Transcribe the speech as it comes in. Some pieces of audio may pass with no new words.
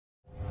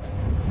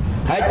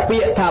ហើយពា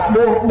ក្យថា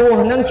បួស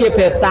ហ្នឹងជា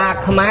ភាសា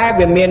ខ្មែរ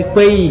វាមាន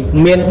ពីរ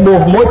មានបួ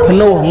សមួយភ្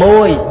នោះ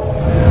មួយ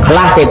ខ្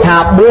លះគេថា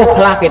បួស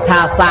ខ្លះគេថា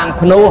សាង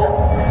ភ្នោះ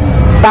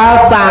តើ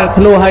សាង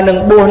ភ្នោះហើយនឹង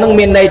បួសហ្នឹង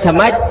មានន័យថា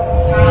ម៉េច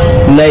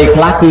ន័យ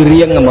ខ្លះគឺ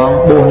រៀងហ្មង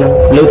បួសហ្នឹង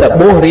ឬតែ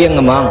បួសរៀង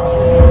ហ្មង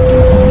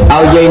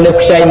ឲ្យយាយនឹក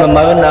ខ្ចី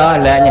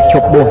10000លែងឈ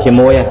ប់បួសជា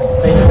មួយ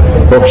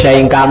ព្រោះខ្ចី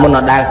កាលមុនអ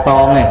ត់ដែលស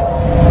ងទេ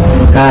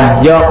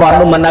យកគាត់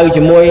នោះមកនៅ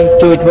ជាមួយ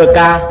ជួយធ្វើ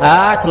ការ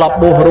ធ្លាប់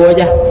បួសរួ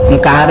ចមិ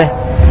នកើតទេ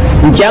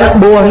អញ្ចឹង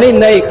បួសនេះ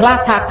ន័យខ្លះ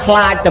ថាខ្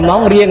លាចតែហ្ម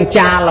ងរៀង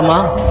ចាលហ្ម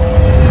ង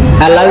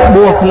ឥឡូវ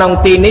បួសក្នុង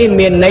ទីនេះ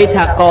មានន័យ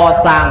ថាក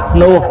សាងភ្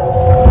នោះ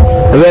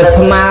វា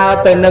ស្មើ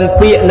ទៅនឹង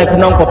ពាក្យនៅក្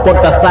នុងពុ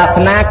ទ្ធសាស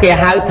នាគេ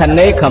ហៅថា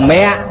នេខ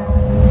មៈ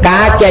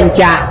ការចិញ្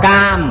ចា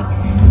កាម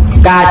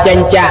ការចិ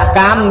ញ្ចា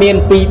កាមមាន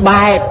ពីរ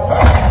បែប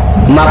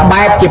មួយ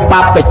បែបជាប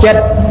ព្វជិត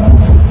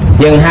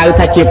យើងហៅ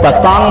ថាជាប្រ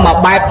សង់មួយ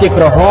បែបជា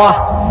ក្រហោះ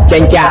ចិ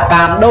ញ្ចា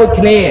កាមដូច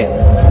គ្នា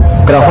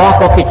ក្រហោះ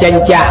ក៏គេចិ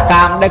ញ្ចា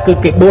កាមដែរគឺ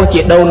គេបួស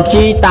ជាដូន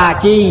ជីតា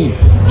ជី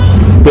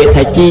ពាក្យ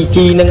ថា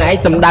ជីនឹងឯង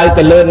សំដៅ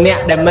ទៅលើអ្នក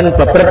ដែលមិន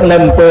ប្រព្រឹត្តនៅ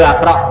អំពើអា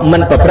ក្រក់មិ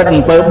នប្រព្រឹត្ត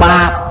អំពើ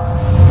បាប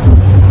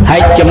ហើ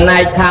យចំណែ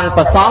កខាង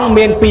ប្រសង់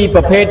មានពីរ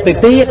ប្រភេទទៅ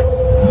ទៀត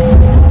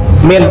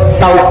មាន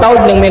តូច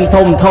និងមាន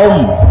ធំ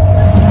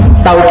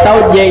តូ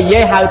ចយាយ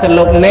ហៅថា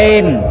លោកនេ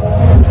ន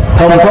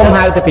ធំ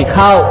ហៅថាភិក្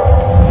ខុ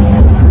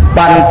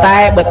ប៉ុន្តែ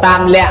បើតា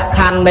មលក្ខខ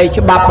ណ្ឌនៃ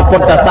ច្បាប់ពុ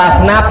ទ្ធសាស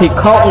នាភិក្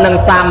ខុនិង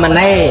សាម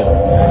ណេរ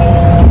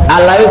ឥ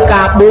ឡូវ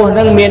ការបួស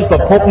នឹងមានប្រ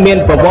ភពមាន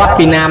ប្រវត្តិ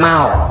ពីណាម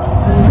ក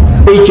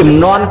ពីជំ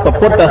នាន់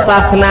ពុទ្ធសា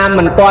សនា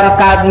មិនទាន់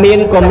កើតមាន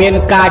ក៏មាន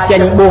ការចេ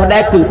ញបួសដែ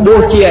រគឺបួស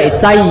ជាឥ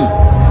សី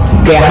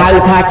គេហៅ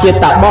ថាជា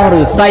តបោះឫ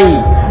ស្សី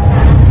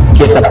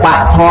ជាតបៈ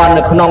ធន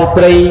នៅក្នុង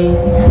ព្រៃ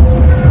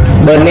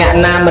បើអ្នក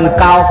ណាមិន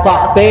កោស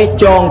ក់ទេ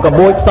ចងក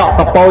បួចសក់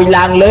កពយ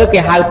ឡើងលើគេ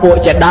ហៅពួក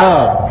ចដិល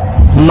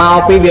មក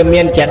ពីវា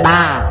មានច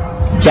ដា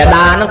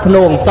ហ្នឹងភ្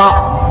នួងសក់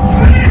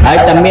ហើយ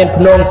តែមាន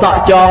ភ្នួងសក់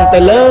ចងទៅ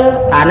លើ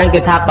អាហ្នឹងគេ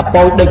ថាកព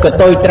យដូចក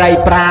តុយត្រី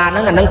ប្រាហ្នឹ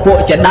ងអាហ្នឹងពួក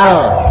ចដិល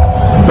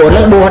ពួកហ្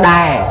នឹងបួស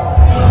ដែរ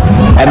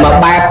ហើយមក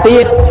បែបទៀ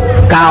ត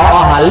កោអ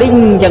ស់អាលីង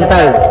អញ្ចឹង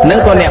ទៅហ្នឹង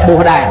ក៏អ្នកបួ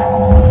សដែរ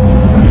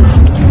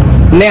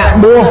អ្នក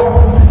បួស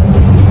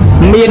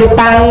មាន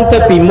តាំងទៅ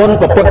ពីមុន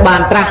ពុទ្ធបា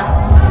នត្រាស់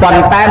ប៉ុ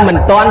ន្តែមិន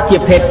ទាន់ជា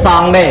ភេទស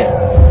ង្ឃទេ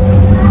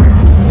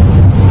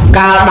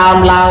កាលដើម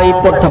ឡើយ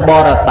ពុទ្ធប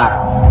រិស័ទ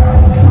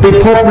ពិ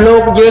ភពលោ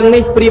កយើង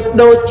នេះប្រៀប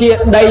ដូចជា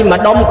ដី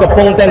ម្ដុំកំ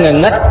ពុងតែង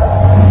ងឹត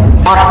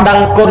អត់ដឹង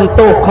គុណ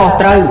ទោសខុស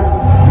ត្រូវ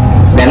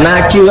អ្នកណា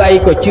ជឿអី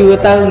ក៏ជឿ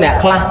ទៅអ្នក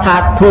ខ្លះថា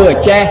ធ្វើឲ្យ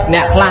ចេះអ្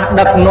នកខ្លះ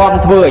ដឹកនាំ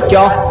ធ្វើឲ្យ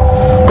ចោះ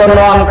ក៏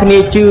នាំគ្នា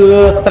ជឿ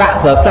ស្រាក់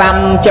ស្រស្រាំ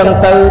ចឹង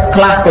ទៅ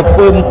ខ្លះក៏ធ្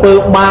វើអំពើ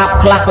បាប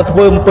ខ្លះក៏ធ្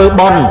វើអំពើ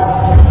បុណ្យ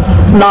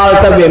ដល់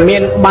ទៅវាមា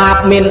នបាប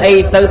មានអី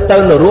ទៅ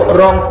នរក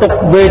រងទុក្ខ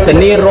វេទ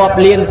នារាប់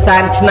លានសែ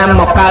នឆ្នាំ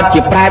មកកើត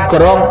ជាប្រែតក៏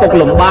រងទុក្ខ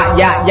លំបាក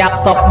យ៉ាប់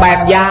សពបែប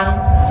យ៉ាង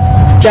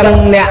ចឹង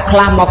អ្នកខ្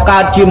លះមកកើ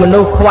តជាមនុ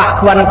ស្សខ្វាក់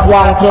ខ្វិនខ្វ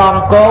ងថ្លង់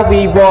ក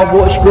វីវវ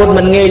ក់ឈួត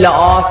មិនងាយល្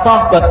អសោះ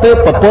ក៏ទើប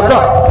ប្រពុត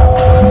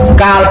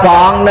កាលព្រះ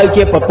អង្គនៅ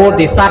ជាប្រពុទ្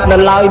ធិសត្វនៅ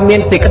ឡើយមា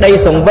នសេចក្តី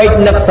សង្វេគ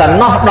នឹកសំ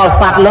ណោះដល់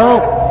សត្វលោក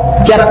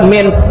ចិត្ត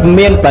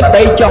មានប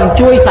តីចង់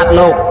ជួយសត្វ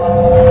លោក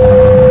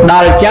ដ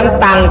ល់ចឹង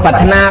តាំងប្រា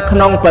ថ្នាក្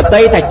នុងប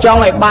តីថាចង់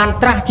ឲ្យបាន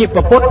ត្រាស់ជាប្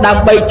រពុតដើ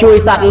ម្បីជួយ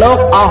សត្វលោក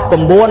អស់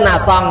9អ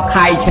សង្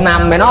ខ័យឆ្នាំ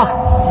មែនអស់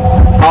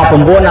អស់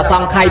9អស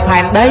ង្ខ័យផែ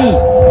នដី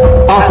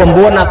អស់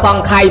9អស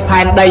ង្ខ័យផែ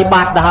នដី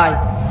បាត់ទៅហើយ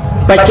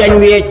បច្ចេញ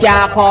វាចា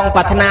ផងប្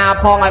រាថ្នា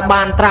ផងឲ្យ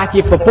បានត្រាស់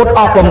ជាប្រពុត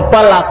អស់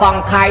7អស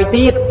ង្ខ័យ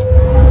ទៀត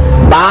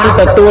បាន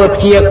ទទួល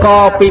ព្យាក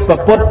រពីប្រ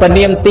ពុតព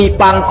នាមទី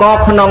បាំងក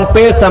ក្នុង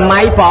ពេលសម័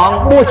យព្រះអង្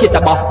គបួសជាត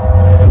បោះ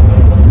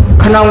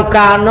ក្នុង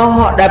កាលនោះ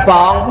ដែលព្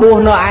រះអង្គបួស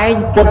នោះឯង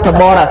ពុទ្ធ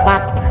បរិស័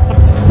ទ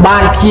បា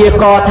នព្យា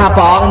ករថា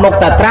ព្រះអង្គមុខ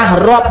តត្រាស់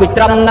រាប់ពី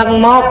ត្រឹមនឹង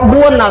មក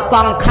4អស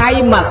ង្ខ័យ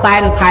មួយសែ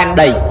នផែន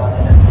ដី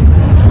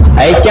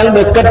ហើយចឹង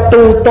បើគិត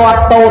ទូទាត់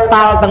តូ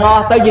តាល់ទាំងអ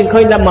ស់ទៅយើងឃើ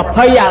ញថា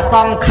20អស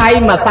ង្ខ័យ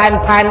មួយសែន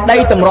ផែនដី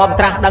តម្រាំ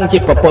ត្រាស់ដឹងជា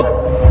ប្រពុត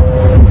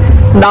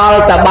ដល់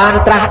តែបាន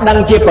ត្រាស់ដឹង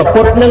ជាប្រ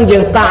ពុតនឹងយើ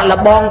ងសាកល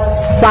បង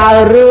សើ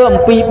រឿងអំ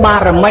ពីបា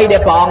រមីដែ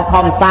លព្រះអង្គ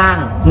ខំសាង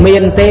មា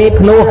នទេ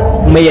ភ្នោះ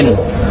មាន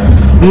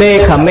នេ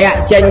ខមៈ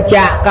ចិញ្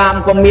ចាកាម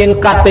ក៏មាន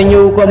កតញ្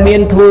ញូក៏មា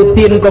នធ្វើ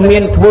ទានក៏មា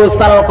នធ្វើ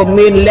សិលក៏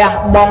មានលះ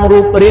បង់រូ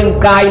បរាង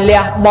កាយ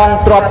លះបង់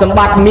ទ្រព្យសម្ប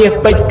ត្តិមាស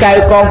ពេជ្រកែវ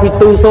កងពិ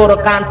ទូសូរ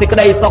កានសេចក្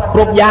តីសុខគ្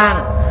រប់យ៉ាង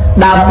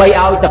ដើម្បី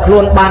ឲ្យតែខ្លួ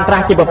នបានត្រា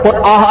ស់ជាប្រពុត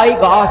អស់អី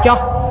ក៏អស់ចុះ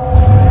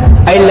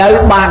ឥឡូវ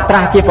បានត្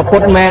រាស់ជាប្រពុ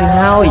តមែន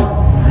ហើយ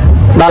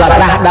ដល់តែ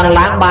ត្រាស់ដឹង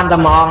ឡើងបានតែ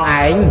មួយអង្គ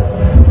ឯង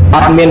អ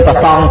ត់មានប្រ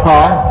សងផ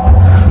ង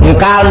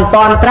កាលមិន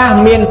តាន់ត្រាស់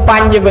មានប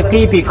ញ្ញវ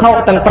គិភិក្ខុ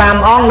ទាំង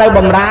5អង្គនៅប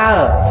ម្រើ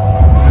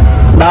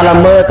ដល់តែ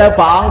មើលទៅ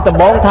ព្រះអង្គដំ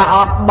បងថាអ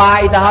ត់បា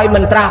យទៅហើយមិ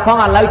នត្រាស់ផង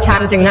ឥឡូវឆា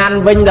ន់ចង្ហាន់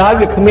វិញទៅហើយ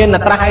វាគ្មានតែ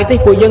ត្រាស់អីទេ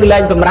ពួកយើងលែ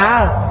ងបម្រើ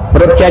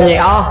រត់ចេញឲ្យ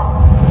អស់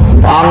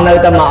ព្រះអង្គនៅ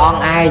តែមួយអង្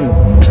គឯង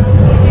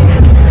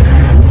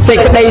សេច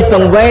ក្តីស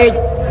ង្វេគ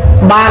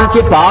បាន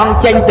ជាព្រះអង្គ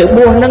ចេញទៅ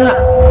បួសនឹង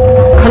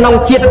ក្នុង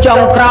ជាតិចុង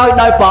ក្រោយ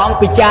ដោយព្រះអង្គ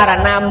ពិចារ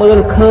ណាមើល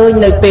ឃើញ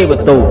នៅទេវ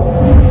ទូត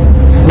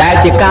ដែល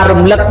ជាការ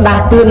រំលឹកដា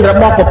ស់តឿនរ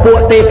បស់ពពួក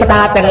ទេវ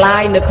តាទាំងឡា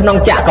យនៅក្នុង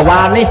ចក្រ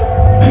វាលនេះ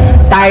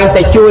តែង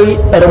តែជួយ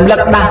រំលឹក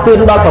ដាស់តឿន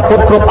ដល់ព្រះពុ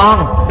ទ្ធគ្រប់អ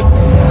ង្គ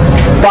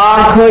បង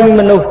ឃើញ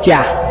មនុស្សចា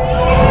ស់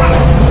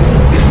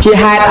ជា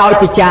ហេតុឲ្យ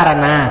ពិចារ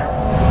ណា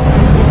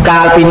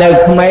កាលពីនៅ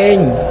ក្មេង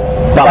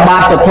ក៏បា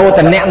ទសធោត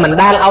អ្នកមិន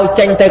ដែលឲ្យ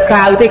ចេញទៅក្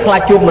រៅទេខ្លា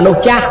ចជួបមនុស្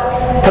សចាស់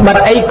ត្បិត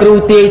អីគ្រូ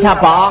ទាយថា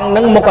ព្រះអង្គ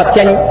នឹងមកក៏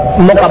ចេញ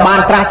មកក៏បាន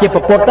ត្រាស់ជាពុ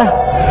ទ្ធទៅ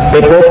ពេ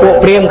លពួក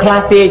ព្រាហ្មណ៍ខ្លះ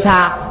ទាយថា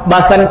បើ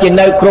សិនជា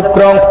នៅគ្រប់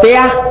គ្រងផ្ទះ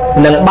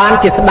នឹងបាន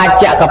ជាស្ដេច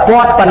ចក្រព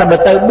ត្តិប៉ុន្តែបើ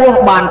ទៅបួស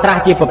បានត្រា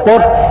ស់ជាពុទ្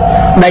ធ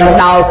ដេញ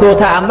ដោលសួរ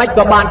ថាអាម៉េច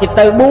ក៏បានជា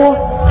ទៅបួស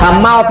ថា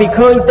មកពី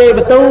ឃើញទេវ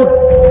ទូត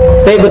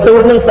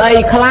នឹងស្អី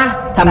ខ្លះ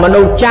ថាមនុ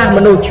ស្សចាស់ម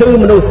នុស្សឈឺ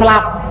មនុស្សស្លា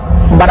ប់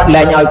បាត់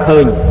លែងឲ្យឃើ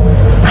ញ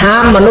ហា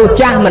មមនុស្ស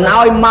ចាស់មិន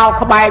ឲ្យមក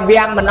ក្បែរ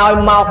វាំងមិនឲ្យ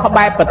មកក្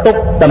បែរបន្ទប់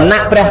ដំណា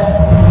ក់ព្រះ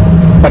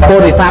ពុ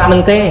ទ្ធិស័ក្តិនឹ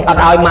ងទេអ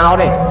ត់ឲ្យមក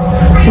ទេ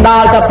ដ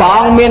ល់តែព្រះ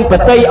អង្គមានប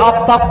តីអប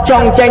សពច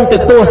ង់ចេញទៅ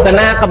ទស្ស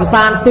នាកំ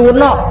សាន្តសួន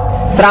នោះ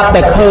ស្រាប់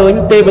តែឃើញ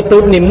ទេវទូ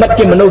តនិមិត្ត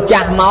ជាមនុស្សចា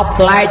ស់មក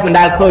ប្លែកមិន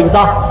ដែលឃើញ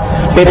សោះ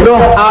ពីព្រោះ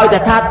ឲ្យតែ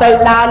ថាទៅ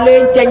ដើរលេ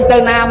ងចេញទៅ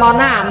ណាមក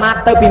ណាអាមាត្យ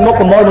ទៅពីមុខ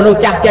កុំឲ្យមនុស្ស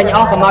ចាស់ចេញអ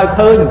ស់កុំឲ្យ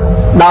ឃើញ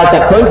ដល់តែ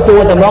ឃើញសួ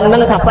រតែមកនឹ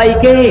ងថាស្អី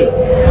គេ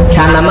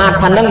ឆានអាមាត្យ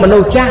ថានឹងមនុ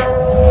ស្សចាស់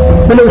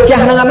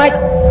នឹងអាម៉េច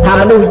ថា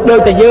មនុស្សដូច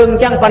តែយើងអ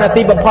ញ្ចឹងប៉ុន្តែ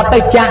ទីបំផុតទៅ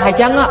ចាស់អញ្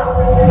ចឹង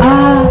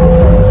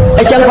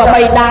អញ្ចឹងក៏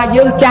បីដា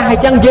យើងចាស់អ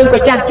ញ្ចឹងយើងក៏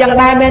ចាស់ចឹង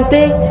ដែរមែន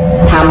ទេ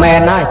ថាមែ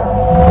នហើយ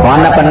គ្រា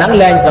ន់តែប៉ុណ្ណឹង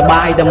លែងសบ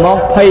ายតែមក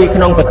ភ័យក្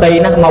នុងប្រតិ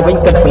ណាមកវិញ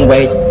គិតសង្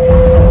វេគ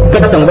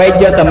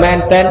យកតែមែន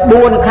តែន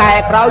4ខែ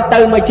ក្រោយទៅ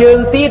មួយជើង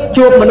ទៀត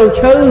ជួបមនុស្ស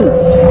ឈឺ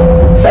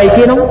ស្អី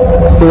គេនោះ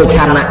សួរ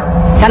ឆានណា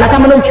ថា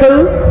មនុស្សឈឺ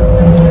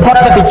ផុត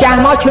ទៅពីចាស់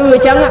មកឈឺអ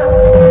ញ្ចឹង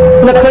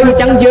នឹកឃើញអញ្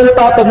ចឹងយើង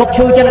តទៅមុខ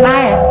ឈឺចឹងដែ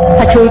រ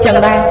ថាឈឺចឹង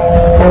ដែរ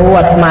អូ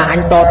អាត្មាអ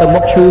ញតទៅមុ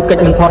ខឈឺកិច្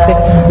ចមិនផុតទេ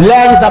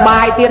លែងសบา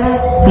ยទៀត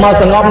មក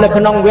សងំនៅ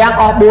ក្នុងវាំង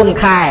អស់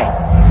4ខែ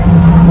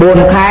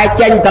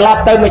ចេញត្រឡ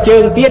ប់ទៅមួយជើ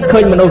ងទៀតឃើ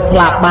ញមនុស្សស្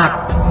លាប់បាត់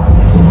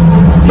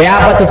ស្រា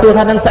ប់ទៅសួរ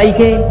ថានឹងស្អី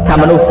គេថា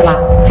មនុស្សស្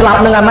លាប់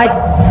នឹងអាម៉េច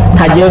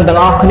ថាយើងទាំង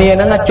អស់គ្នាហ្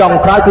នឹងចុង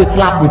ក្រោយគឺស្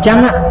លាប់អញ្ចឹង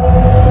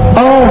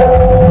អូ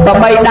បើ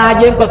បីដា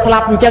យើងក៏ស្លា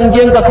ប់អញ្ចឹង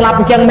យើងក៏ស្លាប់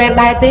អញ្ចឹងមែន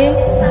ដែរទេ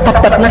ថា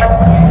ពិតណាស់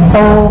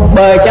អូ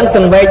បើអញ្ចឹងស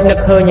ង្វេគនឹក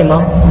ឃើញហ្ម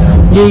ង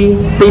យី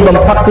ទីបំ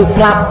ផុតគឺ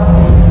ស្លាប់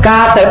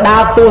ការទៅដើ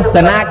រទស្ស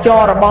នាច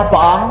ររបស់ព្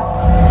រះអង្គ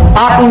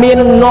អត់មាន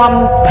នាំ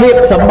ភាព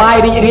សប្បាយ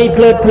រីករាយ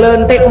ភ្លើន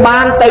ទេបា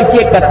នទៅ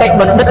ជាកតិ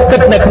បណ្ឌិតគិ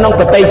តនៅក្នុង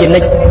កតិជនិ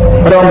ច្ច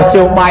រម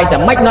សួរបាយតែ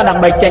ម៉េចនោះដើ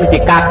ម្បីចេញពី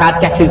ការកើត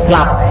ចាស់ឈឺស្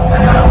លាប់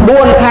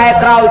4ខែ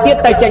ក្រោយទៀត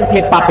ទៅចេញភា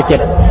ពបព្វជិត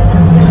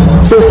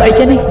សួរស្អី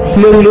ចេះនេះ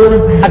លឿង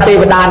អទេ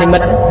វតានិមិ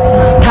ត្ត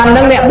ថា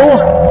នឹងអ្នកបួស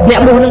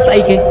នឹងស្អី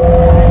គេ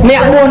អ្ន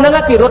កបួសនឹង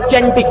គេរត់ចេ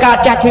ញពីការ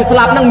ចាស់ឈឺស្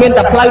លាប់នឹងមាន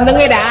តែផ្លូវនឹង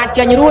ឯងដែលអាច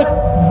ចេញរួច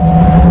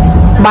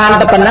បាន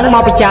តែប៉ុណ្ណឹងម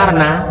កពិចារ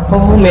ណាអូ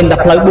មានតែ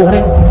ផ្លូវបួសទេ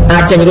អា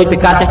ចចេញរួចពី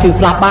ការចាស់ឈឺ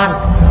ស្លាប់បាន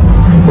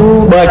អូ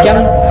បើអញ្ចឹង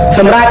ស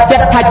ម្រាប់ចិ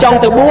ត្តថាចង់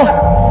ទៅបួស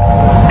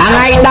អាថ្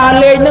ងៃដើរ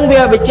លេងនឹង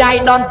វាបច្ច័យ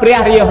ដនព្រះ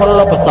រាហុ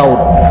លប្រសូត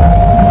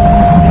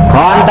គ្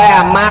រាន់តែ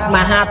អាមាត្យម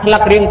ហាថ្លឹ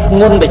ករៀងធ្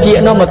ងន់តិច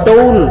នោះមក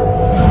ទូល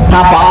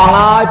ថាព្រះអង្គ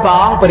ហើយព្រះ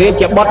អង្គពរា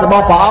ជាបុត្ររប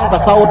ស់ព្រះអង្គប្រ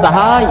សូតទៅ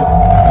ហើយ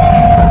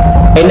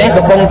ឯនេះ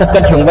កំពុងតែគិ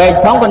តសង្វេគ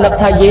ផងក៏នឹក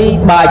ថាយី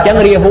បើអញ្ចឹង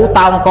រាហូ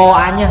តោមក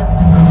អញ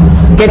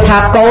គេថា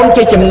កូន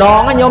ជាចំណ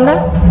ងញោមណា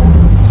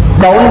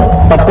កូន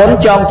ប្រពន្ធ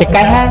ចងច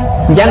កេះ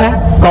អញ្ចឹង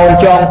កូន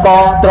ចងក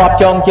ទ្រប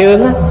ចងជើង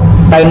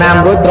ទៅណាម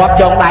រួចទ្រប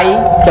ចងដៃ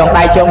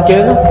ចងជើ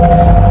ង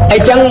អ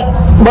ញ្ចឹង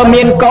បើ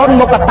មានកូន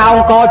មកក៏តោង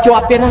កជា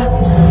ប់ទៀតណា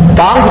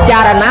បងពិចា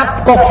រណា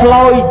ក៏ផ្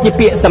លោយជា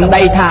ពាក្យសម្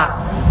ដីថា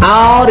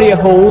អោរា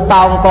ហូ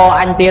តោងក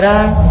អញទៀតហើ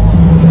យ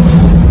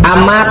អា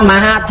មាត្យម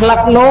ហាថ្លឹក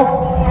នោះ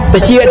ទៅ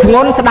ជាធ្ង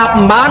ន់ស្ដាប់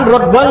មិនបានរ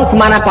ត់វឹងស្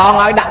មានតែព្រះអង្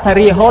គឲ្យដាក់ថា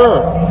រាហុល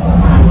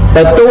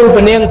ទៅទូលព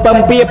នាងពំ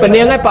ពៀព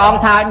នាងឲ្យព្រះអង្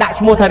គថាឲ្យដាក់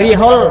ឈ្មោះថារា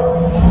ហុល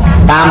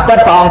តាមពិត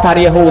ព្រះអង្គថា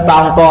រាហូតោ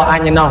ងកអ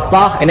ញណោះ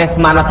សោះឯនេះ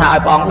ស្មានថាឲ្យ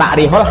ព្រះអង្គដាក់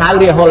រាហុលហៅ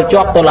រាហុល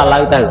ជាប់ទល់ឥឡូ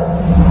វទៅ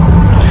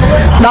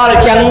ដល់អ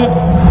ញ្ចឹង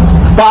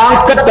ព្រះអង្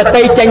គគិត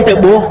ទៅចេញទៅ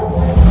បួស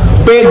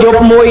ពេលយ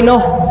ប់មួយនោះ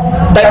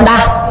ទៅដា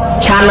ស់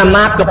ឆានអា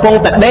មាត្យកំពុង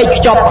តែដេក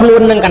ខ្ជាប់ខ្លួ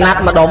ននឹងកណា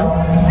ត់ម្ដុំ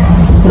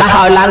ដាស់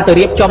ឲ្យឡើងទៅ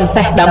រៀបចំ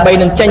សេះដើម្បី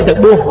នឹងចេញទៅ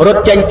បួសរ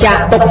ត់ចេញចាក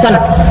ទុកសិន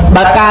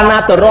បើកាលណា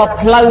ទៅរក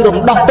ផ្លូវរំ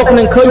ដោះទុក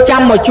នឹងឃើញ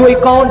ចាំមកជួយ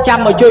កូនចាំ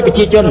មកជួយប្រ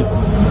ជាជន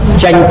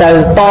ចេញទៅ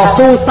ត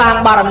ស៊ូសាង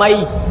បារមី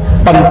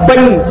បំពេ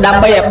ញដើ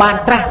ម្បីឲ្យបាន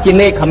ត្រាស់ជា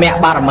នេកខមៈ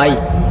បារមី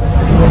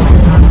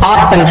អ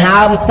ត់ដង្ហើ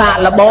មសាក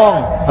លបង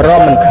រ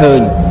កមិនឃើ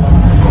ញ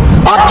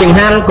អត់ចង្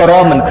ហាន់ក៏រ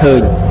កមិនឃើ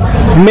ញ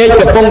មេឃ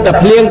កំពុងតែ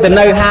ភ្លៀងទៅ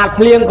នៅហាល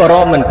ភ្លៀងក៏រ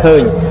កមិនឃើ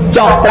ញ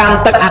ចោះត្រាំ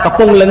ទឹកអាកំ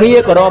ពុងលងា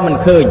ក៏រកមិន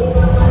ឃើញ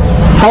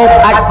ហូប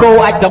អាចគោ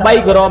អាចក្បី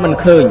ក៏រកមិន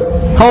ឃើញ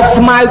ហូប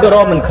ស្មៅក៏រ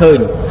កមិនឃើញ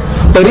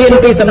ទៅរៀន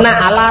ពីសំណាក់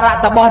អាឡារៈ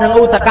តបោះនិង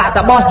ឧតកៈត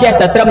បោះចេះ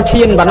តែត្រឹម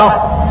ឈានប៉ុណ្ណោះ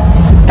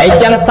អី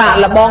ចឹងសាក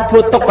លបងធ្វើ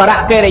ទុក្ករៈ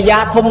កិរិយា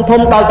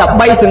ធំដល់តែ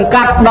3សង្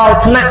កាត់ដល់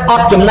ថ្នាក់អ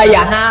ត់ចំណី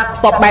អាហារ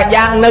ខ្សពបែប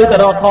យ៉ាងនៅតែ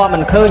រកធម៌មិ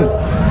នឃើញ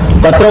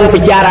ក៏ទ្រង់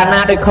ពិចារណា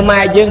ដោយខ្មែ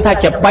រយើងថា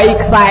ចបៃ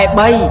ខ្សែ3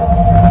បើ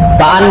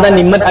អន្ត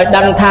និមិត្តឲ្យ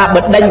ដឹងថា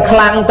បើដេញខ្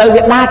លាំងទៅ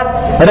វាដាច់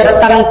រឹត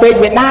តឹងពេក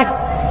វាដាច់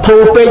ធូ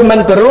រពេកមិន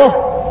ព្រោះ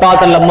ត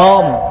តែល្ម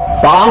ម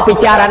ព្រះអង្គពិ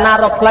ចារណា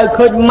រកផ្លូវ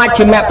ឃើញមជ្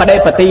ឈិមបដិ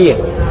បទា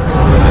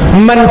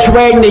មិនឆ្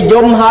វេងនិយ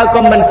មហើយ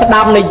ក៏មិនស្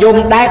ដាំនិយម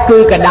ដែរគឺ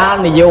កដាល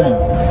និយម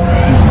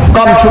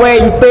កុំឆ្វេង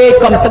ពេក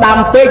កុំស្ដាំ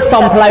ពេក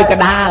សុំផ្លូវក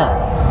ដាល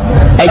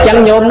អញ្ចឹង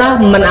ញោមណា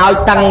មិនឲ្យ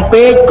តាំង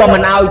ពេកក៏មិ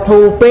នឲ្យធូ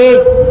រពេក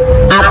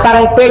អាតាំ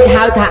ងពេក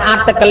ហៅថាអ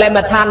ត្តកលិម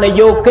ដ្ឋាន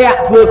យោគៈ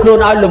ធ្វើខ្លួន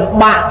ឲ្យលំ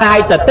បាកកាយ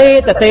តទេ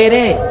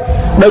ទេ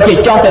ដូចជា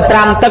ចោះទៅត្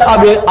រាំទឹកឲ្យ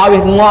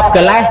វាងាប់ក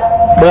លេស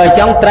បើអញ្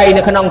ចឹងត្រី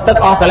នៅក្នុងទឹក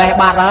អស់កលេស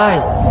បាត់ហើយ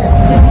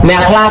អ្ន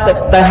កខ្លះ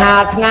ទៅហា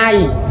លថ្ងៃ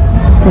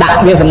ដាក់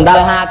វាសម្ដិល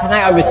ហាលថ្ងៃ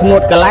ឲ្យវាស្ងួ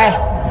តកលេស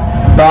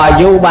ដល់អា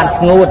យុបាន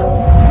ស្ងួត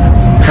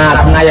ហាល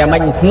ថ្ងៃឲ្យមិ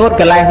នស្ងួត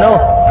កលេសនោះ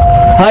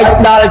ហើយ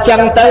ដល់អញ្ចឹ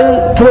ងទៅ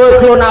ធ្វើ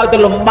ខ្លួនឲ្យទៅ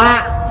លំបា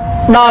ក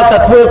ដល់តែ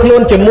ធ្វើខ្លួ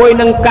នជាមួយ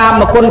នឹងកា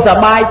មគុណស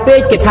បាយពេក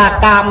គេថា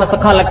កាមស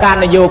កលកា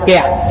នយោ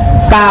គៈ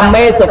កា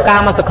មេសុកា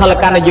មសកល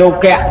កានយោ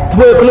គៈធ្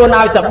វើខ្លួន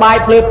ឲ្យសបាយ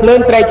ភ្លើតភ្លើន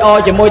ត្រេកអរ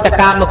ជាមួយត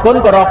កាមគុណ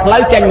ក៏រកផ្លូ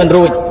វចេញមិន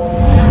រួច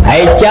ហើយ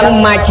អញ្ចឹង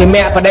មជ្ឈិម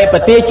បដិប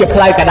ទាជាផ្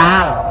លូវកដា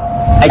ល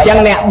អញ្ចឹង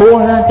អ្នកបួស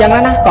អញ្ចឹង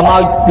ណាកុំឲ្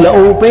យល្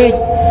អូពេក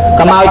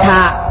កុំឲ្យ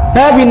ថា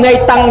តែវិន័យ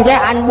តាំងចេះ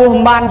អញបួសមិ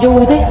នបានយូរ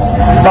ទេ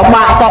ពិ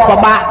បាកសពពិ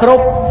បាកគ្រ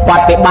ប់បប្រ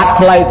តិបត្តិ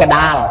ផ្លូវក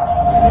ដាល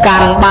កា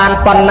ន់បាន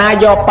ប៉ុណ្ណា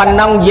យកប៉ុណ្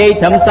ណឹងនិយាយ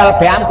ត្រឹមសិល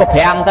5ក៏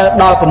5ទៅ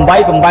ដល់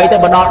8ទៅ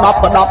បើដល់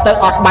10ក៏10ទៅ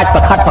អត់បាច់ប្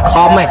រខិតប្រ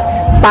ខំទេ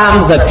តាម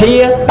សទ្ធា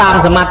តាម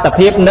សមត្ថ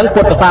ភាពនិង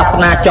ពុទ្ធសាស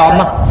នាចំ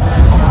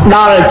ដ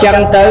ល់អញ្ចឹង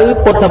ទៅ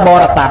ពុទ្ធប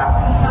រិស័ទ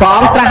ព្រះ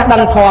អង្គត្រាស់ដឹ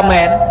ងធម៌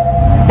មែន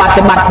បប្រ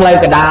តិបត្តិផ្លូវ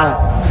កដាល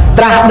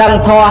ត្រាស់ដឹង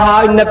ធម៌ហើ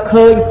យនឹក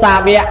ឃើញសា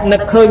វកនឹ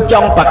កឃើញច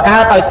ង់បង្កើ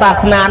តឲ្យសា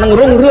សនានឹង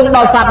រុងរឿងដ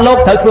ល់សត្វលោក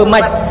ត្រូវធ្វើ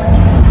ម៉េច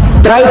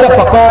ត្រូវទៅ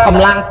បកកក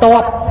ម្លាំងត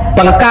ប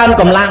បង្កើន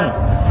កម្លាំង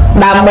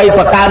ដើម្បីប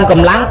ង្កើនក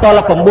ម្លាំងតល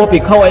ពំបួសភិ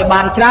ក្ខុឲ្យ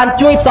បានច្រើន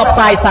ជួយផ្សព្វផ្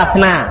សាយសាស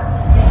នា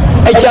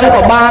អញ្ចឹង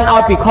ក៏បានឲ្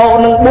យភិក្ខុ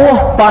នឹងបួស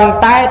ប៉ុន្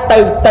តែ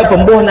ទៅ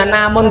ពំបួស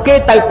ណាមុនគេ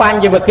ទៅបញ្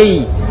ញវគិ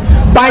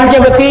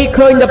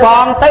ឃើញតែព្រះ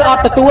អង្គទៅអ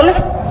ត់ទទួលទេ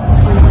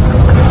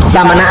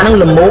សាមណៈនឹង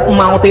លមោក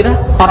មកទៀត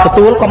អត់ទ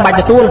ទួលក៏មិនបាច់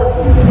ទទួល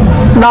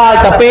ដល់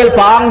តែពេល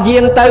ព្រះអង្គយា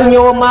ងទៅ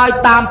ញោមឲ្យ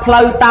តាមផ្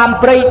លូវតាម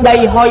ព្រៃដី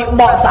ហុយ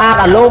បកស្អាត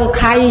អាលង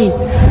ខៃ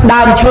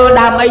ដើមឈើ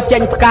ដើមអីចេ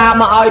ញផ្កា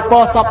មកឲ្យពោ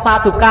សពសា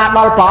ធុការដ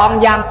ល់ព្រះអង្គ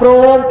យ៉ាងព្រ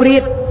មព្រៀ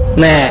ត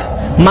ណែ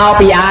មក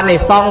ពីអានិ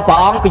សង្ឃព្រះ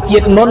អង្គពីជា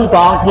តិមុនព្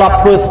រះអង្គធ្លាប់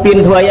ធ្វើស្ពាន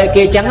ធ្វើអីឲ្យ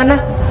គេចឹងណា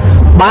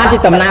បានជា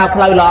ដំណើរផ្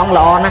លូវល្អ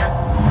ណាស់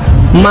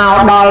មក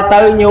ដល់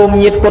ទៅញោម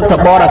ញាតិពុទ្ធ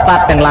បរិស័ទ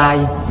ទាំងឡាយ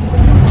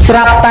ស្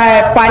រាប់តែ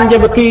បញ្ញ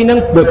វគិនឹង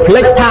វាភ្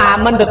លេចថា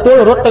មិនទទួល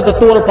រត់ទៅទ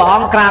ទួលព្រះអ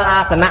ង្គក្រាល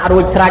អាសនៈរួ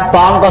ចស្រេចព្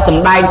រះអង្គក៏ស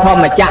ម្ដែងធ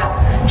ម្មចក្រ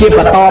ជាប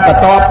ន្ត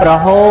រ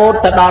ហូត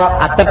ទៅដល់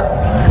អាទិត្យ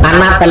អ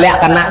នត្តល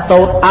ក្ខណៈសូ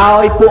ត្រឲ្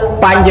យពួក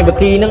បញ្ញវ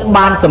គិនឹង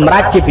បានសម្រេ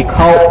ចជាភិក្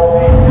ខុ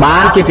បា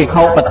នជាភិក្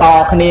ខុបន្ត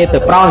គ្នាទៅ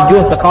ប្រោសយុ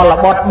សកល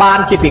បុត្របាន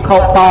ជាភិក្ខុ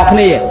តគ្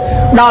នា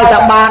ដល់តែ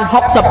បាន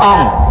60អ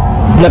ង្គ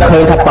នឹកឃើ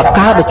ញថាបក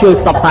កើតទៅជួយ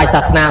ផ្សព្វផ្សាយ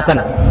សាសនាសិន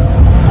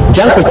អញ្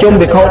ចឹងប្រជុំ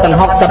ភិក្ខុទាំង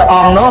60អ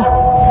ង្គនោះ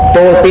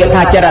ពោលពាក្យ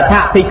ថាចរថ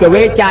ភិក្ខ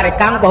វេចារិ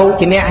កម្មពហុ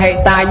ជនៈហេ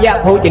តាយៈ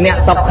ភុជនៈ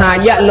សុខា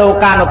យៈលោ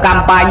កានុកម្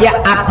មបាយៈ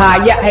អត្ថា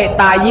យៈហេ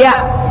តាយៈ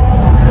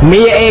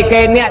មីអេ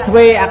កេអ្នកទ្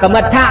វេអក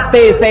មិដ្ឋៈ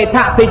ទេសេដ្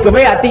ឋៈភិក្ខ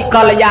វេអតិក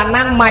ល្យា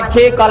ណੰមច្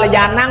ឆេកល្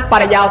យាណੰប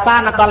រិយោសា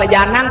នកល្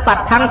យាណੰស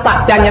ដ្ឋੰស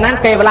ច្ចញ្ញណੰ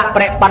កេវលៈ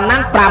ប្រេបណ្ណੰ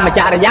ប្រមច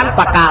រិយੰ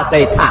បកា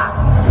សេដ្ឋៈ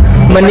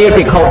មនាល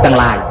ភិក្ខុទាំង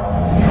ឡាយ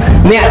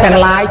អ្នកទាំង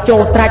ឡាយចូ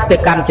លត្រាច់ទៅ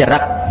កាន់ចរិ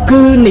ត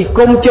គឺនិគ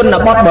មជន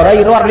បទបរិយ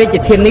រដ្ឋរាជ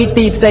ធានី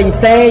ទីផ្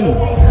សេង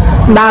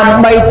ដើម្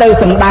បីទៅ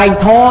សម្ដែង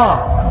ធម៌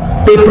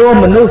ពីព្រោះ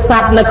មនុស្សស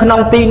ត្វនៅក្នុង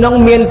ទីនោះ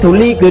មានធូ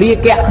លីគិរិយ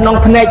កៈក្នុង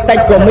ភ្នែកតិច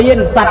ក៏មាន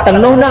សត្វទាំង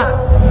នោះណា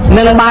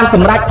នឹងបានស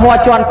ម្រេចធម៌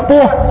ជាន់ខ្ព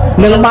ស់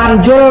នឹងបាន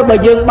យល់បើ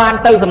យើងបាន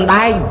ទៅសម្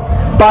ដែង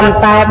ប៉ុន្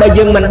តែបើ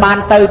យើងមិនបាន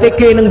ទៅទេ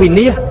គេនឹងវិ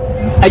និច្ឆ័យ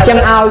អញ្ចឹង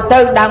ឲ្យទៅ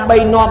ដើម្បី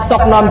នាំសុ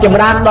ខនាំចម្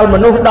រើនដល់ម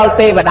នុស្សដល់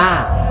ទេវតា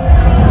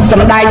ស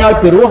ម្ដែងឲ្យ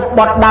ពិរោះប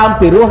ត់ដើម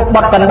ពិរោះប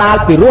ត់កណ្ដាល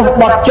ពិរោះ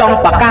បត់ចុង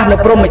ប្រកាសនៅ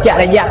ព្រមច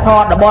រិយធ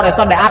ម៌របស់ដែល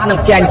សន្តិអត្តនឹង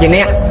ចែងជា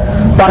អ្នក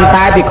ប៉ុន្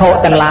តែភិក្ខុ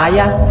ទាំងឡាយ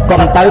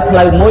កុំទៅផ្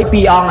លូវមួយ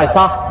ពីរអង្គឲ្យ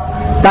សោះ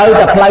ទៅ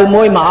តែផ្លូវ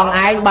មួយមួយអង្គ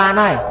ឯងបាន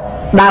ហើយ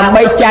ដើម្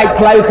បីចែក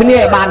ផ្លូវគ្នា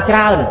ឲ្យបានច្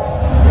រើន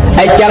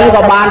ហើយចឹង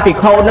ក៏បានភិ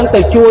ក្ខុនឹង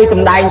ទៅជួយស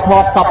ម្ដែងធ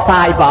ម៌ផ្សព្វផ្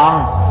សាយព្រះអង្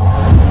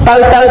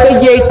គទៅ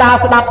យាយតា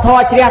ស្ដាប់ធ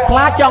ម៌ជ្រះថ្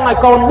លាចង់ឲ្យ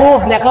កូនបួស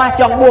អ្នកខ្លះ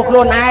ចង់បួសខ្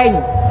លួនឯង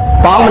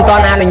ព្រះអង្គមិនទា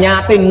ន់អនុញ្ញាត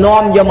ទេ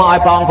នាំយកមកឲ្យ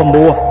ព្រះអង្គពំ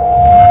បួស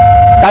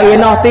ទៅឯ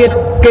នោះទៀត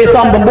គេ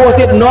សុំពំបួស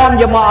ទៀតនាំ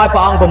យកមកឲ្យព្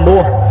រះអង្គពំបួ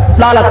ស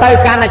ដល់ទៅ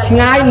កាន់តែឆ្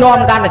ងាយនាំ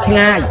កាន់តែឆ្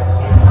ងាយ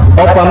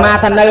ឧបមា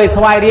ថានៅ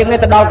ស្វាយរៀងនេះ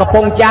ទៅដល់កំព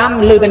ង់ចាម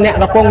ឬទៅអ្នក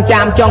កំពង់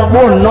ចាមចង់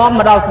បួសនាំ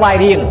មកដល់ស្វាយ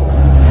រៀង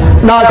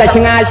ដល់តែ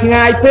ឆ្ងា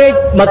យពេក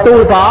មកទូល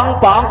ព្រះ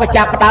អង្គក៏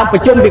ចាប់ផ្ដើមប្រ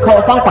ជុំភិក្ខុ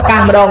សង្ឃប្រកា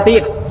សម្ដងទៀ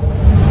ត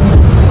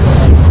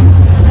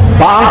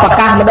ព្រះអង្គប្រ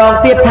កាសម្ដង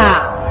ទៀតថា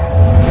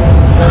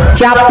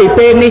ចាប់ពី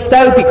ពេលនេះ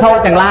ទៅភិក្ខុ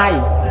ទាំងឡាយ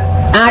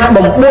អាច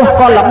បំបួស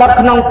កុលបុត្រ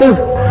ក្នុងទិស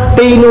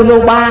ទី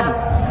នោះបាន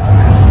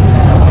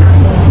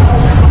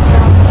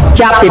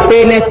ចាប់ពីពេ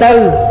លនេះទៅ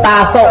តា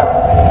សុ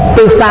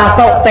ទិសា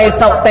សុទេ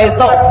សុប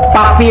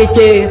ពា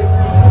ជេ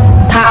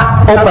ថា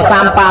ឧបស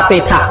ម្បាទេ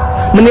ថា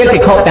មនាលភិ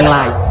ក្ខុទាំង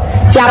ឡាយ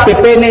ចាប់ពី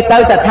ពេលនេះទៅ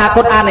តថាគ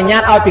តអនុញ្ញា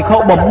តឲ្យភិក្ខុ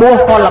បំបួស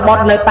កុលបុ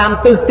ត្រនៅតាម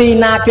ទិសទី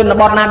ណាជន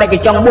បទណាដែលគេ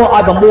ចង់បួសឲ្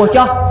យបំបួស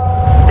ចុះ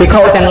ភិក្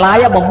ខុទាំងឡាយ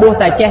បំបួស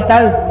តែចេះទៅ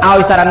ឲ្យ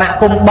សារណ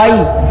គម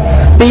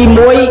3ទី1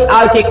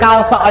ឲ្យគេកោ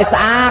សក់ឲ្យស្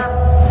អាត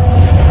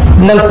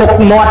និងពុក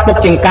មាត់ពុក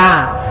ចង្កា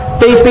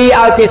ទី2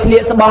ឲ្យគេស្លៀ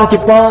កស្បង់ជី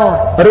ពរ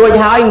រួច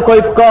ហើយអង្គុយ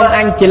ផ្គងអ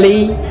ញ្ជលី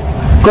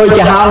គួយ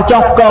ចាហោង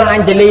ចុះកងអ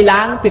ញ្ជលី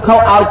ឡើងភិក្ខុ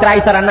ឲ្យត្រៃ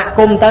សរណគ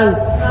មទៅ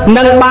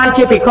នឹងបាន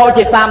ជាភិក្ខុ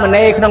ជាសាម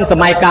ណេរក្នុងស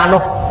ម័យកាល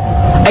នោះ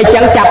អីចឹ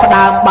ងចាប់ផ្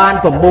ដើមបាន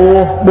9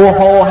បួស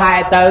ហោហែ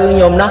ទៅ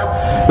ញោមណា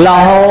រ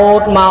ហូ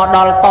តមកដ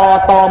ល់ត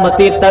មក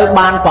ទៀតទៅ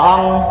បានព្រះអ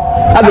ង្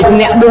គឲ្យវិ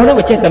ញ្ញាបួសនោះ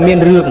វាចេះតែមាន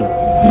រឿង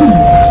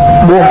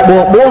បួស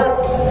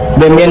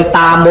វាមាន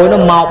តាមួយ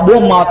នោះមកបួ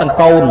សមកទាំង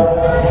កូន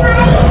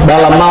ដ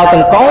ល់មក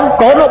ទាំងកូន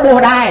នោះបួស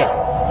ដែរ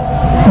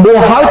បួស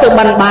ហើយទៅ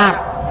បិណ្ឌបាត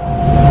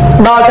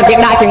ដល់តែគេ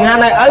ដាក់ចង្ហាន់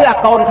ឲ្យអា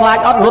កូនខ្លាច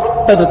អត់រត់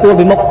ទៅទទួល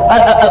ពីមុខអា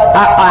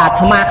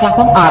ថ្មខ្លះផ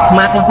ងអាថ្ម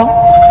ខ្លះផង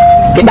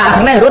គេដាក់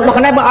ខាងនេះរត់មក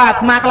ខាងនេះមកឲ្យអា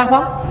ថ្មខ្លះផ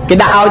ងគេ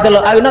ដាក់ឲ្យទៅលើ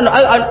ឪនោះ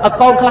ឲ្យ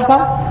កូនខ្លះផ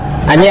ង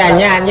អញ្ញា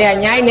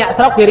អ្នក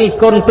ស្រុកគេរិះ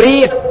គន់ព្រា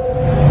ត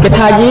គេ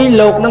ថាយី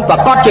លោកនឹងប្រ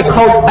កាសជា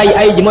ខូច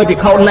អីជាមួយពី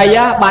ខូចនៃ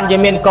បានជា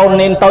មានកូន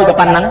នេនតូចតែ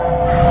ប៉ុណ្ណឹង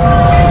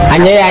អ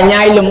ញ្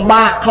ញាលំ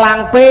បាកខ្លាំង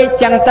ពេក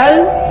ចឹងទៅ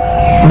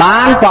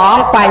បានព្រះអ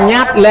ង្គបញ្ញ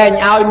ត្តិលែង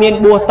ឲ្យមាន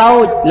បួសតូ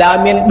ចលែងឲ្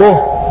យមានបួស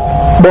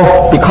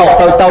ភិក្ខុ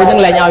តូចហ្នឹង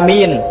លែងឲ្យ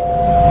មាន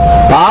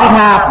ព្រះអង្គ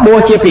ថាបួស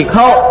ជាភិក្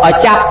ខុឲ្យ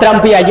ចាប់ត្រឹម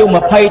ពីអាយុ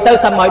20ទៅ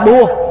សមឲ្យបួ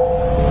ស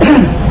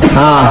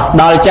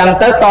ដល់ចឹង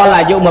ទៅតល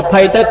អាយុ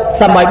20ទៅ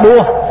សមឲ្យបួ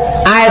ស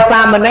ឯ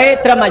សាមណេរ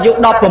ត្រឹមអាយុ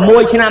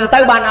16ឆ្នាំទៅ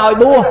បានឲ្យ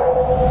បួស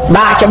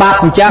ដាក់ច្បាប់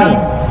អញ្ចឹង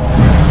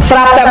ស្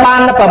រាប់តែបាន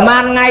ប្រហែ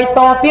លថ្ងៃត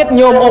ទៀត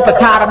ញោមឧប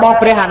ថារបស់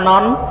ព្រះអាន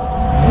ន្ទ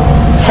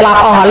ស្លា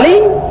ប់អស់ហើយលី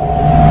ង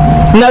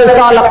នៅស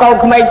ល់កូន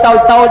ក្មេងតូច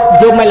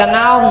យំឲ្យល្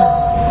ងោង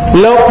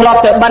លោកធ្លាប់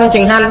ទៅបិណ្ឌច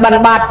ង្ហាន់បិណ្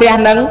ឌបាតផ្ទះ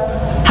ហ្នឹង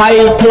ហើយ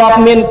ធ្លាប់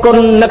មានគុណ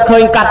នឹកឃើ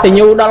ញកតញ្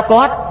ញូដល់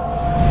គាត់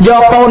យ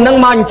កកូននឹង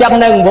មកចិញ្ចឹម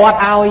នៅវត្ត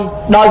ឲ្យ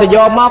ដល់ទៅយ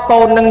កមក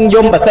កូននឹង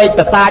យំប្រសេក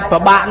ប្រសាចពិ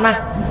បាកណាស់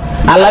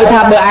ឥឡូវថា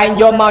បើឯង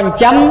យកមកចិញ្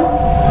ចឹម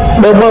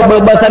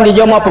បើសិនជា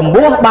យកមកពំ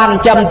ពោះបានចិ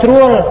ញ្ចឹមស្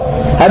រួល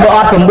ហើយបើអ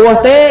ត់ពំពោះ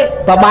ទេ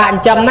ពិបាកចិ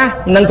ញ្ចឹមណាស់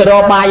នឹងទៅរ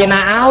កបាយណា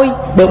ឲ្យ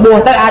បើបួស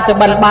ទៅអាចទៅ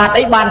បិណ្ឌបាត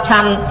អីបានឆា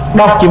ន់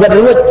ដោះជីវិត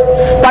រួច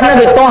ប៉ុន្តែ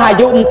វាទាស់អា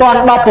យុមិនទាន់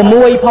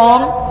16ផង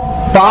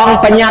ព្រះអង្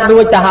គបញ្ញត្តិរួ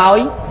ចទៅហើយ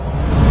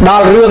ដ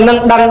ល់រឿងនឹង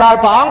ដឹងដល់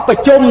ព្រះអង្គប្រ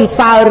ជុំ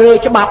សើរើ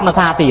ច្បាប់មួយ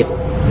សាទៀត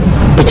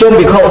ប្រជុំ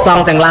ភិក្ខុស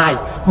ង្ឃទាំងឡាយ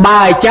បើ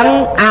អញ្ចឹង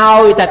ឲ្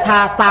យតែថា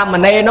សាម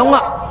ណេរនោះ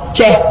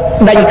ចេះ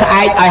ដេញក្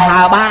អែកឲ្យហើ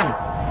បាន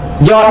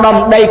យកដុំ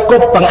ដីគ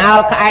ប់បង្អើល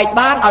ក្អែក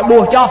បានឲ្យបួ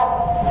សចុះ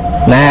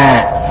ណា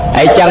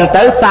អីចឹង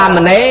ទៅសាម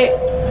ណេរ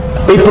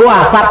ពីព្រោះ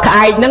អាសត្វក្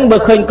អែកហ្នឹងបើ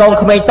ឃើញកូន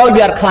ក្មេងតូច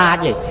វាអត់ខ្លាច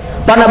ទេ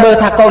ប៉ុន្តែបើ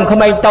ថាកូនក្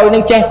មេងតូចហ្នឹ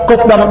ងចេះគ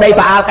ប់ដុំដី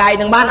បង្អើលក្អែក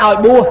ហ្នឹងបានឲ្យ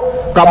បួស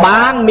ក៏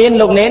បានមាន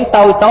លោកនេន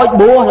តូច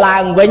បួសឡើ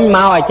ងវិញម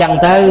កអញ្ចឹង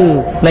ទៅ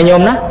ណាញោ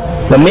មណា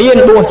មាន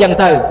បួសអញ្ចឹង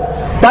ទៅ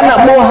ប៉ុន្តែ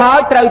បួសហើយ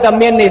ត្រូវតែ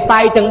មាននិស្ស័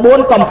យទាំង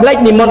4កុំភ្លេច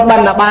និមន្តបិ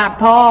ណ្ឌបាត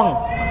ផង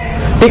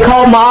ពីខោ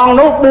ម៉ង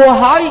នោះបួស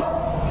ហើយ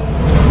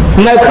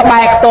នៅក្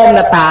បែរខ្ទម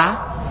នតា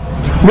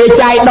វា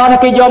ចៃដន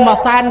គេយកមក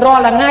សែនរា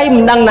ល់ថ្ងៃ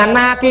មិនដឹង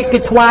ណាគេ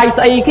ថ្វាយ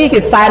ស្អីគេ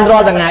សែនរា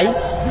ល់ថ្ងៃ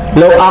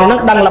លោកអង្គនឹង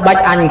ដឹងល្បិច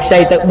អញខ្ចី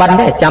ទៅបិណ្ឌ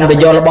ទេចាំទៅ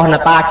យករបស់ន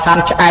តាឆា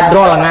ន់ឆ្អែត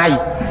រាល់ថ្ងៃ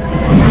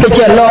គេ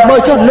ជាលោកមើល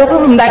ចុះលោក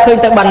មិនដែលឃើញ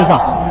ទៅបិណ្ឌ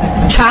សោះ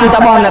ឆាន់ទៅ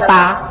របស់ន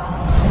តា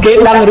គេ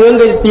ដឹងរឿង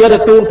គេជាទៅ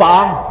ទូលព្រះ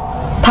អង្គ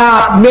ថា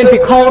មានភិ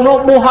ក្ខុនោះ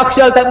បួសហើយខ្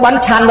ជិលទៅបិណ្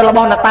ឌឆាន់រប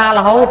ស់នតារ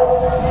ហូត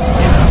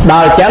ដ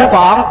ល់អញ្ចឹងព្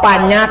រះអង្គប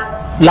ញ្ញត្តិ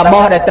រប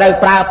ស់ដែលត្រូវ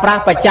ប្រើប្រា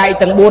ស់បច្ច័យ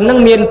ទាំង4ហ្នឹង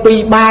មាន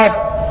2បែប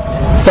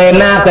សេ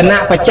នាសនៈ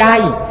បច្ច័យ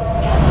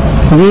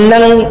និ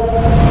ង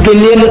គិ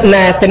លាន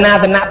សេនា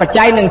សនៈបច្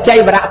ច័យនិងចៃ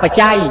វរៈបច្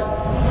ច័យ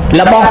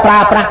របស់ប្រើ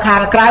ប្រាស់ខា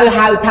ងក្រៅ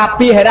ហៅថា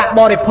ពាហិរៈ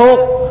បរិភោគ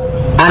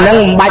អាហ្នឹង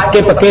មិនបាច់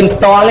គេប្រគេនផ្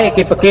ទាល់ទេ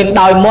គេប្រគេន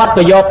ដោយមាត់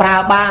ក៏យកប្រើ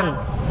បាន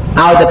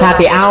ឲ្យទៅថា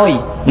គេឲ្យ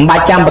មិនបា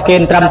ច់ចាំប្រគេ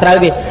នត្រឹមត្រូវ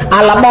ទេ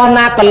អារបស់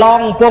ណាកឡ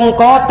ងពង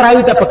ក៏ត្រូវ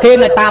តែប្រគេន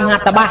ឲ្យតាមហ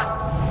ត្ថបាស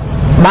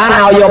បាន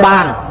ឲ្យយកបា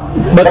ន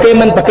បើគេ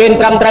មិនប្រគេន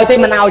ត្រឹមត្រូវទេ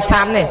មិនឲ្យ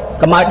ឆាន់ទេ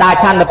កុំឲ្យដើរ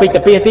ឆាន់ទៅពីទៅ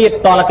ទៀត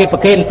តើគេប្រ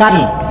គេនសិន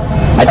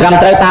ឲ្យត្រឹម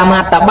ត្រូវតាមហ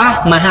ត្ថបាស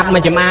មហាត់មួ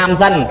យចំអាម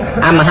សិន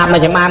អាមហាត់មួ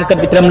យចំអាមគិត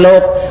ពីត្រឹមលោ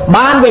ក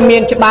បានវាមា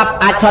នច្បាប់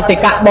អច្ឆតិ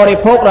កៈបរិ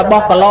ភោគរប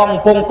ស់កឡង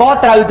ពងក៏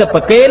ត្រូវទៅ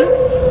ប្រគេន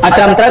ឲ្យ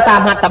ត្រឹមត្រូវតា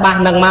មហត្ថបាស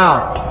នឹងមក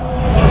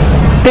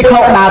ទីខោ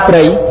ដើរព្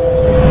រៃ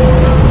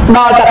ដ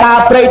ល់តែដើរ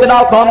ព្រៃទៅដ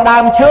ល់ក្រុមដើ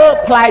មឈើ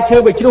ផ្លែឈើ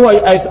វាជ្រុះឲ្យ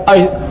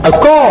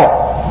ក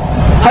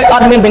ហើយអ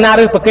ត់មានពីណា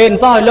រើសប្រគេន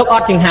សោះឲ្យលោកអ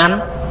ត់ចង្ហាន់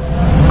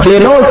ឃ្លា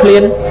នអូយឃ្លា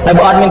នតែ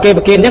បើអត់មានគេ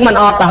ប្រគេនអញ្ចឹងมัน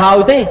អត់ទៅហើយ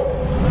ទេ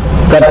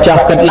គិតចុះ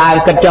គិតឡើង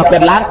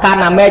កា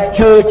ន់អាមេឃ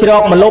ឈើជ្រ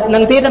កមកលុបនឹ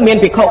ងទៀតមាន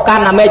ភិក្ខុកា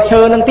ន់អាមេឃ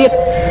ឈើនឹងទៀត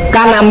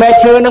កាន់អាមេឃ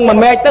ឈើនឹងមួយ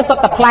មេឃទៅសុទ្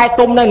ធតែផ្លែ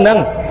ទុំនៅនឹង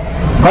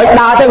ហើយ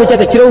ដើរទៅវាចេះ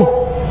តែជ្រុះ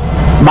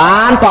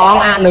បានព្រះអ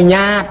ង្គអនុញ្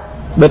ញាត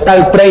បើទៅ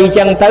ព្រៃអញ្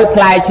ចឹងទៅ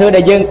ផ្លែឈើ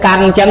ដែលយើងកា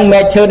ន់អញ្ចឹងមេ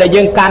ឃឈើដែល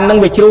យើងកាន់នឹង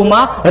វាជ្រុះម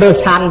ករើស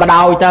ឆាន់ប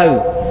ដោយទៅ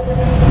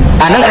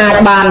អាហ្នឹងអាច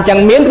បានអញ្ចឹង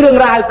មានរឿង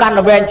រ៉ាវកាន់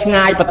តែវែងឆ្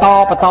ងាយបន្ត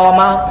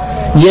មក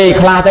និយាយ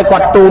ខ្លះទៅគា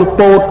ត់ទូល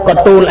ពូតគា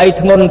ត់ទូលអី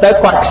ធ្ងន់ទៅ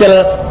គាត់ខ្ជិល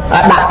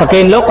ដាក់ប្រគេ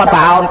នលោកគាត់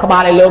ប្រោនក្បា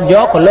លឲ្យលោកយ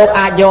កក៏លោក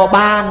អាចយក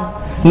បាន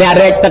អ្នក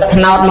រែកទឹក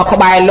ថ្នោតមកក្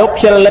បែរលោក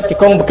ខ្ជិលលិតជ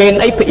ង្គង់ប្រគេន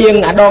អីផ្អៀង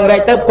អាដងរែ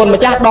កទៅគុណ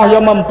ម្ចាស់ដោះយ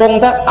កមកកំពង់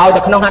ទៅឲ្យទៅ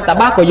ក្នុងហត្ថ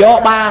បាសក៏យក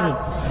បាន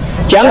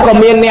អញ្ចឹងក៏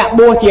មានអ្នក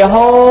បួសជា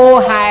ហោ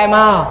ហែម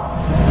ក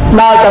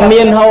ដល់តែ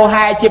មានហោ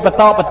ហែជាបន្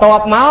ត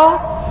មក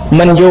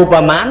មិនយូរប្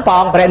រហែលព្រះ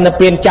អង្គព្រះនិ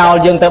ព្វានចោល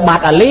យើងទៅបា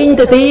ត់អាលីង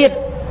ទៅទៀត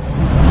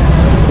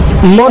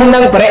មុននឹ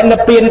ងព្រះនិ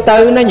ព្វានទៅ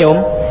ណាញោម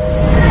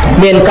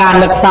មានការ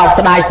នឹកសោក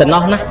ស្ដាយសំ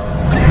ណោះណា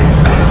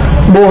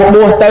บ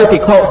วชទៅពិ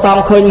ខុស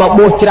ង្ឃឃើញមក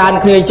បួសច្រើន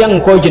គ្នាអញ្ចឹងអ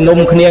ង្គុយជំនុំ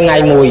គ្នាថ្ងៃ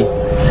មួយ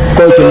អង្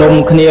គុយជំនុំ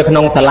គ្នាក្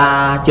នុងសាលា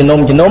ជំនុំ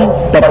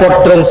ប្រពុត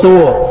ត្រង់សួ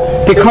រ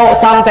ពិខុ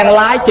សង្ឃទាំង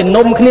ឡាយជំ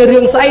នុំគ្នារឿ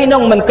ងស្អី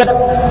នោះមិនគិត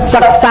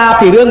សិក្សា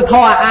ពីរឿងធ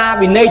ម៌អា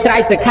វិន័យត្រៃ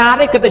សិក្ខា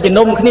ទេគិតតែជំ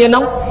នុំគ្នា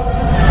នោះ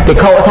ពិ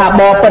ខុថា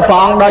បបិទ្ធព្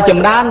រះអង្គដ៏ច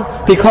ម្រើន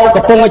ពិខុ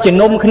កំពុងជំ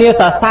នុំគ្នា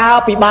សរសើរ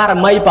ពីបារ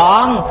មីព្រះ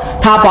អង្គ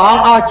ថាព្រះអ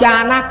ង្គអស្ចារ្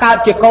យណាស់កើត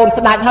ជាកូន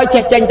ស្ដេចហើយ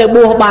ចេះចេញទៅ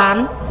បួសបាន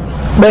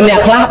បើអ្នក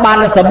ខ្លះបាន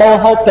សបោ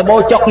ហូបសបោ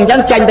ចុកអញ្ចឹ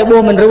ងចាញ់ទៅបួ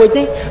សមិនរួច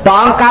ទេព្រះ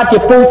អង្គកើតជា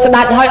ពូជស្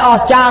ដេចហើយអ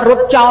ស្ចារ្យរ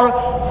ត់ចោល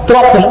ទ្រ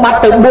ព្យសម្បត្តិ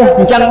ទៅបួស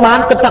អញ្ចឹងបាន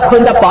គិតថាឃើ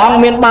ញថាព្រះអង្គ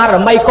មានបារ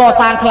មីក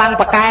សាងខ្លាំង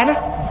ប៉កែណា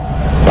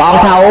ព្រះអង្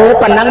គថាអូ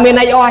ប៉ុណ្ណឹងមាន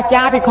អីអស្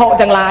ចារ្យភិក្ខុ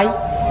ទាំងឡាយ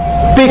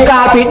ពី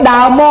កាលពី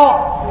ដើមមក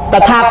ត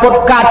ថាគត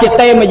កើតជា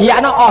ទេមយៈ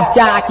នោះអស្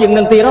ចារ្យជាង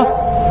នឹងទៀត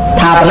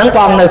ថាប៉ុណ្ណឹងព្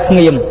រះអង្គនៅស្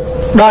ងៀម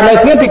ដល់នៅ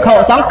ស្ងៀមភិក្ខុ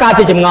សង្ឃកើត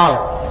ជាចម្ងល់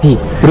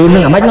រឿងនឹ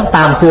ងអាម៉េចនោះ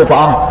តាមសួរព្រះ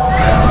អង្គ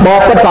បបិ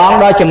ទ្ធព្រះអង្គ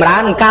ដ៏ចម្រើ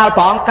នកាល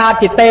ព្រះអង្គកើត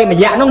ជាទេម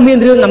យៈនោះមាន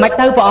រឿងអាម៉េច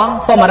ទៅព្រះអង្គ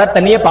សូមអរិទ្ធ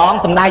នាព្រះអង្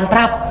គសម្ដែងប្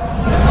រាប់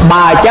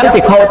បើអញ្ចឹង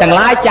ភិក្ខុទាំង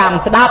ឡាយចាំ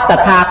ស្ដាប់ត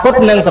ថាគត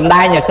នឹងសម្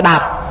ដែងឲ្យស្ដា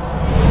ប់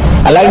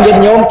ឥឡូវញាតិ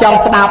ញោមចង់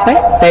ស្ដាប់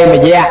ទេម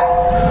យៈ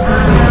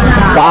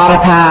ព្រះអង្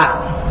គថា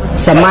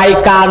សម័យ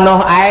កាលនោះ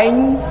ឯង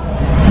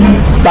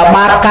ត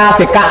បាតកា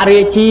សិក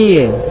រាជា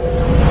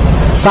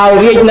សោយ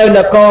រាជនៅន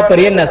គរព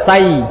រាណសី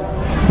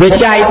វិ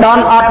ជ័យដន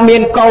អត់មា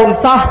នកូន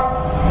សោះ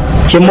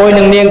ជាមួយ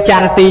នឹងនាងច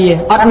ន្ទា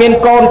អត់មាន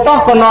កូនសោះ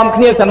ក៏នាំ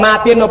គ្នាសមា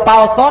ទានឧបោ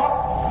សថ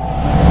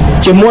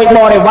ជាមួយប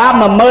រិវារ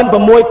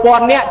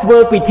 16000 នាក់ធ្វើ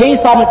ពិធី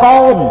សុំ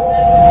កូន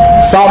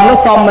សុំនោះ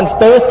សុំមិនស្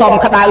ទើរសុំ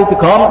ក្តៅពី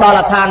ក្រមដ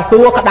ល់ឋានសួ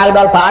គ៌ក្តៅដ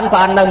ល់ប្រា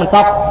ននៅមិន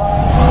សុខ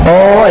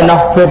អូយនោះ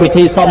ធ្វើពិ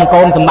ធីសុំ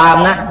កូនសម្បើម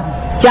ណាស់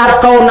ចាត់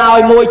កូនឲ្យ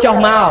មួយចុះ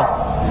មក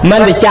មិ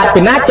នទៅចាត់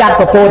ពីណាចាត់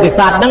ពពោធិស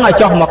ត្វហ្នឹងឲ្យ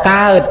ចុះមក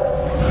កើត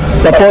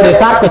ពពោធិ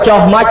សត្វក៏ចុះ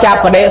មកចាប់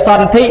បដិស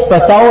ន្ធិប្រ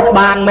សូត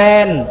បានមែ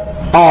ន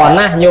អ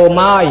ណាស់ញោ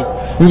មហើយ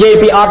និយាយ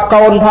ពីអត់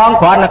កូនផង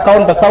គ្រាន់តែកូ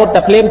នប្រសូត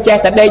តែភ្លាមចេះ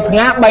តែដេកផ្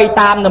ងាបី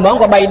តាមតែហ្មង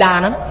ក៏បីដា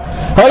ហ្នឹង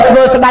ហើយធ្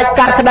វើស្ដេច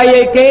កាត់ក្តី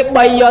អីគេ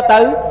បីយកទៅ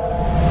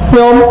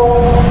ញោម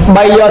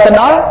បីយកទៅ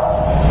ដល់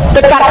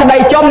ទៅកាត់ក្តី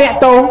ចំអ្នក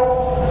ទោស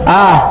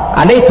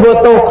អានេះធ្វើ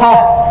ទោសខុស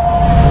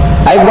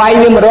ហើយវាយ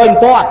វា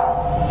100ពាត់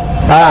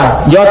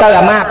យកទៅ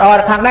អាមាត្យអ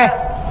ត់ខាងនេះ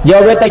យ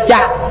កវាទៅចា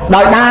ក់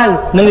ដោយដាវ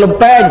នឹងលំ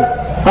ពេង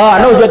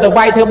នោះយកទៅ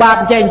វាយធ្វើបាប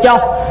ចេះចុះ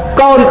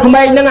កូនក្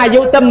មេងហ្នឹងអា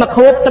យុតែ1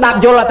ខួបស្ដាប់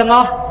យល់អត់ទាំងអ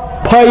ស់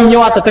ភ័យ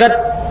ញាត់ទៅត្រឹត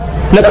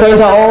នឹកឃើញ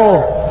ថាអូ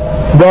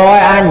បង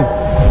អញ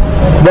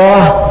បង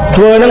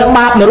ធ្វើនឹង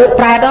បាបនរក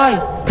ប្រែតហើយ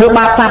ធ្វើ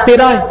បាបសត្វទៀត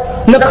ហើយ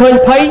នឹកឃើញ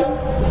ភ័យ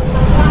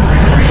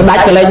ស្ដា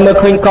ច់ក៏លែងមើល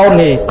ឃើញកូន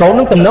នេះកូន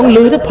នឹងតំណង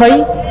លឺទៅភ័យ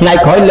ថ្ងៃ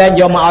ក្រោយលែង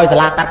យកមកឲ្យសា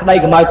លាកាត់ក្តី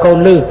កុំឲ្យកូន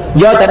លឺ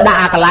យកទៅដាក់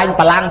អាកន្លែង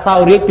បលាំងសោយ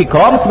រាជពីក្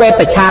រមស្វេ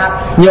តឆាត់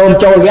ញោម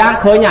ចូលវាង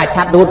ឃើញអា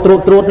ឆាត់រួត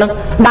ហ្នឹង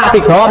ដាក់ពី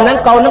ក្រមហ្នឹង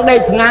កូនហ្នឹងដេក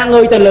ថ្ងា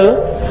ងើយទៅលើ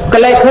ក៏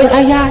លែងឃើញ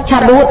អាយ៉ាឆា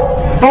ត់រួត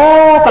អូ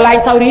កន្លែង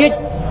សោយរាជ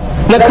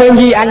នឹកឃើញ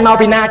យីអញមក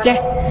ពីណាចេះ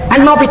អ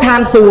ញមកពីឋា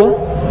នសួ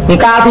គ៌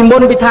កាលពីមុ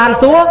នពីឋាន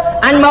សួគ៌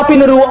អញមកពី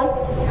នរក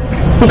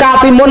កាល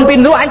ពីមុនពីន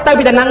រកអញទៅ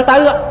ពីតំណឹងទៅ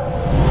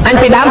អញ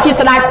ពីដើមជា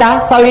ស្ដេចតើ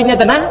សោយរាជនៅ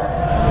តំណឹង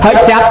ហើយ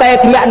ប្រាប់តែ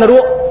ធ្លាក់នរ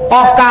កអ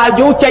ស់កាល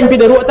យូរចេញពី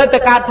នរកទៅ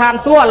កើតឋាន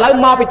សួគ៌ឥឡូវ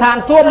មកពីឋាន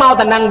សួគ៌មក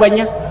តំណឹងវិញ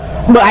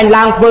បើអញ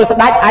ឡើងធ្វើស្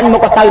ដេចអញម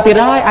កក៏ទៅទៀត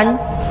ហើយអញ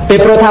ពេល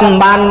ព្រោះថាមិន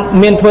បាន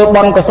មានធ្វើ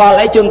បុណ្យកុសល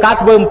អីជួនកាល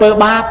ធ្វើអំពើ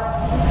បាប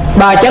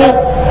បើអញ្ចឹង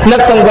នឹ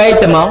កសង្វេគ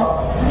ទៅហ្មង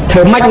ធ្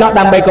វើម៉េចណោះ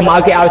ដើម្បីកុំឲ្យ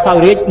គេឲ្យសោយ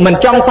រាជមិន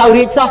ចង់សោយ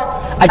រាជសោះ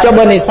អាច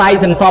បើនិស័យ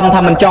សន្សំ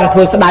ថាមិនចង់ធ្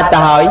វើស្ដេចទៅ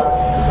ហើយ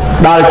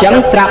ដល់អញ្ចឹង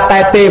ស្រាប់តែ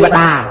ទេវ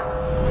តា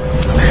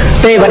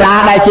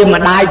ដែលជា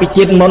ម្ដាយពី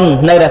ជាតិមុន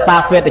នៅរសា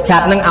ស្វេតឆា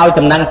ត់នឹងឲ្យ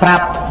តំណែងប្រា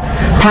ប់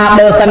ថា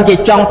បើសិនជា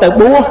ចង់ទៅ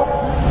បួស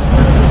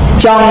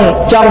ច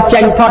ង់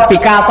ចេញផុតពី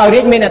ការសោយរា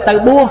ជមានតែទៅ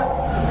បួស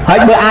ហើយ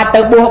បើអាច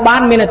ទៅបួសបា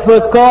នមានតែធ្វើ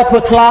កធ្វើ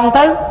ថ្លង់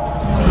ទៅ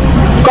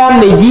កុំ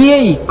និយា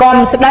យកុំ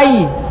ស្ដី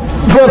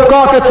ធ្វើក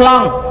ធ្វើថ្ល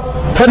ង់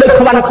ធ្វើដូច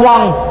ខ្វាន់ខ្វ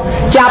ង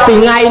ចាប់ពី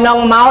ថ្ងៃនោះ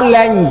មក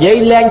លែងនិយាយ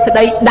លែងស្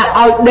ដីដាក់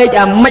ឲ្យដេក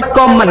អាម៉េច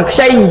ក៏មិនខ្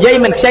ចីនិយាយ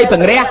មិនខ្ចីប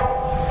ង្រះ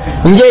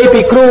និយាយ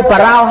ពីគ្រូបា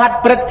រោហិត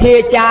ព្រឹទ្ធា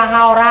ចា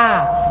ហោរា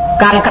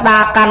កាន់ក្តា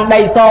រកាន់ដី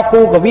ស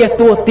គូកវិស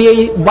ទោះទាយ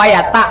វាយ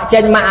អតៈចេ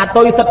ញមកអ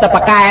តុយសិតតប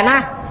កែណា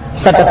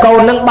សិតតកូន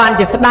នឹងបាន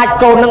ជាស្ដេច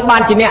កូននឹងបា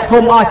នជាអ្នក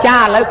ធំអស្ចា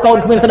រ្យឥឡូវកូន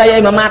គ្មានស្ដី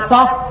អីមួយម៉ាត់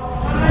សោះ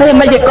ហើយ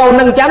មិនជាកូន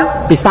នឹងអញ្ចឹង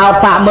ពិសោធន៍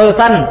សាកមើល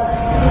សិន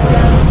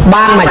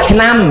បានមួយឆ្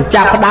នាំ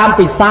ចាប់ផ្ដើម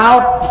ពិសោធ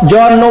ន៍យ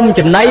កនំ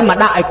ចំណីមក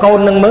ដាក់ឲ្យកូន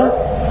នឹងមើល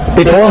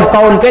ពីព្រោះ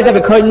កូនគេតែ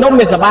វាឃើញនំ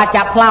វាសប្បាយ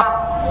ចាប់ផ្លាប់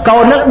កូ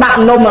ននឹងដាក់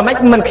នំអាម៉េច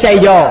មិនខ្ចី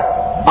យក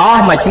អ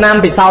ស់មួយឆ្នាំ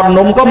ពិសោធន៍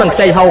នំក៏មិនខ្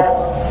ចីហូប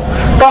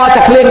ក៏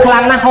តែឃ្លានខ្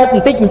លាំងណាស់ហូបប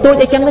ន្តិចបន្តួច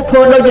អីចឹងទៅធ្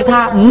វើដូចជា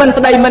ថាមិន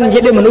ស្ដីមិននិយា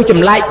យដូចមនុស្សច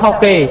ម្លែកខុស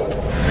គេ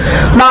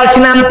ដល់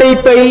ឆ្នាំទី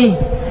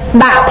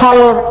2ដាក់ផល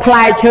ផ្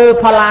លែឈើ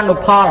ផលានុ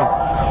ផល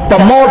ប្រ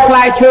មូលផ្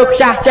លែឈើខ្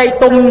ចាស់ចៃ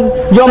ទុំ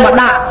យកមក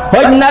ដាក់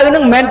ហើយនៅនឹ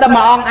ងមិនមែនតែ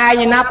មួយអង្គឯង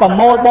ទេណាប្រ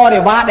មូលប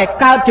រិវារដែល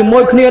កើតជាមួ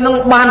យគ្នានឹង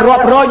បានរា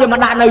ប់រយយកមក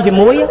ដាក់នៅជា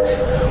មួយ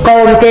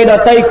កូនគេដ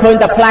តីឃើញ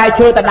តែផ្លែ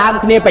ឈើតែដើម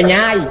គ្នាបញ្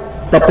ញាយ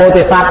ពពោ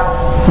ធិសត្វ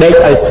ដេក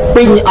ឲ្យស្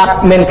ពីងអត់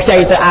មានខ្ចី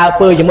ទៅអើ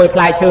ពើជាមួយផ្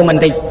លែឈើមិន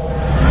តិច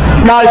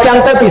ដល់ចឹង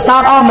ទៅពិសោ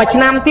ធន៍អស់មួយឆ្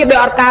នាំទៀតដោយ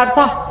អត់កើត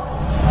សោះ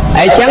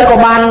អីចឹងក៏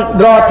បាន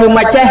រកធ្វើម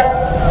កចេះ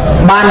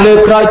បានលើ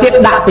ក្រោយទៀត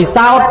ដាក់ពិ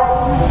សោធន៍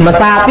mà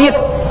xa tiết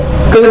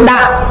cứ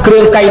đạp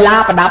cường cây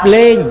lá và đạp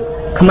lên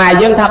Khmer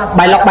dương thập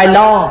bài lọc bài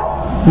lo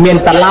miền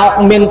tà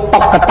lọc miền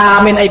tộc cả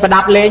ta miền ấy và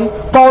đạp lên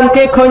con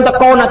kia khơi ta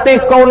con là tê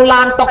con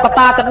lan tộc cả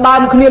ta ta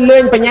đâm khơi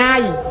lên và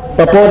nhai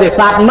và cô thì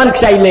sát mình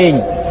xây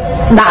lên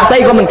đã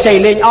xây của mình xây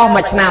lên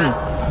mà năm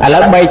ở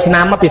lớp 3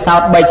 năm mà vì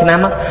sao 3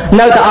 năm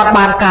nơi ta ở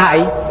bàn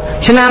cãi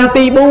năm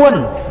ti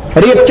buôn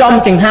riêng trong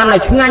chừng han là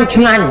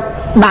chừng anh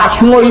đã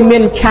ngồi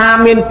miền cha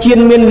miền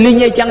chiên miền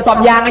linh ấy chẳng sọp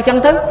giang ấy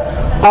chẳng thức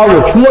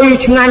ngồi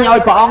chừng anh ơi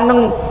bà ông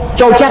nâng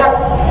châu chất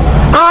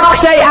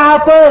xây ao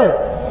cơ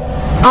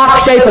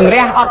xây từng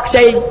rẽ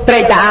xây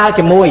trây ta ao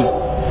chỉ mùi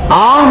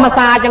mà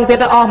xa chẳng thế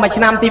ta mà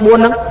năm ti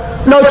buôn nâng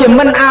đôi chỉ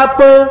mình ao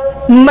cơ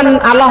mình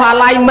Allah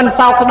alai mình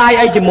sao đai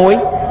ấy chỉ mùi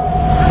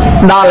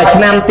đó là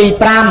năm ti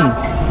pram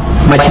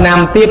mà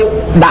năm tiếp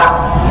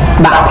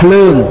đặt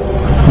lương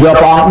do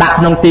bọn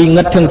đặt nông ti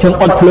ngất chừng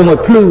ôn lương ở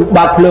plư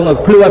ba lương ở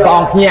plư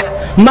bọn nhẹ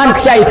mình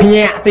xây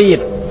nhẹ tiệt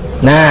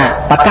nè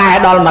ta cài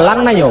đó mà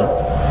lắng này nhung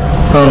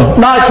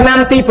đó là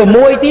năm ti của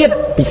môi tiết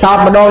vì sao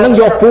mà đó nó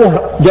do pu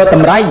do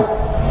tầm ray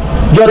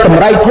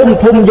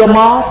thum do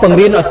mó phần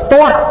riêng ở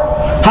store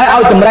hay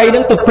ao tầm ray nó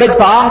từ prek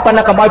bọn còn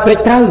là cầm bao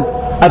prek trâu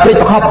ở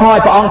prek khop khoi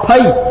bọn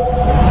phay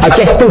ở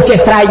chest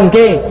trai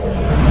kia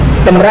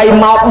tầm ray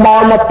mau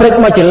bò một prek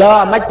mà chỉ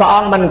lo mấy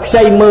bọn mình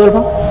xây mưa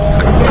không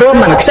thưa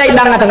mình xây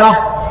đăng là thằng ngon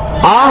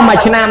mà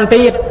năm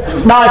ti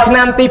đó là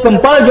năm ti phần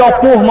pơ do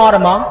pu mò rồi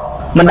mó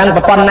mình đang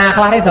bập pan na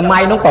khai sớm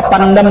mai nó bập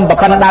pan đâm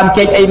bập pan đam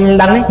chơi im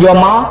đăng đấy do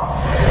mó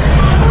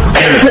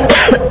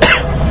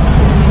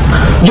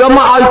do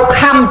mó ơi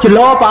khăm chỉ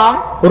lo bọn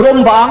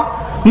rum bọn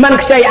mình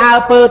xây ao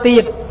pơ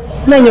tiệt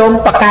nó nhôm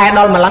bạc cài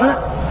đó mà lắng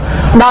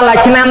đó là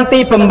năm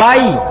ti phần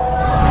bay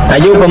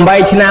dù phần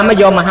bay năm mới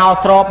do mà hao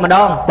srop mà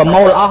đong phần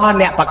màu ó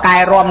nè bạc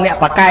cài rom nè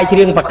bạc cài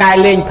riêng bạc cài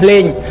lên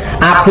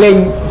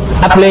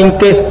lên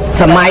cái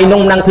sớm mai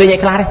nung năng lên như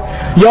thế này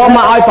do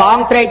mà ơi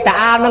bọn trây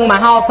ta nâng mà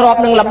hao srop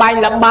nâng là bay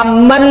là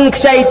băm mình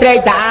xây trây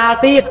ta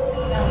tiết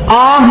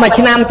mà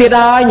năm tiết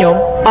đó nhung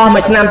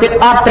mà năm tiết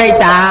trây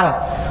ta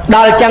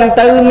đó là chẳng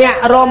từ nè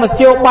rồi mà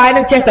siêu bay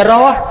nó chết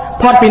rồi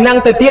phật bị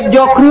năng từ tiết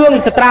do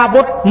krương stra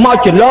vút mau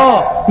chuyển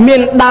lo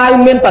miền đai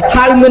miền bờ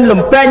thái miền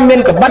lùm pen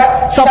miền cẩm bát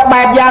sọc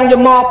bẹt giang do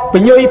mò bị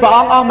nhui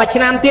phật mà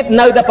năm tiết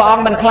nơi ta phật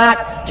mình khai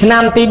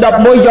năm tiết đập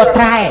môi do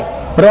trai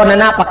rồi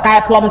là bạc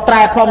cài plom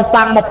trai plom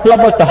sang một plom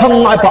rồi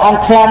hưng nói phật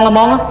plom là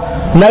món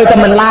nơi ta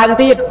mình lang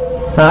tiết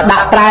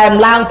đặt trai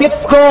lang tiết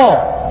sco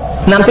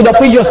năm tiết đập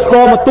bây giờ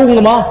sco mà tung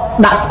là món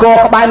đặt sco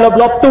các bài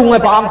lốp tung rồi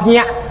phật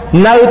nhẹ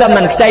nơi ta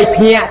mình xây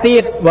nhẹ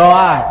tiết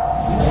rồi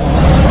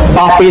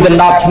bao pi tình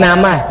đọc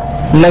năm à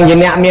nâng gì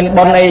nè miền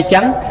bon ấy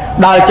trắng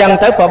đòi chân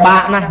tới của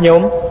bạn nè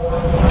nhúng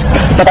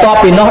ta to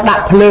pi nó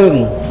đặt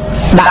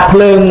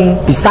phượng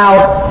thì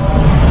sao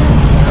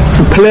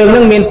phượng nó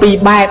miền pi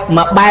bẹp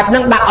mà bẹp nó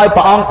đặt ở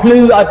bọn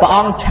phư ở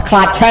bọn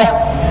khát che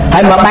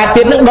hay mà bẹp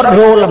tiết nó đốt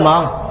rô là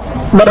mong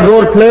đốt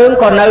rô phượng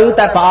còn nơi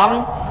ta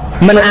bọn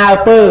mình ao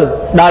pơ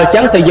đòi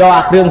trắng từ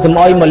do riêng sầm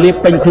oi mà liệp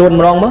bình luôn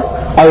mà rong mất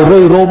ở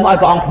rơi rôm ở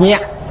bọn nhẹ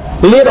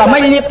liệp ở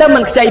mấy liệp tới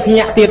mình xây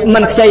nhẹ tiệt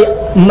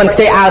mình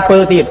xây ao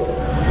pơ tiệt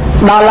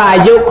đó là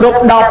vô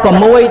khúc đọc của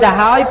môi ta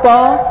hỏi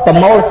có của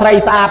môi xây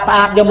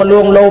sạch vô mà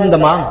luôn lôm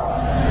tầm mong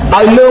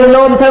ở luôn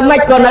lôm thôi mấy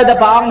con nơi ta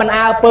bọn mình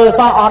ao pơ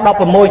so đọc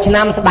của môi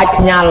năm sẽ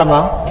đạch nhà là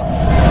mong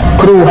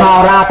cừu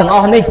hào ra tầng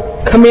on đi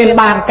khmer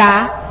bàn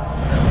cá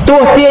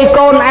tua tia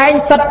con anh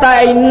sắt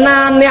tay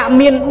na nẹt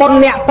miền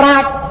bon nẹt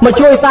prát mà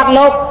chui sạt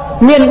lốc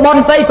miền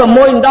bon xây của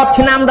môi đọc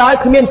năm đó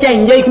khmer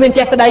chèn dây khmer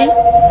chè đấy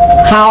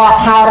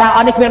hào ra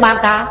ở đây khmer bàn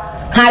cá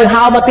hai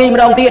hào mà tìm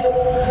đồng tiết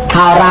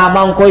hào ra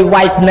mong coi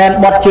quay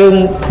nên bọt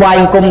chương thoại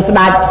cùng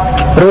sạch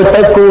rồi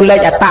tới cu lấy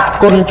tạ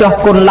côn cho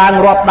côn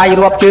lang rọp đầy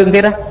rọp chương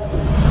thế đó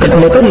kịch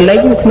một cái lấy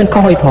mình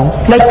coi phỏng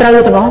lấy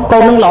trâu tụi nó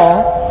con nó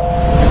lọ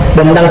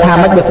đừng đăng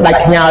tham mất được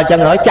sạch nhờ cho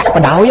nó chặt và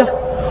đảo chứ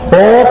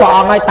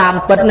bọn ai tam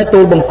bật nó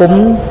tôi bằng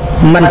cúng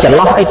mình chỉ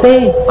lo ấy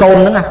tê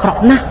con nó ngạc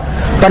khóc ná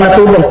còn là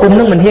tôi bằng cúng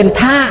nó mình hiền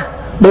tha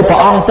đôi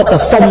bọn sẽ là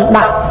sông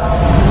đặt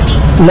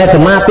nên sẽ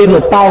ma tin một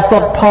bao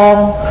sọt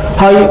phong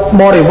hay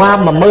bò để hoa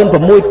mà mơn và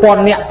môi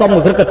con nhẹ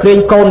xong rồi cái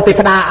khuyên con thì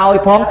cái đà ao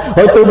phong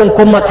rồi tôi bằng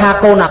cung mà tha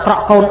con là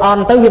cọ con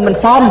on tới vì mình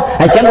xong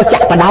hay chẳng có chặt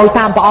và đau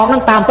tam bọn nó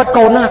tam bất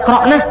con nó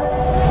cọ ná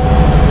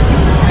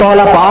to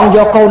là bọn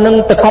do con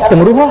nâng từ cọp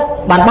từng rúa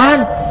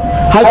bàn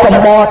hay cầm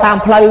bò tam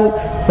phơi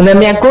nên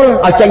miang côn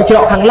ở tranh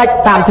trọ hàng lách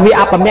tam thì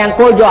áp miang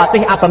côn do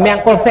tinh áp miang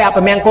côn xe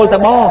áp miang côn từ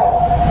bò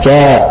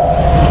chè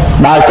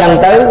bao chân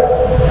tới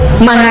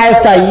mà hai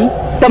sấy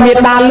tầm nhiệt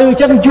đa lư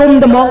chân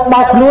dung tầm mong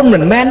bao luôn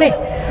mình men đấy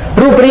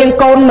rùa riêng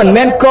con mình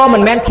men co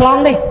mình men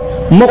thong đấy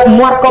một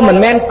mọt co mình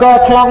men co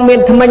thong miên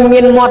tham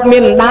miên mọt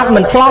miên đát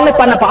mình thong đấy,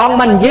 còn là bọn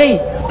mình gì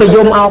từ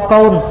dùng ao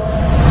con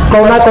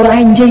nói con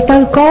anh gì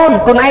tới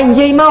con anh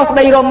gì mau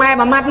đây rồi mai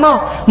mà mắt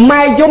mau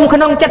mai dùng khả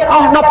năng chất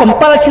đọc phẩm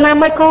pơ cho nam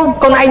mấy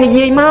con anh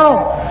gì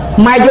mau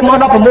mai dùng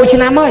đọc phẩm môi cho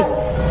nam ơi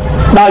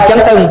đòi chẳng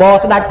từng bò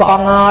đặt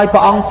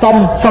bọn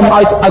xong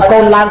ơi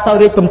con lan sau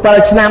đi phẩm pơ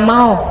cho nam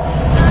mau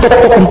tục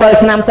phẩm pơ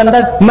cho nam xem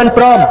đây mình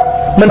prom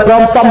មិនព្រ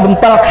មសុំ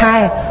7 ខែ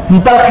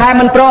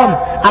មិនព្រម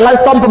ឥឡូវ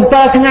សុំ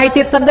7 ថ្ងៃ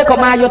ទៀតសិនទៅក៏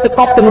មកយកទៅ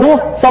កប់ទាំងរស់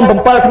សុំ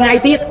7 ថ្ងៃ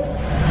ទៀត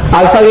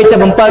ឲ្យសូវទៅ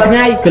7 ថ្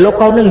ងៃគឺលោក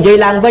កូននឹងនិយាយ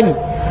ឡើងវិញ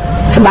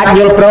ស្ដេចយ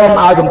ល់ព្រម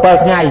ឲ្យ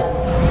7 ថ្ងៃ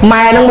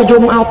ម៉ែនឹងមក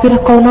យំអោបទៀត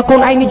កូន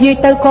ឯងនិយាយ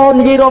ទៅកូន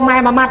និយាយរកម៉ែ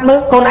មួយម៉ាត់មើល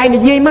កូនឯង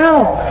និយាយម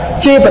ក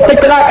ជាបន្តិច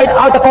ក៏ដោយឲ្យ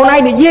តែកូនឯង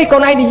និយាយ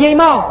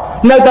មក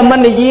នៅតែមិន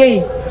និយាយ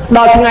ដ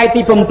ល់ថ្ងៃ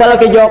ទី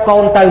7គេយកកូ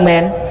នទៅមែ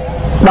ន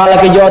ដល់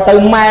គេយកទៅ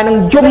ម៉ែនឹង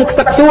យំខ្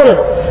សឹកខ្សួល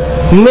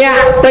អ្នក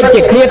តិច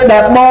ជាឃ្លាតដែ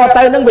លប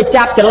ទៅនឹងវា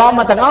ចាប់ច្រឡំ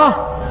មកទាំងអស់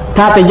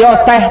ថាទៅយក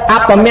សេះអ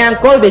បម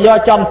ង្គលទៅយក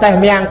ចំសេះ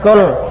មង្គល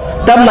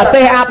ទឹមអា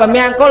ទេសអបម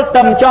ង្គល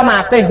ទឹមចំ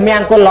អាទេសម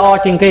ង្គលល្អ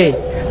ជាងគេ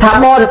ថា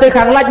បទៅ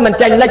ខាងលិចមិន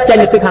ចេញលិចចេញ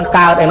ទៅខាង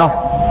កើតឯណោះ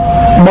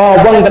ប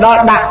វឹងទៅដ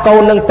ល់ដាក់កូ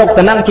ននឹងទុក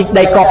ទៅនឹងជីក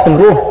ដីកប់ទាំង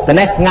រស់តែ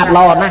នេះស្ងាត់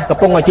ល្អណាស់កំ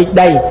ពុងឲ្យជីក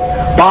ដី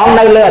បង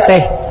នៅលើអាទេ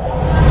ស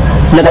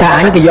នឹកថា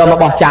អញគេយកមក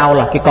បោះចោ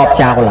លគេកប់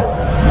ចោល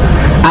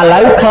ឥឡូ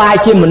វខ្លាយ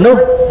ជាមនុស្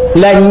ស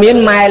លែងមាន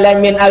ម៉ែលែង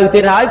មានឪទៀ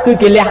តហើយគឺ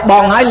គេលះប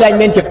ងហើយលែង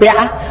មានជាពាក់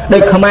ដូ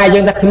ចខ្មែរយើ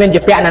ងថាគ្មាន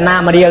ជាពាក់ណា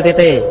មករៀល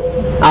ទេ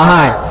អស់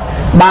ហើយ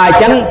បើអ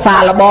ញ្ចឹងសា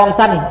កល្បង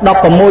សិន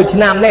16 ឆ្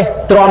នាំនេះ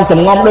ទ្រាំសំ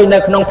ងំដូចនៅ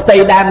ក្នុងផ្ទៃ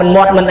ដែលមិន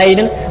មាត់មិនអីហ្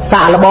នឹង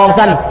សាកល្បង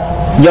សិន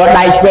យក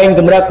ដៃឆ្វេង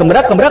កម្រើក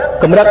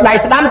ដៃ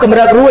ស្ដាំកម្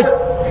រើករួច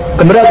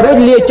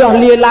លាចុះ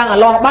លាឡើងអ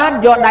លាស់បាន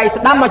យកដៃ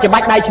ស្ដាំមកច្បា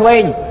ច់ដៃឆ្វេ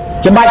ង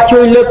ច្បាច់ជួ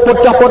យលើកពុត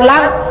ចុះពុតឡើ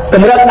ងក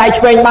ម្រើកដៃ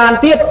ឆ្វេងបាន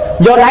ទៀត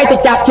យកដៃទៅ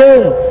ចាប់ជើង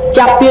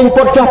ចាប់ទាញ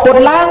ពុតចុះពុត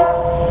ឡើង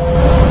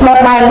ដុត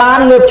បែនបាន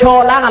ងើបឈរ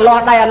ឡើងអលា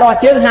ស់ដៃអលាស់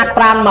ជើងហាត់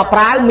ប្រានមកប្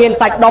រាវមាន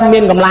សាច់ដុំមា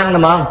នកម្លាំង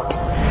ហ្មង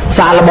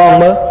សាកល្បង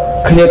មើល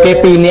គ្នាគេ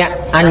2នាក់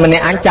អញម្នា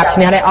ក់អញចាប់ឈ្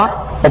នះដែរអត់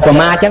ឧប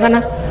មាអញ្ចឹង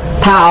ណា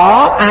ថា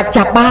អាច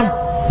ចាប់បាន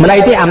មិនអី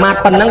ទេអាម៉ាត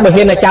ប៉ុណ្ណឹងបើ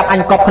ហ៊ានទៅចាប់អ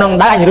ញកប់ក្នុង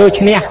ដៃអញរើ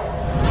ឈ្នះ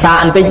សា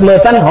បន្តិចមើល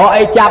សិនរក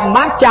អីចាប់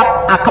បានចាប់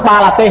អាក្បាល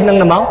អាទេសនឹង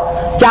ហ្មង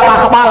ចាប់អា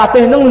ក្បាលអាទេ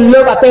សនឹងលើ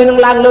កអាទេសនឹង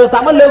ឡើងលើសា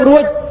ប់មកលើក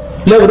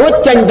រួច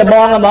ចេញដប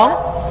ងហ្មង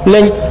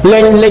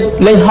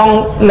លេងហង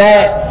ណែ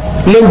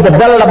លេងប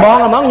បិលដបង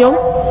ហ្មងញោម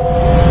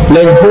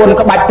លេងហួន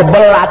ក្បាច់បបិ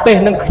លអាទេស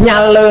នឹងខ្ញា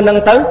ល់លើនឹង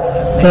ទៅ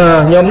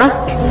ញោមណា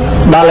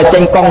ដល់តែចេ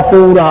ញកងហ្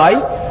វូទៅហើយ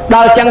ដ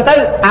ល់អញ្ចឹងទៅ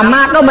អា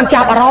ម៉ាតនោះមិន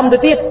ចាប់អារម្មណ៍ទៅ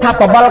ទៀតថា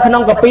បបិលក្នុ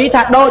ងកាពី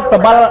ថាដូចប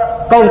បិល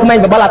កូនក្មេង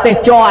បបិលអាទេស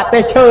ជអាទេ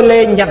សឈើលេ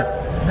ងអញ្ចឹង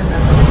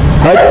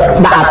ហើយ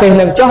ដាក់អាទេស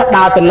នឹងចុះ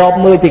ដើរទៅលប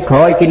មើលពីក្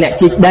រោយគេអ្នក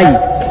ជីកដី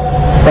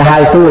ទៅហៅ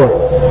សួរ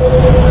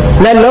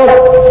ណែលោក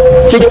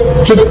ជី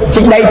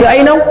កដីធ្វើ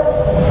អីនោះ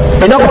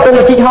ឯនោះកំពុង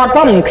ជីកហត់ផ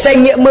ងខ្ចី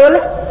ងាកមើល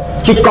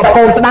ជីកកប់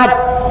កូនស្ដាច់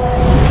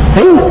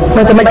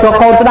ហើយតែមិនធ្វើ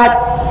កូនស្ដាច់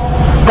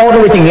កូន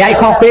វាចង្រៃ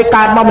ខុសគេ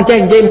កើតមកមិនចេះ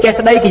និយាយមិនចេះ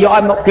ស្ដីគេយក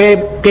ឲ្យមកគេ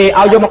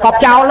ឲ្យយកមកកប់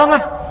ចោលហ្នឹង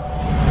ណា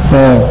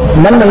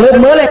មិនងើប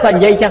មើលទេតែ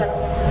និយាយចឹង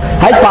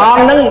ហើយព្រះអ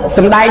ង្គនឹងស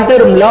ម្ដែងទៅ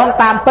រំលង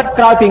តាមពិត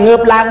ក្រោយពីងើ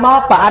បឡើងមក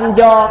ព្រះអិន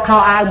យកខោ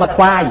អាវមក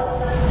ថ្វាយ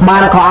បា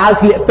នខោអាវ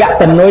ស្លៀកពាក់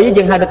តនុយ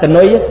យើងហៅថាត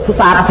នុយ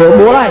ស្អាតស្រួល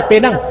បួលហើយពេល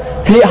ហ្នឹង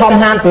ស្លៀកហម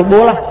ហានស្រួល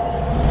បួល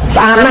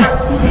ស្អាតណាស់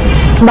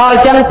ដល់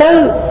ចឹងទៅ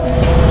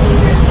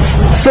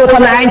សួរថា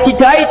ឯងជីក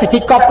ទៅអីទៅជី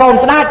កកប់កូន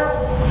ស្ដាច់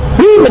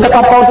មិនទៅក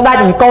ប់កូនស្ដាច់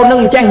កូននឹង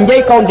មិនចេះនិយាយ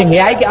កូនចង្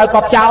រៃគេឲ្យក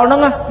ប់ចោលហ្នឹ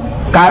ង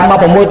កើតមក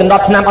6 ដ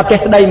ល់ 10 ឆ្នាំអត់ចេះ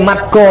ស្ដីម៉ា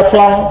ត់កោថ្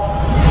លង់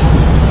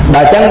ដ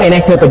ល់ចឹងឯ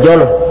នេះធ្វើបញ្យល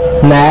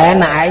ណែ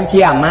ឯងជា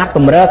អាមាត្យ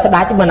បំរើស្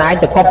ដាច់មិនឯង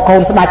ទៅកប់កូ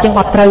នស្ដាច់ចឹង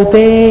អត់ត្រូវ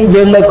ទេ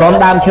យើងនៅក្រោម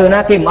ដើមឈើណា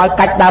គេមិនឲ្យ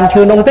កាច់ដើម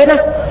ឈើនោះទេណា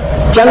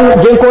ចឹង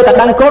យើងគួរតែ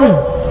ដឹងគុណ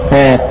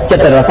ចិ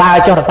ត្តរសា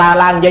ចុះរសា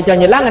ឡើងនិយាយចុះ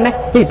និយាយឡើងណា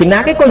ពីណា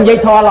គេក៏និយាយ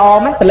ធម៌ល្អ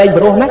ម៉េចសលេង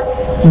ព្រោះម៉េច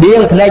ដៀ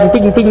ងភ្នែកបន្តិ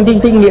ច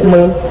ងាក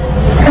មើល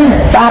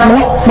ស្អាតម្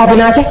ល៉េះមកពី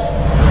ណាចេះ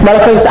ដ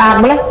ល់ឃើញស្អាត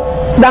ម្ល៉េះ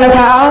ដឹង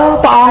ថា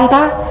ព្រះអង្គ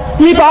តា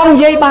យីព្រះអង្គ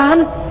និយាយបាន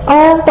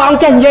ព្រះអង្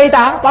គចេះនិយាយ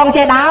តាព្រះអង្គ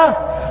ចេះដើរ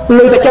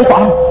លុយតែចឹងព្រះ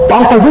អ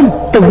ង្គទៅវិញ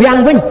ទៅវាំង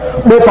វិញ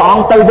បើព្រះអ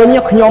ង្គទៅវិញ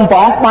ខ្ញុំព្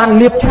រះអង្គបាន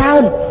លៀបច្រើ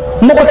ន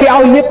មុខគេឲ្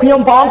យលៀបខ្ញុំ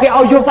ព្រះអង្គគេ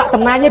ឲ្យយកស័ក្តិ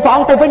តំណាញឯងព្រះអ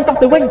ង្គទៅវិញតោះ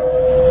ទៅវិញ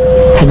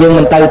ថាយើង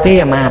មិនទៅទេ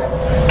អាមាត្យ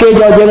គេ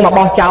យកយើងមក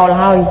បោះចោល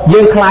ហើយយើ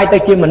ងខ្លាយទៅ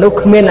ជាមនុស្ស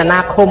គ្មានអាណា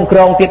ឃុំក្រ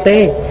ងទៀតទេ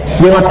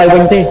យើងអត់ទៅវិ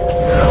ញទេ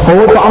អូ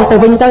យព្រះអង្គទៅ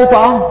វិញទៅព្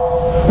រះអង្គ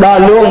ដ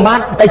ល់លួងបាន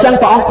តែចឹង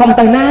ព្រះអង្គខំ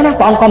ទៅណា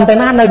ព្រះអង្គខំទៅ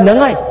ណានៅនឹង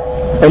ហើយ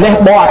ឯនេះ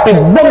បោះអតិ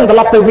វឹងត្រ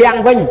ឡប់ទៅវាំង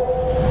វិញ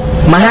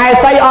មហេ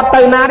សីអត់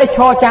ទៅណាទេឈ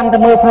រចាំទៅ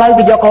មើលផ្លូវ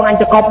គេយកកូនអញ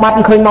ទៅកប់បាត់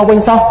មិនឃើញមកវិញ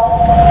សោះ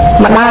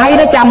ម្ដាយ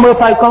ទៅចាំមើល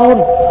ផ្លូវកូន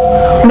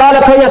ដល់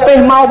តែឃើញអាទេស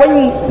មកវិញ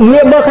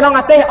ងាកមើលក្នុង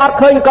អាទេសអត់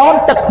ឃើញកូន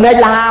ទឹកភ្នែក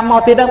លាមក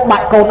ទៀតហ្នឹងបា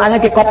ត់កូនអញឲ្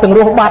យគេកប់ទាំងរ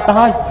ស់បាត់ទៅ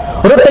ហើយ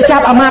រត់ទៅចា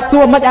ប់អាមាត្យ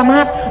សួរមិនអាមា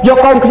ត្យយក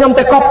កូនខ្ញុំ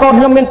ទៅកប់កូន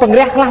ខ្ញុំមានបង្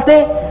រះខ្លះទេ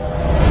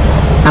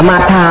អាមា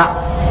ត្យថា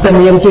តែ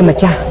នាងជាម្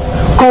ចាស់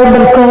កូនមិ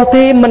នកោ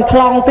ទេមិនថ្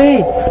លង់ទេ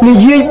និ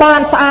យាយបា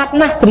នស្អាត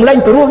ណាស់សម្លេង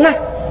ព្រោះណាស់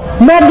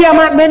មែនទេអា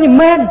មាត្យមែនទេ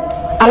មែន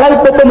ឥឡូវ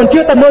បើមិនជឿ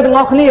តែមើលទាំង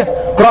អស់គ្នា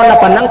គ្រាន់តែ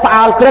ប៉ុណ្ណឹងផ្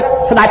អើលក្រឹក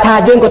ស្ដេចថា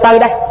យើងក៏ទៅ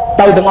ដែរ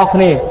ទៅទាំងអស់គ្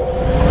នា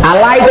អា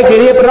ឡ័យទៅគេ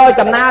រៀបរយ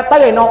ដំណើរទៅ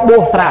ឲ្យនោះបួ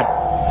សស្រាច់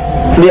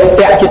ស្លៀក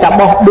ពាក់ជាតា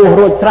បោះបួស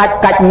រួចស្រាច់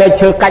កាច់មែក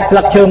ឈើកាច់ស្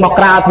លឹកឈើមក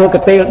ក្រាលធ្វើក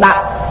ទេលដាក់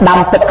ដាំ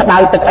ទឹកក្តៅ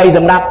ទឹកអីស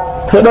ម្រាប់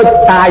ធ្វើដូច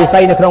តាយស័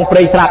យនៅក្នុងព្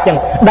រៃស្រាប់ចឹង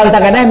ដឹងតែ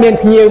ថ្ងៃនេះមាន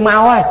ភ្ញៀវមក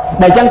ហើយ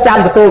ដែលចឹងចាំ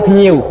ទទួលភ្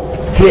ញៀវ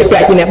ស្លៀកពា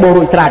ក់ជាអ្នកបួស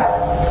រួចស្រាច់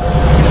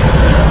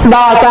ដ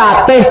ល់តែអា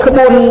ទេសក្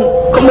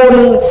បួន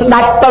ស្ដា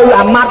ច់ទៅ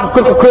អាម៉ាត់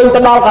គិតឃើញទៅ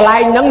ដល់កន្លែ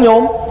ងហ្នឹងញោ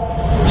ម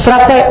ស្រា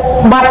ប់តែ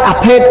បាត់អា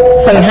ភេទ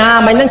សង្ហា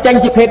មិញហ្នឹងចេញ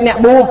ជាភេទអ្នក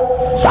បួស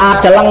ស្អាត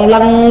ច្រឡឹងឡឹ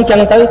ងចឹ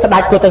ងទៅស្ដេ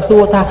ចក៏ទៅសួ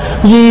រថា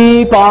យី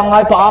ព្រះអង្គហើ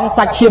យព្រះអង្គ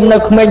សាច់ឈាមនៅ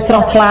ក្មេងស្រ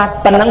ស់ថ្លា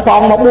ប៉ុណ្ណឹងព្រះ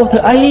អង្គមកបួសធ្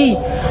វើអី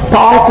ព្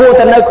រះអង្គគួរ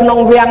តែនៅក្នុង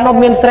វាំងនោះ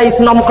មានស្រី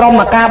ស្នំក្រុម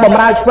មកការបម្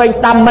រើឆ្វេង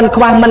ស្ដាំមិន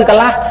ខ្វះមិនក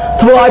លាស់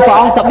ធ្វើឲ្យព្រះ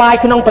អង្គសប្បាយ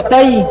ក្នុងប្រ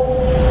តិ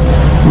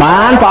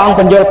បានព្រះអង្គ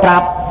បញ្យល់ប្រា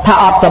ប់ថា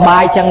អត់សប្បា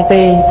យចឹង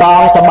ទេព្រះ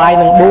អង្គសប្បាយ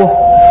នឹងបួស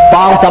ព្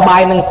រះអង្គសប្បា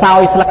យនឹងសោ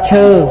យស្លឹក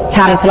ឈើ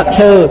ឆាន់ស្លឹក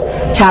ឈើ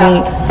ឆាន់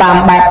តាម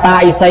បែបតា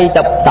អ៊ីសីត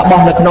បោះ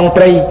នៅក្នុង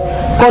ព្រៃ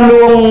ក៏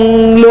លួ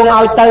ង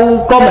ឲ្យទៅ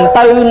ក៏មិន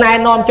ទៅណែ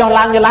នាំចុះ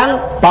ឡើង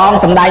ព្រះអង្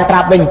គសម្ដែងប្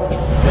រាប់វិញ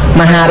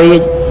មហារា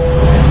ជ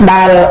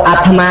ដែលអា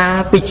ត្មា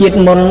ពីជាតិ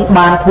មុន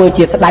បានធ្វើ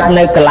ជាស្ដេច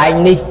នៅកន្លែង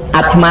នេះ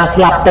អាត្មា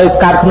ស្លាប់ទៅ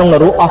កើតក្នុងន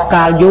រកអស់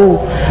កាលយូរ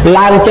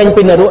ឡើងចេញ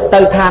ពីនរកទៅ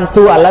ឋាន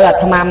សួគ៌ឥឡូវអា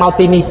ត្មាមក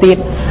ទីនេះទៀត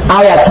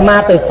ឲ្យអាត្មា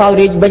ទៅសោយ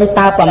រាជវិញ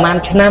តើប្រមាណ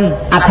ឆ្នាំ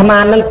អាត្មា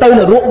នឹងទៅ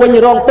នរកវិញ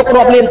រងទុក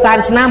រាប់លានសែន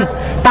ឆ្នាំ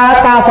តើ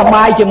ការសប្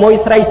បាយជាមួយ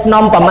ស្រីស្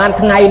នំប្រមាណ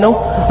ថ្ងៃនោះ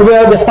វា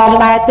សម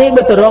ដែរទេ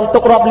បើទៅរងទុ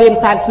ករាប់លាន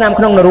សែនឆ្នាំ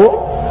ក្នុងនរក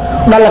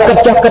ដល់គិត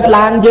ចុះគិត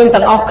ឡើងយើង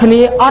ទាំងអស់គ្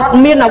នាអត់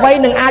មានអ្វី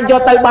នឹងអាចយក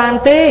ទៅបាន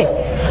ទេ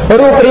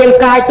រូបរាង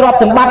កាយទ្រព្យ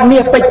សម្បត្តិមា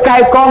សពេជ្រកែ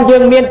វកងយើ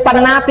ងមានប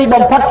ណ្ណាទី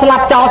បំផុតស្លា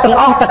ប់ចោលទាំង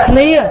អស់តែគ្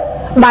នា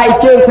ដៃ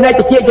ជើងភ្នែក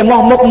តិចច្រមុះ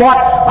មុខមាត់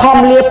ខំ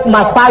លាប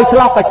ម្សៅឆ្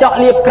លោះកញ្ចក់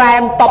លាបក្រែ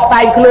មតប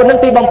តែងខ្លួននឹង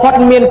ទីបំផុត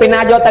មានពី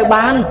ណាយកទៅ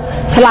បាន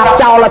ស្លាប់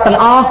ចោលទាំង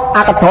អស់អ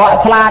កត្រក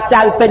ស្លា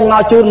ចៅទិញម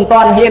កជូនមិន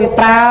ទាន់ហ៊ាន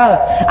ប្រើ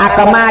អ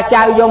កមា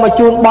ចៅយកមក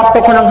ជូនបត់ទៅ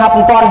ក្នុងហឹប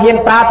មិនទាន់ហ៊ាន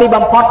ប្រើទី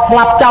បំផុតស្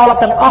លាប់ចោល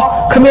ទាំងអស់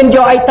គ្មានយ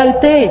កអីទៅ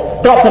ទេ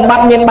ទ្រព្យសម្បត្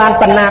តិមានបាន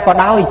បណ្ណាក៏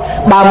ដោយ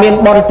បើមាន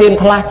បុណ្យទាន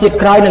ខ្លះជាតិ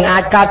ក្រោយនឹងអា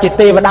ចកើតជា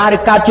ទេវតាឬ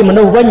កើតជាម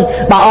នុស្សវិញ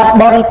បើអត់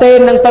បុណ្យទេ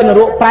នឹងទៅនរ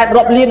កប្រែត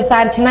រាប់លាន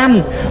សែនឆ្នាំ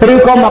ឬ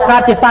ក៏មកកើ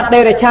តជាសត្វដេ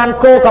រឆាន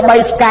គោក្របី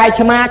ឆ្កែ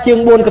ឆ្មាជាង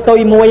4កតុយ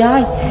មួយហើ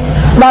យ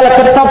ដល់តែ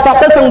គិតសព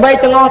ទៅសង្វេគ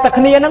ទាំងអស់តែ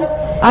គ្នាហ្នឹង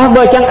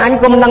បើចឹងអញ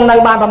ក៏មិនដឹងនៅ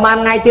បានប្រហែល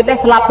ថ្ងៃទៀតដែរ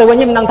ស្លាប់ទៅវិ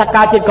ញមិនដឹងថា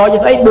កើតជាតិក្រោយ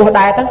ស្អីបួស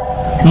ដែរទៅ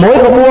មួយ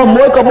ក៏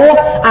បួស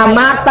អា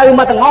មាត្យទៅម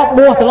កទាំងអស់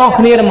បួសទាំងអស់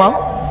គ្នាហ្មង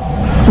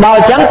ដ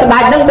ល់ចឹងស្ដេ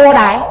ចហ្នឹងបួស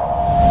ដែរ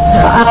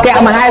អគ្គ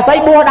មហេសី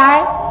បួសដែរ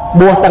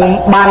បួសទាំង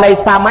បានន័យ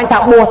សាមញ្ញថា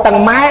បួសទាំង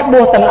ម៉ែ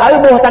បួសទាំងឪ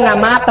បួសទាំងអា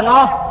មាត្យទាំងអ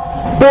ស់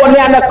ពួក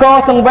អ្នកនគរ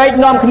សង្វេគ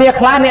នាំគ្នា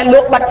ខ្លះអ្នកល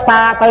ក់បាត់ផ្សា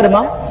រទៅហ្ម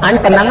ងអញ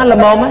ប៉ុណ្ណឹងល្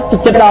មមចិ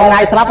ត្តដល់ថ្ងៃ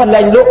ស្លាប់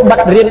លែងលក់បា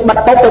ត់រៀនបា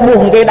ត់តុបទៅបួស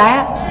គេដែរ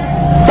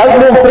ទៅ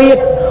បួសព្រាត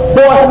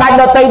ពួកស្ដេច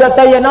ដ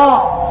តីឯណោះ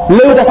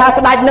ឮតែថា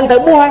ស្ដេចនឹងទៅ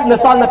បួសនៅ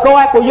សល់នគរ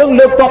ពួកយើង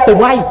លើកទ័ពទៅ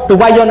វាយ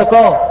យកនគ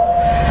រ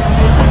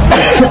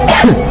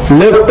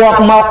លើកទ័ព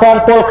មកកង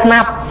ពលខ្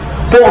នាប់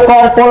ពួកក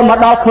ងពលមក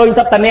ដល់ឃើញស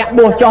ត្វអ្នក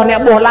បួសចោះអ្នក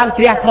បួសឡើង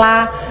ជ្រះថ្លា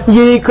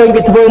យីឃើញ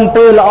គេធ្វើអំ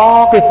ពើល្អ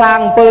គេសាង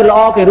អំពើល្អ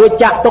គេរួច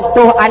ចាក់ទុក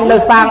ទោសអញនៅ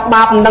សាង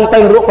បាបមិនដឹងទៅ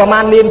រកប្រមា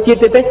ណលានជា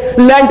តិទេ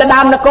លែងទៅដើ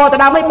មនគរទៅ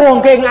ដើមអីបួស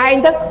គេឯង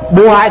ទៅ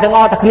បួសឲ្យទាំងអ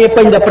ស់តែគ្នា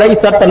ពេញតែព្រៃ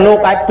សិតតលោក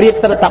ឲ្យព្រៀប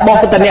សិតតែបោះ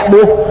សិតតែអ្នក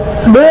បួស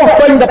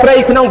ពេញតែព្រៃ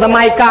ក្នុងស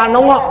ម័យកាល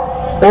នោះ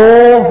អូ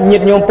ញា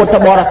តិញោមពុទ្ធ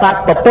បរិស័ទ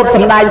ប្រពុតស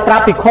ម្ដែងប្រា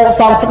ប់ភិក្ខុ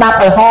សង្ឃស្ដាប់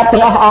ឲ្យហប់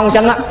ទាំងអស់អង្គ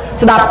ចឹង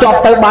ស្ដាប់ចប់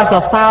ទៅបានស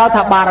រសើរ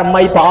ថាបារ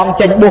មីព្រះអង្គ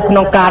ចេញបួសក្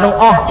នុងការនោះ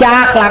អស់ចា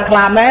ខ្លាំងខ្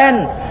លាមែន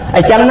អ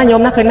ញ្ចឹងណាញោ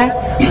មណាឃើញណា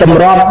ត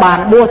ម្រាំបាន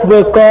បួសធ្វើ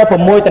ក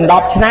6ដ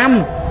ល់10ឆ្នាំ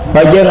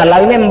បើយើងឥឡូ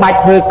វនេះមិនបាច់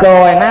ធ្វើកឯ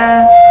ណា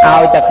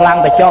ឲ្យតែខ្លាំង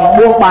តែចង់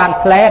បួសបាន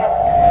ផ្លែត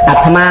អា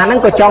ត្មាហ្នឹង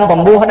ក៏ចង់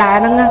បំពោះដែរ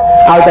ហ្នឹង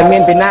ឲ្យតែមា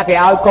នពីណាគេ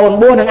ឲ្យកូន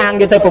បួសនឹងអាង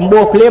យកទៅបំ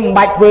ពោះភ្លាមមិន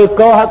បាច់ធ្វើ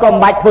កហើយក៏មិ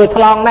នបាច់ធ្វើ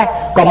ថ្លង់ដែរ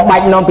ក៏មិនបា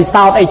ច់នាំពិ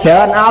សោធន៍អីច្រើ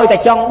នឲ្យតែ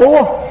ចង់បួ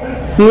ស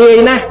ងាយ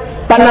ណាស់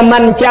តែមិ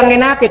នអញ្ចឹងឯ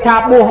ណាគេថា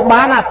បួស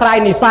បានអាស្រ័យ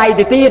និស័យ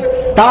ទៅទៀត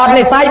តើអត់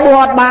និស័យបួស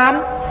អត់បាន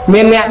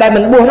មានអ្នកដែល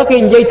មិនបួសនោះគេ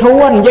និយាយ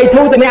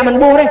ធូរតែអ្នកមិន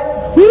បួសទេ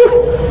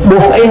បួ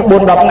សស្អី4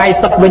 10ថ្ងៃ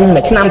សឹកវិញ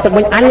មួយឆ្នាំសឹក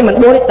វិញអញមិន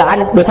បួសទេតែអញ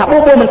បើថាបួ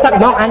សមិនសឹក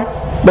ហ្មងអញ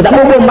បើថា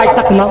បួសមិនបាច់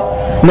សឹកហ្មង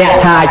អ្នក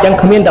ថាអញ្ចឹង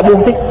គ្មានតែបួស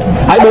ទេ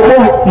ហើយបួស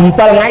7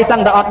ថ្ងៃសឹ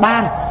ងតែអត់បា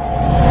ន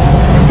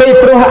ពី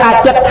ព្រោះអា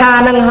ចិត្តថា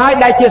នឹងហើយ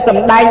ដែលជាស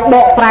ម្ដែងប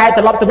កប្រែ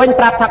ត្រឡប់ទៅវិញ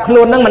ប្រាប់ថាខ្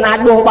លួននឹងមិនអាច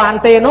បួសបាន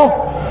ទេនោះ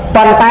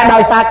ប៉ុន្តែដោ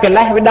យសារកិ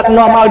លេសវាដឹក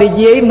នាំឲ្យនិ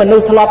យាយមនុ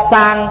ស្សធ្លាប់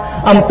សាង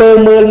អំពើ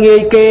មើលងា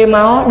យគេម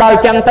កដល់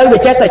ចឹងទៅវា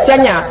ចេះតែចេញ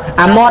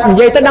អាមាត់និ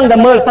យាយទៅដឹងតែ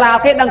មើលស្រាល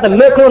គេដឹងតែ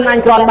លើកខ្លួនអញ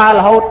គ្រាន់បើរ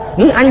ហូត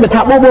អញបើ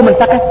ថាបួសមិន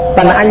សឹកទេ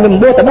ប៉ុន្តែអញមិន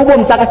បួសតែបួស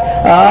មិនសឹកទេ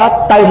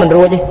ទៅមិន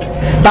រួចទេ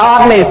តអ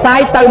ត់នេសា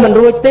យទៅមិន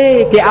រួចទេ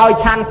គេឲ្យ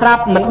ឆានស្រា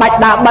ប់មិនបាច់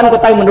ដើរបិណ្ឌក៏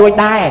ទៅមិនរួច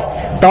ដែរ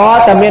ត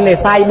តែមាននេ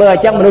សាយបើអ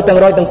ញ្ចឹងមនុស្សទាំង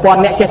100ទាំងពាន់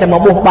អ្នកចេះតែម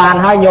កបួសបាន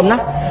ហើយញោមណា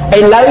ឥ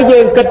ឡូវយើ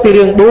ងគិតពី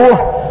រឿង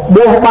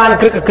បួសបាន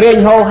ក្រឹកក្រែង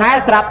ហោហែ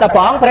ស្រាប់តែព្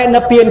រះអង្គព្រះ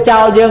និព្វានចោ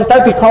លយើងទៅ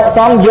ភិក្ខុស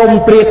ង្ឃយំ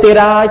ព្រាតទៀ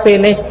តហើយពេល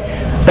នេះ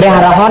ព្រះអ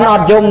រហន្តអ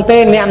ត់យំទេ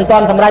អ្នកមិនទា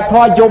ន់សម្រេចធ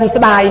ម៌យំ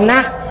ស្ដាយណា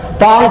ស់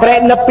ព្រះអង្គព្រះ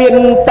និព្វាន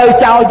ទៅ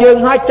ចោលយើង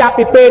ហើយចាប់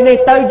ពីពេលនេះ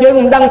ទៅយើង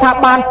មិនដឹងថា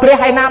បានព្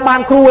រះឯណាបាន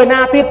គ្រូឯណា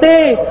ទៀតទេ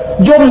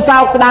យំសោ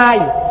កស្ដាយ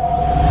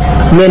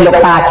មានលោក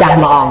តាចាស់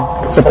មួយអង្គ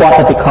សពត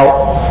ភិក្ខុ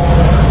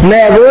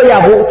ណែវើយអ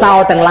វុសោ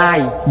ទាំងឡាយ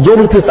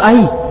យំធ្វើស្អី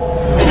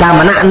សាម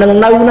ណៈនឹង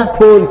នៅណា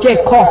ធ្វើចេះ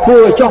ខុសធ្វើ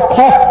ចុះ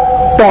ខុស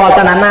តត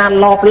ណានា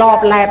លប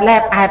លែ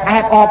បអែ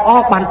បអ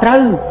បបានត្រូ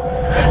វ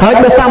ហើយ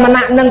បើសាម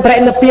ណៈនឹងប្រ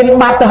និព្វាន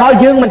បាត់ទៅហើយ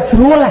យើងមិនស្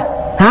រួល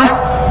ហ៎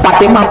បប្រ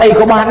តិបត្តិអី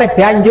ក៏បានដែរ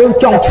ស្រាញយើង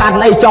ចង់ឆាន់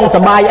អីចង់ស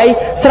បាយអី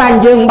ស្រាញ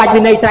យើងមិនបាច់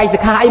វិន័យត្រៃសិ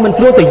ក្ខាអីមិន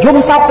ស្រួលទៅយំ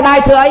សោកស្ដាយ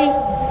ធ្វើអី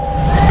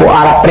ពួក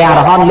ព្រះអ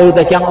រហន្តឮ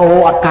តែចឹងអូ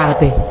អត់កើត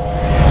ទេ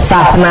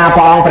សាសនាព្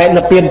រះអង្គព្រះ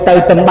និព្វានទៅ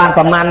ទំបាន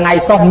ប្រមាណថ្ងៃ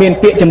សោះមាន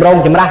ពាក្យចម្រូង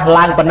ចម្រាស់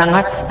ឡើងប៉ុណ្ណឹង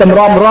ហើយតម្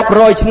រាំរាប់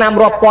រយឆ្នាំ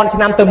រាប់ពាន់ឆ្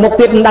នាំទៅមុខ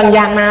ទៀតមិនដឹង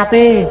យ៉ាងណា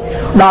ទេ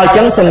ដល់អញ្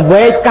ចឹងសង្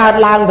វេគកើត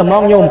ឡើងត្ម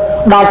ងញោម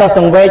ដល់តែស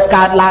ង្វេគ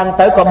កើតឡើង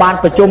ទៅក៏បាន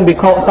ប្រជុំភិ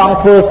ក្ខុសង្ឃ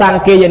ធ្វើស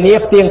ង្ឃាយនា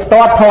ផ្ទៀងផ្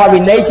ទាត់ធម៌វិ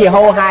ន័យជា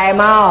ហោហែ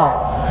មក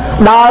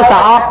ដល់តែ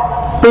អត់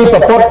ពីប្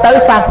រពុតទៅ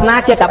សាសនា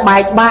ជាតែបែ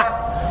កបាក់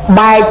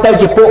បែកទៅ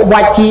ជាពួកវ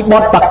ជីបុ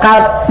តបកើ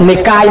តនិ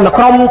កាយមក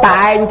ក្រុម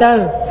តែឯងទៅ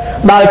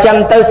ដល់ចឹង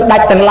ទៅស្ដេ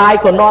ចទាំងឡាយ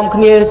ក៏នាំ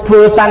គ្នាធ្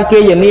វើសង្ឃា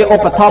យនាឧ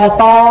បត្ថម្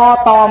ភត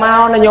មក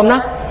ណាញោមណា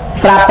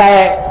ស្រាប់តែ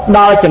ដ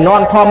ល់ចំនួ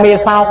នធម្មមេ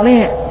សោក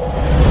នេះ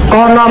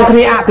ក៏នាំគ្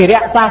នាអភិរ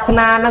ក្សសាស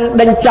នានឹង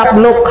ដេញចាប់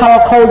លោកខល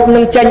ខូចនឹ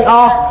ងចេញអ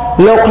ស់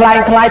លោកខ្លែង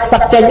ខ្លាយផ្សិ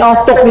តចេញអស់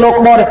ទុកលោក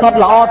បរិសុទ្ធ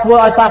ល្អធ្វើ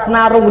ឲ្យសាស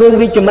នារុងរឿង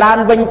រីកចម្រើន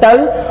វិញទៅ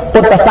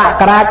ពុទ្ធស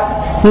ករាជ200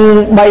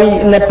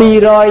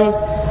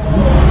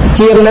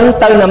ជាងនឹង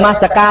ទៅនម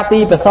ស្ការទី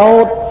ប្រសូ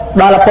ត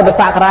ដល់ពុទ្ធ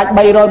សករាជ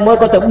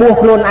301ក៏ទៅបួស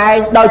ខ្លួនឯង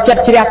ដោយចិត្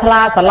តជ្រះថ្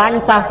លាស្រឡាញ់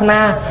សាស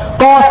នា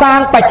កសាង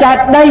បច្ចេក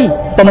ដី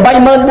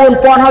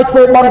 84000 ហើយធ្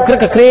វើបន់ក្រឹក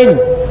ក្រែង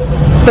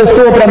ទៅ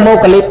សួរព្រះមោ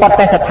គលីប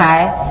តេសថែ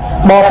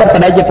បបិទ្ធប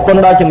ដិជាប្រគុណ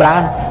ដល់ចម្រើ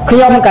នខ្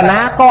ញុំកណា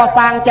ក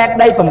សាងចេតិ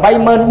ដី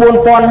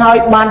 84000 ហើយ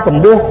បានពំ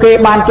ពោះគេ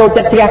បានចូល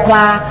ចិត្តជ្រះថ្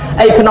លា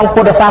អីក្នុង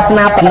ពុទ្ធសាស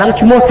នាប៉ុណ្ណឹង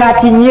ឈ្មោះថា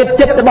ជាញាតិ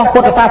ចិត្តរបស់ពុ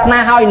ទ្ធសាសនា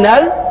ហើយនៅ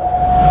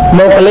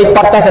មោគលីប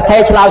តេសថែ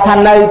ឆ្លើយថា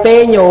នៅទេ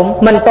ញោម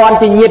មិនតាន់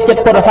ជាញាតិចិត្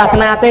តពុទ្ធសាស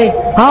នាទេ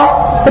ហ៎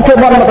ទៅធ្វើ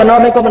បន់មកកណោ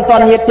នេះក៏មិនតា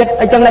ន់ញាតិចិត្ត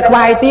អញ្ចឹងតែខ្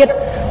វាយទៀត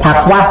ថា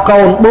ខ្វះ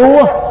កូនបួ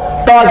ស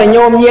តើតែ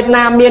ញោមញាតិ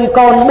ណាមាន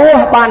កូនបួស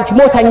បានឈ្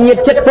មោះថាញាតិ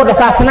ចិត្តពុទ្ធ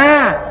សាសនា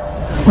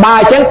បើ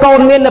អញ្ចឹងកូន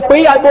មានតែពី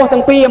រឲ្យបួស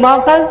ទាំងពីរហ្មង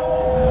ទៅ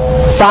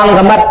សង្ឃ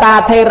មិត្តតា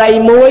ថេរី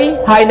មួយ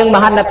ហើយនឹងម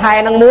ហន្តថែ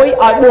នឹងមួយ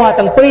ឲ្យបួសឲ្យ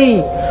ទាំងពីរ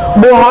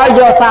បួសឲ្យ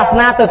យកសាស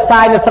នាទៅផ្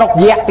សាយនៅស្រុក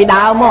យៈពី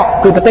ដើមមក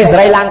គឺប្រទេសស្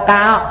រីលង្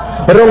កា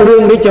រុងរឿ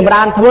ងរីកចម្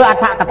រើនធ្វើអ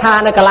ដ្ឋកថា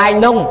នៅកន្លែង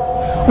នោះ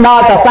ដ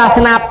ល់តែសាស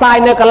នាផ្សាយ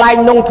នៅកន្លែង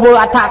នោះធ្វើ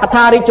អដ្ឋក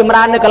ថារីកចម្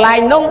រើននៅកន្លែង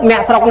នោះអ្ន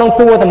កស្រុកនោះ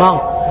សួរតែហ្មង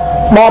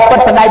បបិ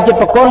ទ្ធបដិជា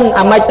ប្រគុណ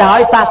អាម៉េចទៅឲ្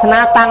យសាសនា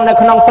តាំងនៅ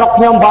ក្នុងស្រុក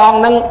ខ្ញុំព្រះអង្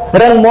គនឹង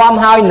រឹងមាំ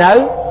ហើយនៅ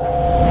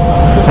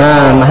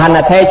មហន្ត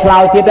ថេឆ្លើ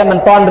យទៀតតែមិន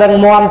តន់រឹង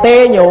មាំទេ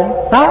ញោម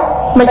ហ៎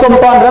មិនគុំ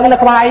តន់រឹងនៅ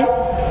ខ្វាយ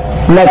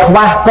នៅខ្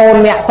វះកូន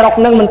អ្នកស្រុក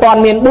នឹងមិនតន់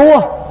មានបួស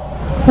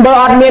បើ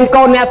អត់មាន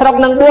កូនអ្នកស្រុក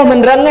នឹងបួសមិន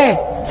រឹងទេ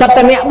សិត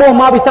តែអ្នកបួស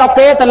មកពីស្រុក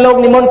គេទៅលោក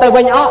និមន្តទៅ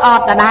វិញអ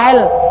ត់ដដែល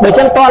បើ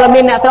ចឹងតើ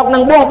មានអ្នកស្រុកនឹ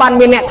ងបួសបាន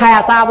មានអ្នកថែ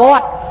អាសាវ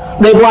ត្ត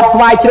ដោយវត្តស្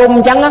វាយជ្រុំអ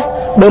ញ្ចឹង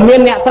បើមាន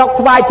អ្នកស្រុក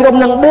ស្វាយជ្រុំ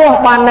នឹងបួស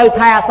បាននៅ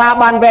ថែអាសា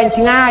បានវែង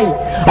ឆ្ងាយ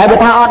ហើយបើ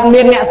ថាអត់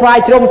មានអ្នកស្វាយ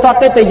ជ្រុំសត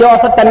ទេទៅយក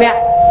សិតតែអ្នក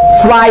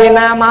ស្វាយ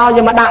ណាមកយ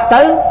កមកដាក់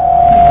ទៅ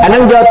អានឹ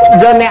ងយក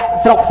អ្នក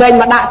ស្រុកផ្សេង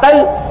មកដាក់ទៅ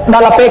ដ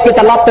ល់ពេលគេ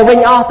ត្រឡប់ទៅវិញ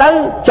អស់ទៅ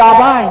ចប់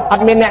ហើយអ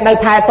ត់មានអ្នកនៅ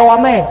ថែទាំ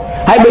ទេ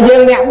ហើយបើយើ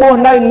ងអ្នកបួស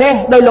នៅនេះ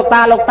ដោយលោកតា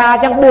អ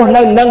ញ្ចឹងបួស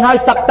នៅនឹងហើយ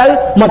សឹកទៅ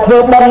មកធ្វើ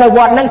បុណ្យនៅវ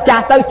ត្តហ្នឹងចា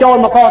ស់ទៅចូល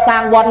មកកសា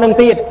ងវត្តនឹង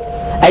ទៀត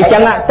អីចឹ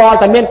ងត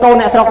តែមានកូន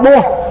អ្នកស្រុកបួ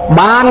ស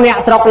បានអ្នក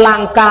ស្រុកល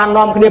ង្កា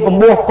នាំគ្នាពំ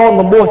ពោះកូន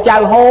ពំពោះចៅ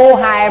ហូ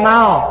ហែម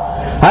ក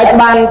ហើយ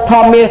បានធ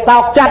ម្មមេសោ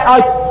កចាត់ឲ្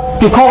យ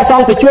ភិក្ខុស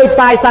ង្ឃទៅជួយផ្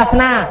សាយសាស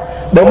នា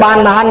បើបាន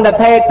មហន្ត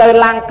ថេទៅ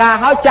លង្កា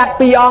ហើយចាត់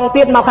2អង្គ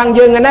ទៀតមកខាង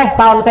យើងនេះ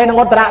សោនថេនិង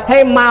ឧត្តរថេ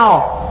មក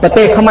ប្រ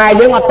ទេសខ្មែរ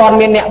យើងអត់តន់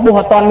មានអ្នកបួស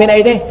អត់តន់មាន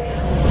អីទេ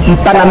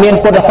តែមាន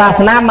ពុទ្ធសាស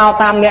នាមក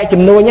តាមអ្នក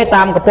ជំនួញឯ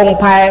តាមកំពង់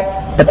ផែ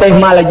ប្រទេស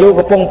ម៉ាឡាយូ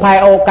កំពង់ផែ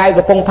អូកៅ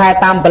កំពង់ផែ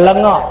តាមព្រលឹង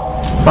ម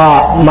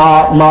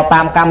ក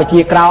តាមកម្ពុជា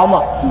ក្រោម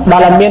ដ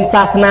ល់តែមាន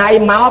សាសនាអី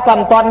មកក៏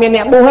មិនតន់មាន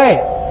អ្នកបួសទេ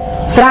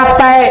ស្រាប់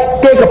តែ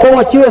គេកំពុង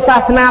ជឿសា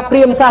សនាព្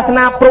រាហ្មណ៍សាស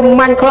នាព្រហ្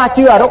មញ្ញខ្លះ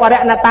ជឿអរុគអរិ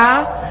យណតា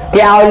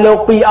គេឲ្យលោក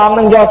2អង្គ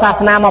នឹងយកសា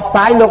សនាមកផ្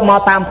សាយលោកមក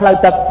តាមផ្លូវ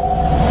ទឹក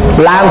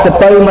ឡើងស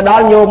ពើមកដ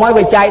ល់ញោមឲ្យ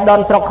វាចៃដន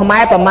ស្រុកខ្មែ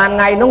រប្រហែលថ្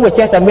ងៃនោះវា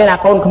ចេះតែមានអា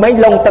កូនក្មេង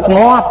លងទឹក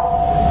ងាប់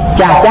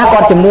ចាស់គា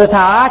ត់ជំនឿ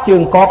ថាជើ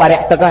ងកបអរិ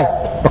យទឹកហើយ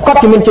ប្រកប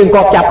ជាមានជើងក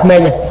បចាប់ក្មេ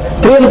ង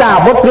ត្រៀមតែ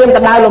អាវុធត្រៀមតែ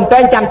ដាវលំពេ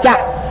ងចាំចា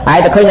ក់ហើយ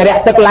តែឃើញអរិយ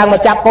ទឹកឡើងម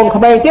កចាប់កូន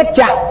ក្មេងទៀត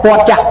ចាក់ពា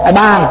ត់ចាក់ឲ្យ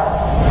បាន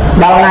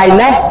ដល់ថ្ងៃ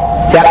នេះ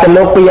ស្រាប់តែ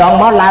លោក2អង្គ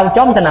មកឡើង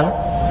ចំទៅហ្នឹង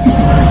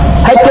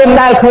ហើយគេមិន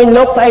ដែលឃើញ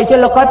លោកស្អីchứ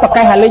លោកគាត់ប្រ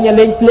កេះអាលេ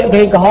ងស្លៀក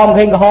គេក្រហមមក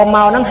ហ្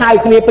នឹងហៅ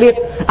គ្នាព្រៀត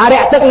អរិ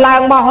យទឹកឡើ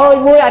ងមកហើយ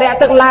វួយអរិយ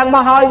ទឹកឡើងម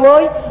កហើយវួ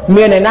យ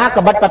មានឯណាក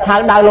បិតបថាល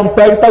ដៅលំ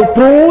ពេងទៅ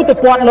ព្រូទៅ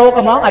ពាត់លោក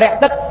ហ្មងអរិយ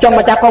ទឹកចង់ម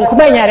កចាប់កូនក្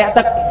មេងអរិយ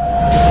ទឹក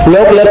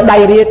លោកលើកដៃ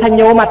រាថា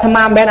ញោមអាត្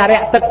មាមិនមែនអរិ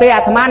យទឹកទេ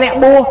អាត្មាអ្នក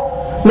បួ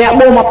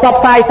សមកផ្សព្វ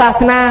ផ្សាយសា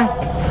សនា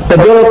ទៅ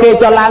យល់គេ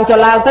ចុះឡើង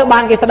ទៅបា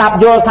នគេស្ដាប់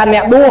យល់ថាអ្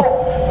នកបួស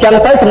ចឹង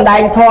ទៅសម្ដែ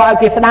ងធម៌ឲ្យ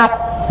គេស្ដាប់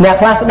អ្នក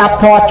ខ្លះស្ដាប់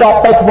ធម៌ចប់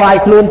ទៅថ្វាយ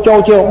ខ្លួនចូល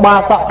ជាឧបា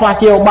សកខ្លះ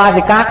ជាឧបា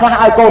សិកាខ្លះ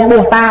ឲ្យកូនបួ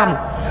សតាម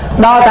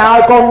ដល់តែឲ្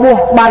យកូនបួស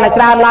បានតែ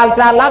ច្រើនឡើង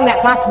អ្នក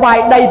ខ្លះថ្វាយ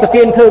ដីប្រ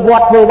គិនធ្វើវ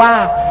ត្តធ្វើវា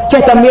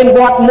ចេះតែមានវ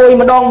ត្តមួយ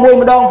ម្ដ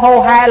ងហោ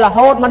ហែរ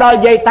ហូតមកដល់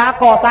យាយតា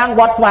កសាង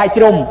វត្តស្វាយ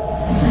ជ្រុំ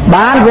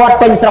បានវត្ត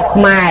ពេញស្រុក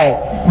ខ្មែរ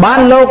បាន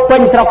លោកពេ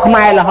ញស្រុកខ្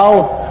មែររហូ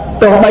ត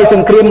ទោះបីស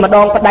ង្គ្រាមម្ដ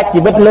ងផ្ដាច់ជី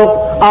វិតលោក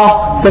អស់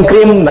សង្គ្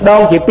រាមម្ដ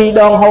ងជា2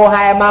ដងហោ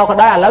ហែមកក៏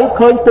ដោយឥឡូវ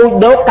ឃើញពូជ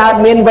ដូកកើត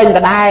មានវិញដ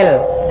ដែល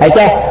ហើយ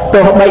ចេះ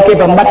ទោះបីគេ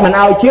បំបត្តិមិន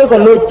ឲ្យជឿក៏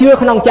លួចជឿ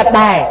ក្នុងចិត្ត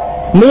ដែរ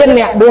មាន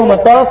អ្នកបួសមក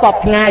ទល់សព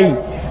ថ្ងៃឥ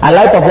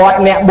ឡូវប្រវត្តិ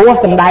អ្នកបួស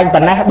សំដែង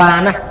ប៉ុណ្ណេះបាន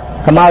ណា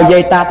កុំឲ្យយា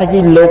យតាថាយី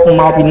លោក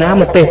មកពីណា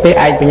មកទេឯ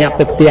ងបញ្ញាប់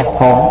ទៅផ្ទះផ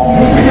ង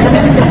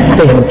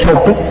ទេមិនឈ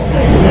ប់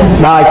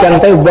ដល់អញ្ចឹង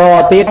ទៅវ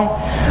ទៀត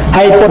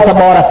ហើយពុទ្ធ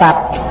បរិស័ទ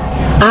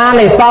អា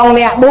និសង្ឃ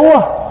អ្នកបួស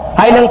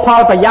ហើយនឹងផ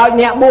លប្រយោជន៍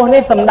អ្នកបួស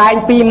នេះសំដែង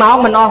2ម៉ោង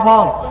មិនអស់ផ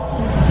ង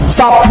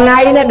សពថ្ងៃ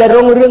នេះដែល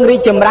រុងរឿងរីក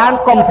ចម្រើន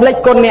កុំភ្លេច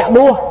គុណអ្នក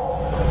បួស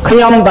ខ្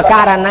ញុំប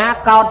ការណា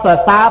កោតសរ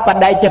សើរប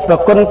ដិជាប្រ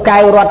គុណកែ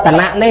វរត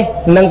នៈនេះ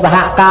និងសហ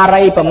កា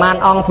រីប្រមាណ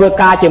អង្គធ្វើ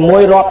ការជាមួ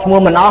យរាប់ឈ្មោះ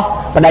មិនអស់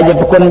បដិជា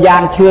ប្រគុណយ៉ា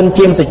នឈឿន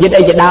ជាមសុជាតិ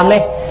អីជាដើម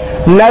នេះ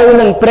នៅ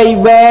នឹងព្រៃ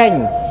វែង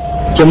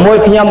ជាមួយ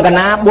ខ្ញុំក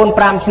ណា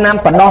 4-5 ឆ្នាំ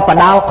បដោះប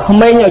ដោក្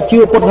មេងឲ្យជឿ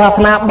ពុទ្ធសាស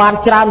នាបាន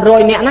ច្រើនរ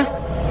យនាក់ណា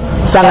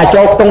សង្ឃ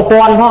ចូលខ្ទង់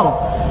ពាន់ផង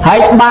ហើយ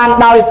បាន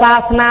ដោយសារ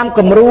ស្នាម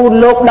គំរូ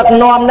លោកដឹក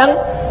នាំហ្នឹង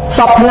ស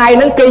ពថ្ងៃ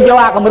ហ្នឹងគេយក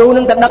អាគំរូហ្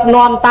នឹងទៅដឹក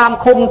នាំតាម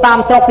ឃុំតាម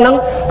ស្រុកហ្នឹង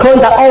ឃើញ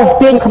តែអូស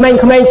ទាញក្មេង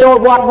ៗចូល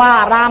វត្តវា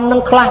អារាមហ្នឹ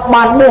ងខ្លះ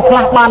បានបួសខ្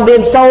លះបានរៀ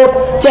នសូត្រ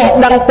ចេះ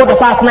ដឹងពុទ្ធ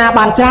សាសនា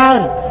បានច្រើន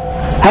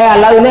ហើយឥ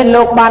ឡូវនេះ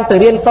លោកបានទៅ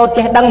រៀនសូត្រ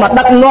ចេះដឹងមក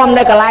ដឹកនាំ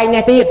នៅកន្លែង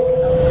នេះទៀត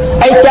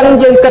អីចឹង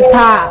យើងគិត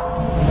ថា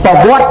ប្រ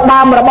វត្តិ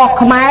ដើមរបស់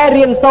ខ្មែរ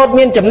រៀនសូត្រ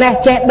មានចំណេះ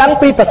ចេះដឹង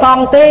ពីព្រះស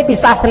ង្ឃទេពី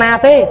សាសនា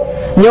ទេ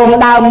ញោម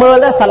ដើមមើ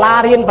លសាលា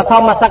រៀនបឋ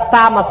មសិក្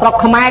សាមកស្រុក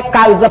ខ្មែរ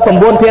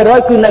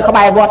 99% គឺនៅក្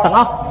បែរវត្តទាំង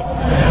អស់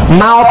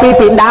មក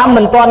ពីដើម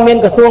មិនទាន់មាន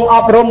ក្រសួងអ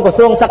ប់រំក្រ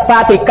សួងសិក្សា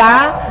ធិកា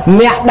រ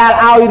អ្នកដែល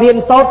ឲ្យរៀន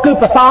សូត្រគឺ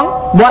ព្រះសង្ឃ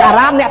វត្តអា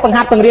រាមអ្នកបង្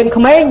ហាត់បង្រៀន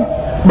ក្មេង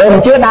បើមិ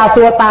នជឿដើរ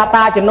សួរ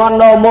តាជំនាន់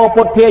ណូមោ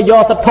ពុទ្ធាយោ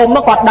សធំ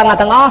គាត់ដឹង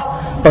ទាំងអស់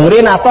បង្រៀ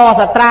នអក្សរ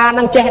សាស្ត្រា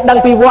នឹងចេះដឹង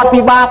ពីវត្តពី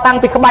បាតាំង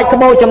ពីក្បាច់ក្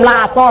បូរចម្លាក់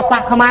អក្សរសា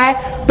ស្ត្រខ្មែរ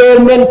ពេល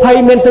មានភ័យ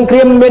មានសង្គ្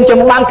រាមមានច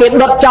ម្បាំងគេ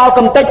ដុតចោល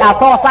កំទេចអក្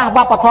សរសាស្ត្រវ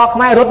ប្បធម៌ខ្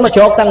មែររត់មក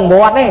ជ្រកទាំងវ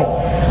ត្តទេ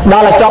ដ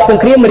ល់តែចប់ស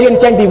ង្គ្រាមរៀន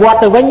ចេញពីវត្ត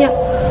ទៅវិញ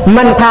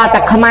មិនថាតែ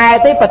ខ្មែរ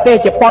ទេប្រទេស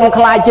ជប៉ុន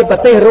ខ្លាយជាប្រ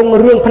ទេសរុង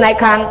រឿងផ្នែក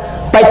ខាង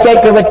បច្ចេក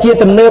វិទ្យា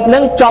ទំនើបនឹ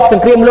ងចប់ស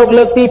ង្គ្រាមលោក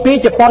លើកទី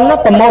2ជប៉ុននោះ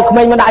ប្រមូលក្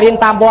មេងមកដាក់រៀន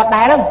តាមវត្ត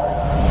ដែរហ្នឹង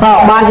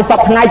បានជាសព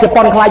ថ្ងៃជ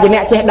ប៉ុនខ្លាយជាអ្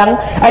នកចេះដឹង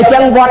អញ្ចឹ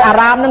ងវត្តអា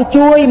រាមនឹង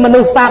ជួយមនុ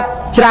ស្សសត្វ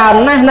ច្រើន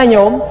ណាស់ណា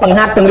ញោមបង្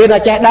ហាត់បង្រៀនឲ្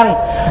យចេះដឹង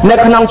នៅ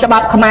ក្នុងច្បា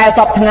ប់ខ្មែរស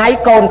ពថ្ងៃ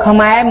កូនខ្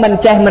មែរមិន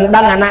ចេះមិន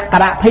ដឹងអនក្ខ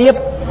រភាព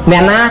អ្ន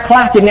កណាខ្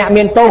លះជាអ្នក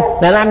មានទោស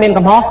អ្នកណាមាន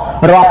កំហុស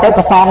រាប់ទៅ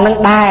ប្រសងនឹង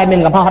ដែរមាន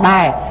កំហុសដែ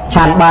រ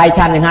ឆានបាយ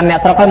ឆានចង្ហាន់អ្នក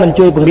ស្រុកហើយមិន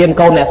ជួយបង្រៀន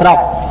កូនអ្នកស្រុក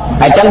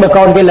ហើយអញ្ចឹងបើ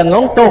កូនគេល្ង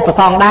ងទោសប្រ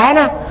សងដែរ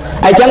ណា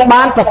ហើយអញ្ចឹង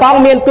បានប្រសង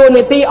មានតួ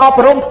នាទីអប់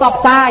រំផ្សព្វ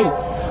ផ្សាយ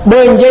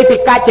បើនិយាយពី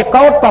កាច់ច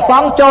កោតប្រស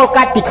ងចូល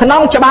កាច់ពីក្នុ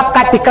ងច្បាប់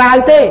កាច់ពីក្រៅ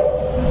ទេ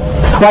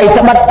អ្វី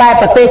ត្បិតតែ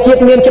ប្រទេសជាតិ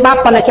មានច្បាប់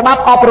ប៉ុន្តែច្បាប់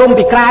អប់រំ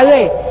ពីក្រៅទេ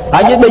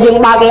ហើយបើយើង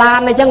បើកឡាន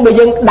អញ្ចឹងបើ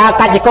យើងដើរ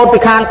កាច់ចកោតពី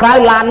ខាងក្រៅ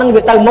ឡានហ្នឹង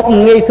វាទៅមុខមិ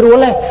នងាយស្រួល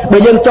ទេបើ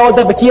យើងចូល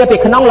ទៅបជាពី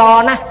ក្នុងល្អ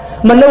ណាស់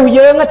មនុស្ស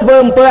យើងធ្វើ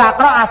អំពើអា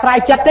ក្រក់អាស្រ័យ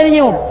ចិត្តទេ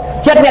ញោម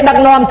ចិត្តអ្នកដឹក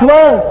នាំធ្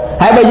វើ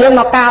ហើយបើយើង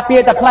មកការពា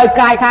រតែផ្លូវ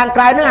កាយខាង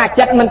ក្រៅហ្នឹងអា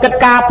ចិត្តមិនគិត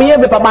ការពារ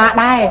វាពិបាក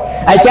ដែរ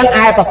ហើយអញ្ចឹង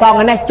ឯប្រសង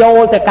នេះចូល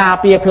ទៅការ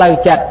ពារផ្លូវ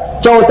ចិត្ត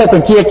ចូលទៅប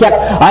ញ្ជាចិត្ត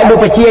ហើយបើ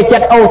បញ្ជាចិ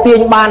ត្តអូទាញ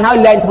បានហើយ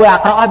លែងធ្វើអា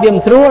ក្រក់ឲ្យវាមិ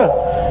នស្រួល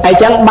ហើយអ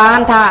ញ្ចឹងបាន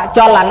ថាច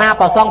លនា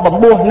ប្រសង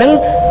9ហ្នឹង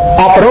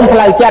អប់រំផ្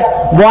លូវចិត្ត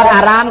វត្ត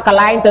អារាមកន្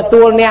លែងទ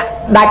ទួលអ្នក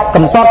ដាច់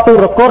កំសត់ទុ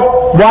រគត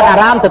វត្តអា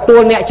រាមទទួ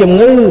លអ្នកជំ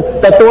ងឺ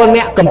ទទួល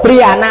អ្នកកំព្រា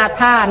អនា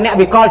ថាអ្នក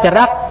វិកលច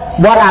រិត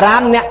វត្តអារា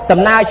មអ្នក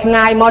ដំណើរឆ្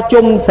ងាយមក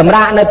ជុំសម្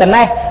រាប់នៅតែ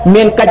នេះ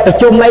មានកិច្ចប្រ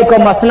ជុំអីក៏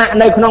មកស្នាក់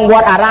នៅក្នុងវ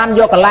ត្តអារាម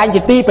យកកន្លែង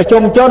ជាទីប្រ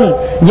ជុំជន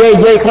យា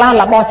យខ្លះ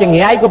របស់ចង្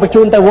រៃក៏បញ្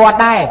ជូនទៅវត្ត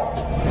ដែរ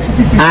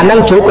អានឹង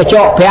ជ្រូកកញ្ច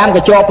ក់5ក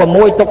ញ្ចក់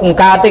6ទុកអង្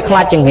ការទេខ្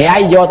លាចចង្រៃ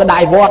យកទៅដា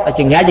ក់វត្ត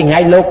ចង្រៃ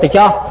លោកទៅ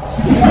ចោះ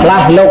ខ្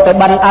លះលោកទៅ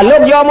បិណ្ឌលោ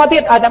កយកមកទៀ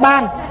តឲ្យតែបា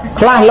ន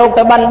ខ្លះលោក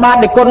ទៅបិណ្ឌបាត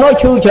និគុណនោះ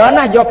ឈឺច្រើន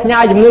ណាស់យកផ្ញើ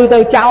ជំងឺទៅ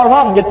ចោលផ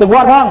ងយកទៅវ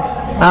ត្តផង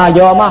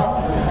យកមក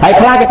ហើយ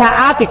ខ្លះគេថា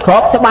គេគ្រ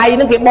បស្បៃហ្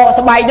នឹងគេបក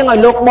ស្បៃហ្នឹងឲ្យ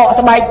លោកបក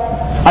ស្បែក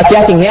ឲ្យ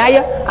ចេះចង្រៃ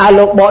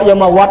លោកបកយក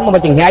មកវត្តមក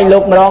ចង្រៃលោ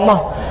កម្ដងមក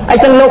អ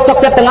ញ្ចឹងលោកសុខ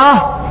ចិត្តទាំងអស់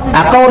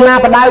អាកូនណា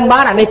បដៅមិនបា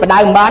នអានេះបដៅ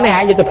មិនបានទេ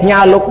ហែងយកទៅផ្ញើ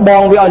លោកប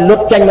ងវាឲ្យលុត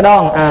ចេញម្ដ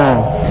ង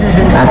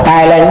អាកែ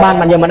លែងបាន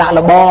យកមកដាក់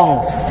លបង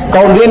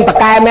កូនរៀនប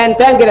កែមែន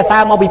ទេគេទៅសើ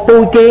មកពីពូ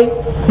ជគេ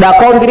ដល់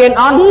កូនគេរៀន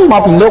អន់ម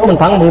កពីលោកមិន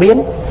ផឹងបង្រៀន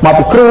មក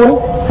ពីគ្រូ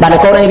បាទ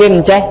កូនឯងរៀន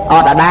មិនចេះអ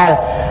ត់ដដែល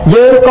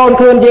យើងកូន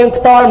ខ្លួនយើង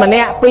ផ្ទាល់ម្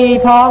នាក់ពីរ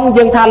ផង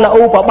យើងថា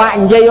លូប្របាក់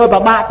និយាយឲ្យប្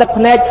របាក់ទឹក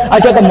ភ្នែកឲ្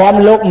យចុះតែមម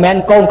លោកមិនមែន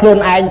កូនខ្លួន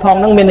ឯងផង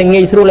ហ្នឹងមានតែ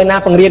ងាយស្រួលឯណា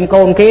បង្រៀន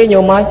កូនគេញោ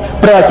មហើយ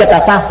ប្រើចិត្ត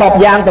អាសាសសព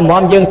យ៉ាងតែម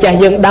មយើងចេះ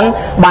យើងដឹង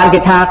បានគេ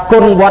ថាគុ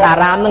ណវត្តអា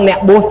រាមហ្នឹងអ្នក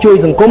បួសជួយ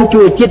សង្គម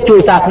ជួយជាតិជួយ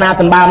សាសនា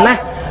សម្បើមណាស់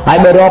ហើយ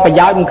បើរកប្រ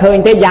យោជន៍មិនឃើញ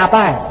ទេយ៉ាប់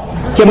ហើយ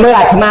ជាមើល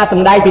អាត្មា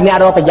សំដែងពីអ្នក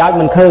រកប្រយោជន៍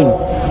មិនឃើញ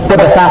ពុ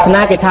ទ្ធសាស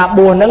នាគេថា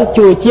បួសហ្នឹង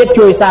ជួយជាតិ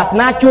ជួយសាស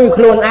នាជួយ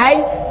ខ្លួនឯង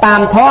តា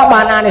មធម៌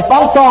បានអានិស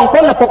ង្សសង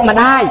គុណឪពុកម្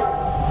ដាយ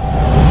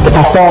គេ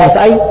ថាសង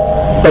ស្អី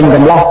ពេញ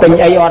កំឡោះពេញ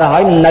អីអត់ហើ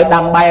យនៅ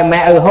ដាំបាយឲ្យម៉ែ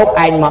ឪហូប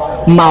ឯង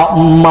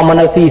មក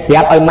នៅស៊ីស្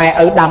រាប់ឲ្យម៉ែ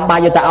ឪដាំបាយ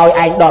យកទៅឲ្យ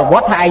ឯងដល់វ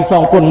ត្តថាឯងស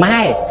ងគុណ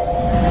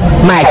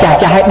ម៉ែចាស់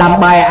ឲ្យដាំ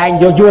បាយឲ្យឯង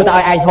យកទៅ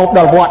ឲ្យឯងហូបដ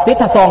ល់វត្តទៀត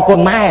ថាសងគុណ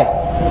ម៉ែដ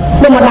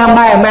ល់មកដាំ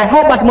បាយឲ្យម៉ែហូ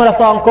បបាត់មើលថា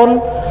សងគុណ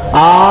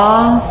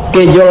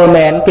គេយល់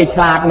មែនគេឆ្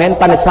លាតមែន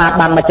ប៉ុន្តែឆ្លាត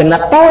បានមកចំណិត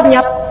តូច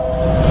ញាប់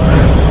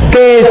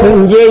គេ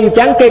និយាយអញ្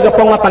ចឹងគេកំ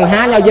ពុងមកបង្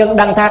ហាញឲ្យយើង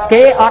ដឹងថា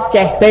គេអត់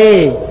ចេះទេ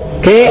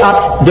គេអ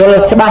ត់យល់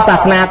ច្បាស់សា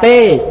សនាទេ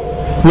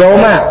ញោ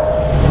ម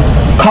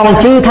ខំ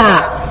ជឿថា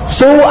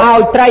ស៊ូឲ្យ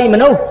ត្រីម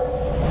នុស្ស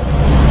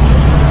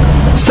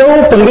ស៊ូ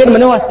ពង្រៀនម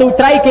នុស្សស៊ូ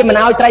ត្រីគេមិន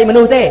ឲ្យត្រីម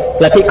នុស្សទេ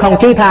លទ្ធិខំ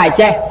ជឿថាឲ្យ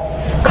ចេះ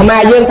ខ្មែ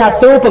រយើងថា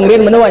ស៊ូពង្រៀ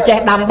នមនុស្សឲ្យចេះ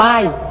ដាំបា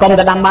យកុំ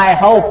តែដាំបាយឲ្យ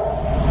ហូប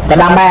តែ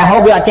ដាំបែហូ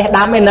បវាអត់ចេះ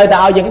ដាំទេនៅតែ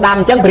ឲ្យយើងដាំ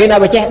អញ្ចឹងព្រានឲ្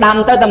យវាចេះដាំ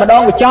ទៅតែម្ដ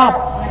ងវាចប់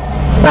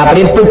ព្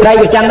រានស្ទូចត្រី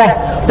ក៏ចឹងដែរ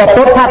ប្រ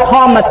ពុតថាធ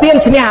ម្មទាន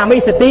ឈ្នះអមិ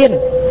សទាន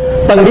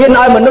ទាំងរៀន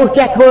ឲ្យមនុស្ស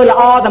ចេះធ្វើល្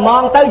អតែហ្ម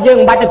ងទៅយើង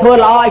មិនបាច់ទៅធ្វើ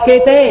ល្អឲ្យគេ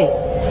ទេ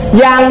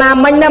យ៉ាងណា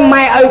មិញណា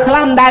ម៉ែឪខ្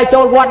លះមិនដែល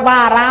ចូលវត្តវា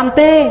អារាម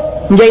ទេ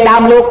និយាយដើ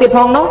មលោកទៀតផ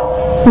ងនោះ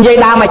និយាយ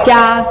ដើមអា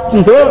ចារ្យមិ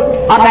នស្រួល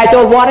អត់ដែលចូ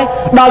លវត្តទេ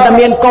ដល់តែ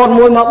មានកូន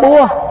មួយមកបួ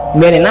ស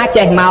មានអ្នកណា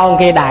ចេះមក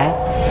គេដែរ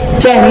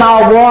ចេះមក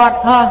វត្ត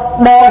ហ៎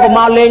បងក៏ម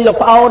កលេងលោក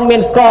ប្អូនមា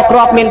នស្គរគ្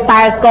រាប់មាន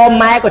តែស្គរ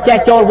ម៉ែក៏ចេះ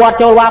ចូលវត្ត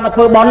ចូលវាមកធ្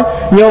វើបុណ្យ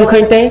ញោមឃើ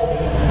ញទេ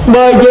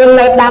បើយើង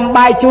នៅដាំ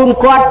បាយជូន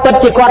គាត់ពិត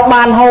ជាគាត់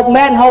បានហូប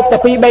មែនហូបតែ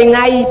2-3ថ្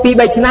ងៃ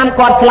2-3ឆ្នាំ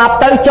គាត់ស្លាប់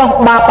ទៅចុះ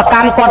បាបក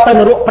ម្មគាត់ទៅន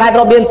រកប្រែត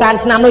រាប់លានសាន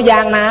ឆ្នាំនោះយ៉ា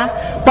ងណា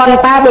ប៉ុន្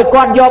តែបើ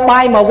គាត់យកបា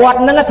យមកវត្ត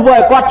ហ្នឹងធ្វើឲ្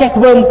យគាត់ចេះ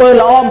ធ្វើអំពើ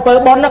ល្អអំពើ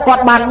បុណ្យគា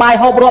ត់បានបាយ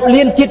ហូបរាប់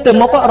លានជាតិទៅ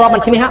មុខរាប់មិ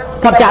នឈ្នះ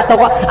ផុតចាក់ទុក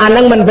អាហ្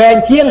នឹងមិនវែង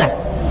ជាងណា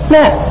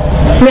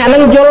អ្នកហ្នឹ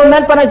ងយល់មែ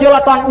នប៉ុន្តែយល់អ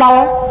ត់តាន់ដ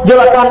ល់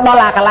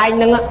អាកន្លែង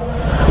ហ្នឹង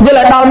យល់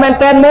ឲ្យដល់មែន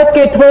តែនមក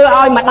គេធ្វើ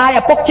ឲ្យម្ដាយ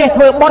ឪពុកចេះ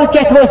ធ្វើបុណ្យ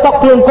ចេះធ្វើសុខ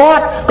ខ្លួនគា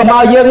ត់កុំ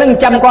ឲ្យយើងនឹង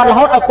ចាំគាត់រ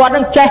ហូតឲ្យគាត់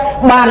នឹងចេះ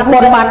បានបុ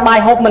ណ្យបានបាយ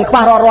ហូបមិនខ្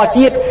វះរាល់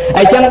ជាតិ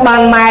អញ្ចឹងបា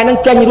នម៉ែនឹង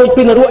ចេញរួច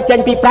ពីនរកចេញ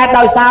ពីប្រែត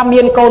ដោយសារ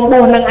មានកូនបួ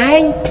សនឹងឯងអ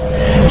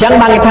ញ្ចឹង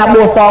បានគេថា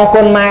បួសសង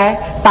គុណម៉ែ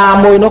តា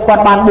មួយនោះគា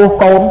ត់បានបួស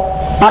កូន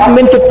អត់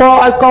មានចពោ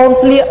ឲ្យកូន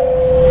ស្លៀក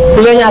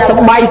លេងអាស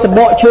បាយសប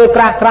កឈើ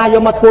ក្រាស់យ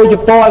កមកធ្វើច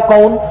ពោឲ្យ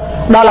កូន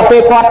ដល់ទៅពេ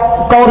លគាត់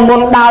កូនមុន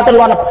ដើរទៅ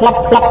លន់ផ្លាប់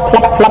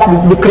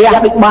វាក្រាស់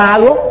ដូចបា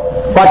វ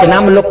គាត់ចំ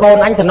ណាំលោកកូន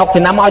អញសនុក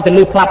ចំណាំឲ្យទៅ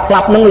លឺផ្លា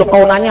ប់នឹងលោក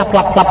កូនអញផ្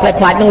លាប់ផ្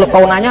លាច់នឹងលោក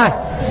កូនអញហើយ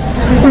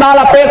ដ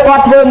ល់ទៅពេលគា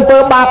ត់ធ្វើអំពើ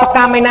បាបក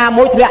ម្មឯណា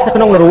មួយធ្លាក់ទៅ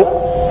ក្នុងនរក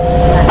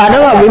អាហ្នឹ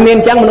ងវាមានអ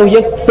ញ្ចឹងមនុស្សយើ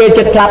ងពេល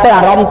ចិត្តស្លាប់ទៅ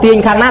អារម្មណ៍ទាញ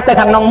ខាងណាទៅ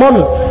ខាងក្នុងមុន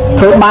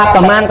ធ្វើបាប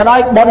ប្រមាណក៏ដោយ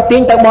បន់ទា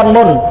ញទៅបន់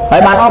មុនហើ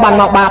យបានបាន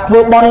មកបាបធ្វើ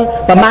បន់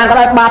ប្រមាណក៏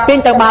ដោយបាបទាញ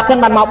ទៅបាបសិន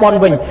បានមកបន់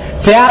វិញ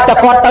ស្រាប់តែ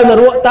គាត់ទៅន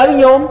រកទៅ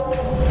ញោម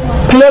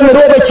ភ្លើងនរ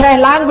កវាឆេះ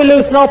ឡើងវាលឺ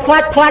ស្នូផ្លា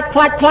ច់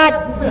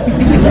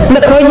នឹ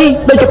កឃើញនេះ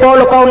ដូចចពោ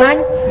លោកកូនអញ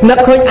នឹក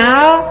ឃើញ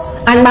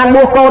អញបាន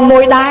បួសកូនមួ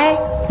យដែរ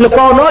លោក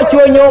កូននោះ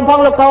ជួយញោមផង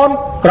លោកកូន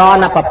ក្រ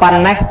ណាប្រប៉ាន់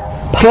ណេះ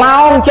ផ្លោ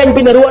ងចេញ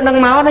ពីនរកនឹង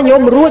មកណាញោ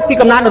មរួចពី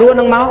កំណត់នរក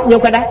នឹងមកញោម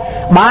ក៏ដែរ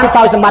បាន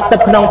សោយសម្បត្តិទឹ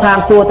កក្នុងឋាន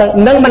សួគ៌ទៅ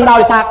នឹងមិនដោ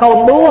យសារកូន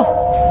បួស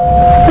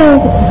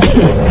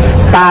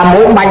តា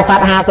មួយបាញ់ស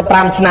ត្វ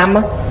55ឆ្នាំ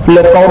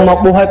លោកកូនមក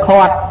បួសឲ្យ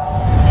ខាត់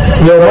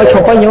ញោមមកឈ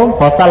ប់ឲ្យញោម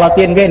ប្រសិលឲ្យ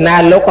ទៀនគេណា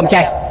លោកកំ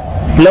ចេះ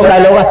លោកដ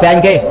ល់លោកស្រែង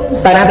គេ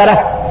ទៅណាទៅដែរ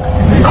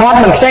ខាត់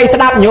មិនខ្ចីស្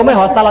ដាប់ញោមឲ្យ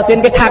រសិលឲ្យទៀន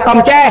គេថាកំ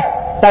ចេះ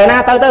ទៅណា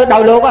ទៅដ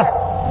ល់លោក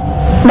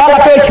ដល់ទៅ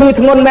ពេលឈឺ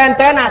ធ្ងន់មែន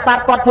តើអាសត្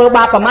វគាត់ធ្វើ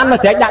បាបប្រមាណមក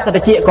ស្រែកដាក់ទៅ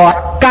តិចគាត់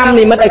កម្ម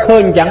និមិត្តឲ្យឃើ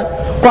ញអញ្ចឹង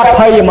គាត់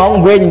ភ័យហ្មង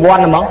វិញវា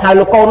ន់ហ្មងហើយ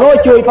លោកកូននោះ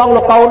ជួយផង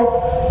លោកកូន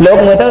លោក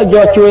មើលទៅយ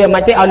កជួយឲ្យមិ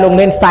នទេឲ្យលោក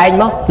នេនស្តែង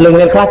មកលោក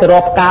នេនខ្លះទៅរ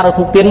កផ្ការក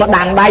ធូបទៀនមក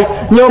ដាំងដៃ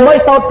ញោមអើយ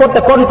សោតពុទ្ធ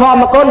គុណធម្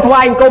មគុណថ្វា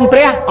យអង្គមព្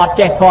រះអត់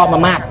ចេះធម៌មួ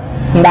យម៉ាត់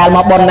មិនដែលម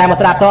កបន់ដែលមក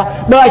ស្ដាប់ធម៌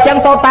ដល់អញ្ចឹង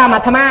សោតតាម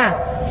អាត្មា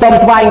សូម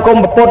ថ្វាយអង្គម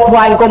ពុទ្ធថ្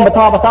វាយអង្គមពធ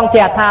ប្រសងជា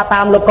អថា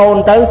តាមលោកកូន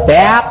ទៅស្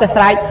រាប់តែ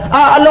ស្រែក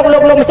លោក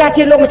ម្ចាស់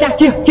ជិះលោកម្ចាស់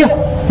ជិះ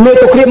មើល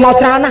ទៅគ្រាមមក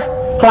ច្រើនណាស់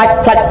ខ្លាច់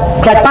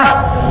ប៉ះ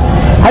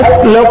ហើយ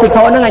លោកពិ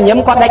ខុហ្នឹងញឹម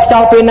គាត់ដាច់ខ្យ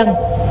ល់ពេលហ្នឹង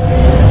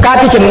កើត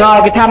ពីចម្ងល់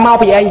គេថាមក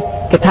ពីអី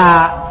គេថា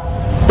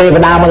ទេវ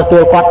តាមកទទួ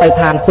លគាត់ទៅ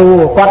ឋានសួ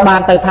គ៌គាត់បា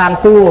នទៅឋាន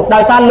សួគ៌ដោ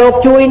យសារលោក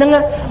ជួយហ្នឹង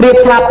រៀប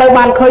ស្លាប់ទៅ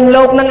បានឃើញ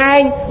លោកហ្នឹងឯ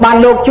ងបាន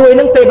លោកជួយហ្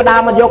នឹងទេវតា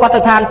មកយកគាត់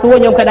ទៅឋានសួគ៌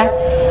ញោមឃើញដែរ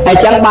អ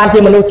ញ្ចឹងបានជា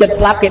មនុស្សចិត្ត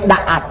ស្លាប់គេដា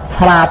ក់អា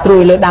ស្លាត្រួ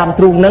យលើដើម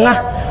ទ្រូងហ្នឹង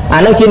អា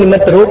ហ្នឹងជានិមិ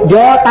ត្តរូបយ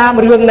កតាម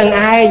រឿងហ្នឹង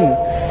ឯង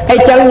អ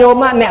ញ្ចឹងញោ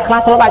មអ្នកខ្លះ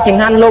ធ្លាប់អាចចង្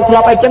ហាន់លោកធ្លា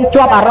ប់អីចឹង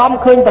ជាប់អារម្មណ៍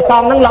ឃើញប្រស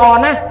ងហ្នឹងល្អ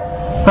ណាស់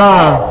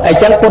អ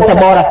ញ្ចឹងពុទ្ធ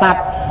បរិស័ទ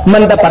មិ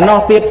នតែប៉ុណ្ណោះ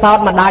ទៀតសោត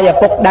ម្ដាយឪ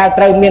ពុកដែល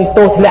ត្រូវមាន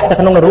ទោសធ្លាក់ទៅ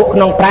ក្នុងនរកក្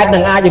នុងប្រែតនឹ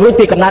ងអាចរួច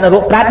ពីកំណត់នរ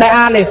កប្រែតដែល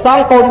អានិស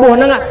ង្ឃកូនបួស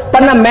ហ្នឹងប៉ុ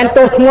ន្តែមិនមែន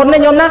ទោសធ្ងន់ទេ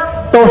ញោមណា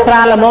ទោសស្រា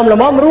លល្ម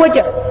មរួច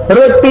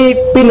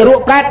ពីនរក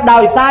ប្រែតដោ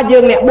យសារយើ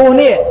ងអ្នកបួស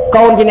នេះ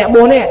កូនជាអ្នក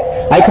បួសនេះ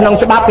ហើយក្នុង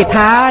ច្បាប់គេ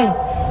ថា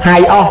ហើ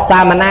យអស់សា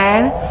មណា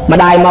ម្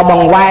ដាយមកប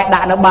ង្វែរដា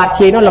ក់នៅបាត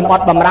ជានោះលំអ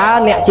ត់បំរើ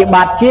អ្នកជា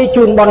បាតជា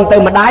ជូនបុណ្យទៅ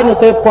ម្ដាយនោះ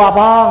ទើបគប់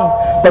ផង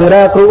ពង្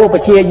រើគ្រូឧប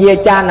ជាយា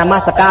ចារ្យនម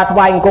ស្ការថ្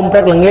វាយអង្គមព្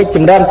រឹកល្ងាចច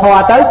ម្រើនធ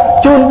ម៌ទៅ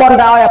ជូនបុណ្យ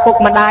ទៅឲ្យឪពុក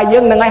ម្ដាយយើ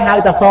ងនឹងឲ្យហៅ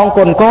តែសង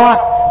គុណគាត់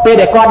ពេល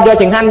ដែលគាត់យក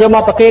ចង្ហាន់យកម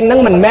កប្រគេននឹង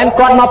មិនមែន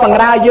គាត់មកបង្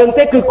រើយើង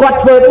ទេគឺគាត់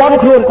ធ្វើបុណ្យ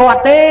ខ្លួនគា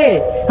ត់ទេ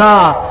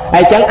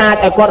ហើយចឹងអាច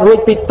ឲ្យគាត់រួច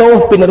ពីទោស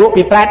ពីនរក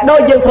ពីប្រែតដូ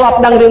ចយើងធ្លាប់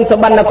ដឹងរឿងសុ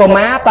បិនកុ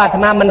មារបាទអា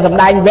ត្មាមិនសម្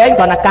ដែងវែង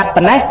គ្រាន់តែកាត់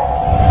ប៉ុណ្ណេះ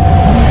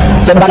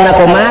សុបិន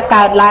កុមារ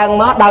កើតឡើង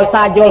មកដោយ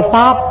សារយល់ស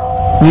ព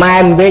ម៉ែ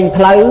មវិញ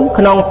ផ្លូវ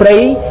ក្នុងព្រៃ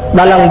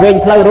ដល់ឡើងវិញ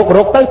ផ្លូវ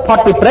រុកទៅផុត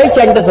ពីព្រៃ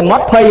ចេញទៅសមុ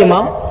ទ្រភ័យហ្ម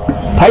ង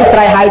ភ័យស្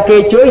រែកហៅគេ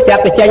ជួយស្រា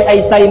ប់តែចេញអី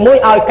សីមួយ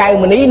ឲ្យកៅ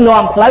មនី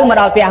នាំផ្លូវមក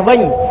ដល់ផ្ទះវិញ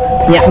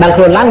ញាក់ដឹង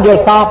ខ្លួនឡើងយ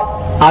ល់សព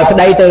ឲ្យប្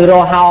តីទៅរ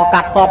កហោ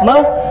កាត់សពមើ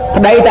ល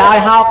ប្តីទៅឲ្យ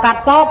ហោកា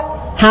ត់សព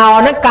ហោ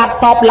ហ្នឹងកាត់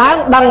សពឡើង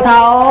ដឹងថា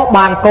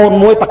បានកូន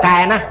មួយប៉កែ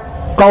ណា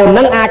កូនហ្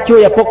នឹងអាចជួយ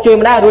ឪពុកជួយ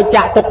ម្ដាយរួច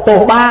ចាក់ទុកទោស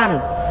បាន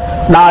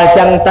ដល់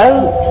ចឹងទៅ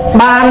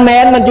បានមែ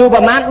នមិនយូរប្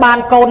រហែលបាន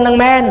កូននឹង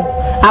មែន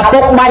ឪពុ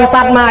កបាញ់ស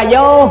ត្វមកអា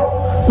យុ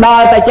ដ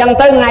ល់តែចឹង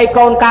ទៅថ្ងៃ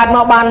កូនកើតម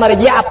កបានមួយរ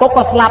យៈឪពុក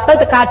ក៏ស្លាប់ទៅ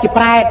កើតជា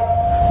ប្រែត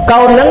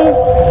កូននឹង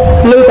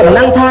ឮតំ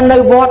ណែងថានៅ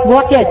វត្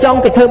តជាចង់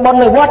ទៅធ្វើបុណ្យ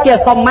នៅវត្តជា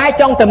សុំម៉ែ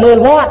ចង់ទៅមើល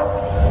វត្ត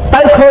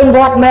tới khơi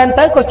vọt men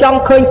tới có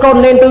trong khơi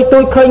con nên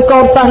tôi khơi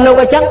con sao lâu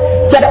cái chắc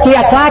chặt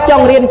chia khá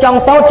trong riêng trong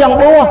số trong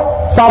bua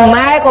xong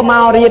mái có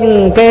màu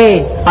riêng kê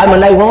ở mà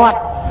này vọt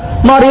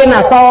màu riêng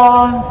là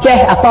so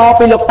che so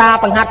pi lục ta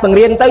bằng hạt bằng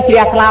riêng tới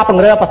chia khá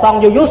bằng rơ và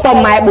xong vô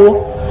xong mái bua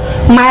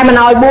mai mà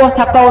nói bua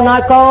thà con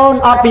nói con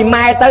ọt vì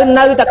mai tới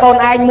nơi ta con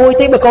anh mui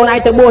tí bởi con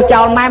anh tới bua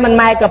chào mai mình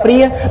mai cà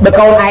pria bởi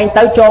con anh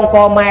tới chôn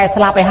con mai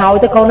slap phải hỏi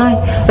tới con ơi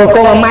rồi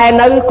con mà mai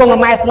nơi con mà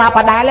mai slap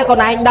ở đáy lấy con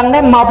anh đăng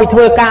đấy mau bị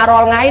thưa cà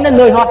rò ngay nó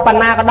người hot bàn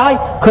na cái đó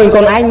khơi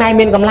con anh mai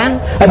miền cầm lăng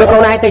bởi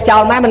con anh tới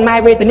chào mai mình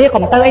mai về từ nít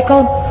còn tới ấy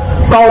con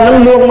nó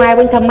luông mai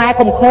bên thầm mai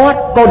cùng khót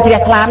con chỉ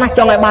đẹp lá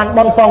cho ngày bàn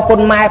bon song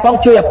con mai phong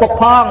chui bọc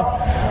phong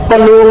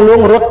con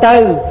luông rút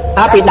tư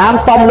bị đám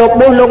xong lục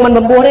bua luôn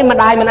mình bua đấy mà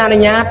đai mình ăn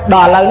nhá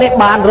đỏ lời nét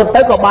bàn rút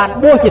tới của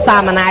bàn bua chỉ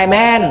xa mà này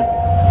men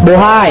bua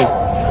hai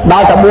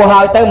đòi tập bua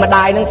hai tới mà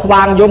đai nó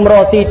xoang dùng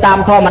rô si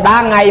tam thò mà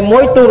đá ngày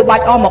mỗi tu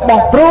bạch o một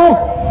bọc pru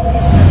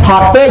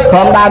thọt tới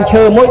còn đàm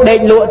chơi mỗi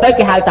đêm lụa tới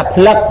cái hai tập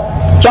lực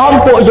chom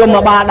cụ dùng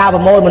mà ba đào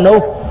vào môi mà nu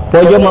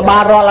bộ dùng mà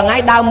ba rò là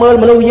ngay đau mưa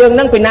mà nuôi dương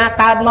nắng vì na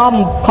cao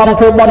nom không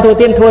thua bon thua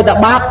tiên thua tập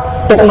bát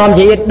tục nom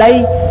gì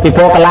đây thì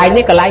bộ cái lại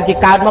ní cái lại chỉ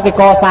cao nó cái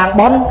co sang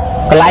bón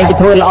cái lại chỉ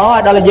thua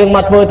lõ đó là dương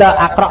mà thua ta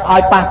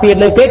oi pa tiền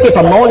nơi cái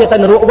phần mô cho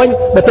tên ruộng vinh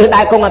mà từ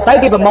đại công là tới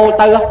cái phần mô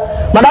từ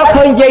mà đó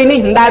khơi gì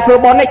ní đại thua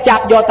bón nó chặt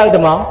do từ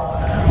món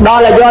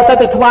đó là do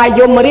từ thoại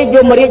dùng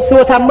mà riết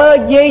xua tham mơ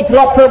gì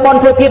lọt thua bon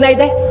thua tiên này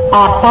đấy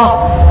ọt so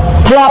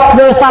lọt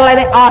thua sao lại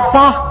đấy ọt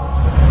so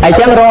ai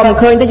chẳng ròm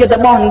khơi tới cho tới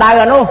bon đại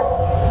rồi nó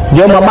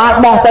giờ mà ba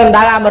bỏ tên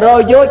đại mà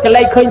rồi vô cái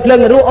lấy khơi phơi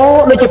rồi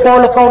ô đôi chỉ po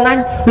lục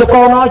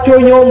con nó chui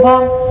nhôm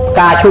phong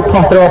cả chụp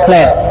control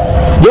plate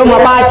giờ mà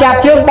ba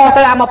chạp chương bỏ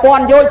tên mà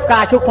pon vô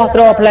cả chụp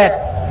control plate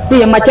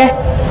vì mà chết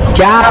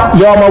chạp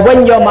giờ mà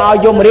vinh giờ mà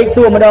vô mà riết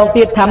xua mà đầu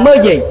tiên thảm mơ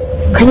gì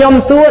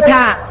nhom xua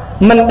tha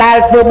mình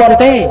đại thừa bon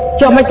tê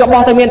cho mấy cái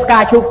bỏ tên miền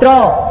cả chụp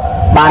trò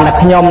bạn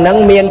là nhom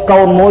nắng miền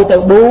cồn môi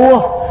từ búa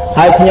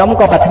hay nhóm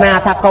có bạch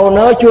na tha câu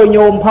nỡ chui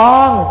nhôm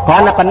phong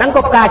còn là phần nắng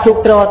có cả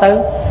chụp trò tới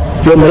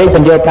chuyện mà đi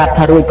tình yêu cả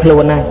thà ruồi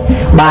khôn này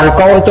bàn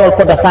con cho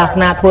con ta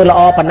na thua là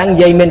o phần năng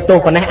dây men tô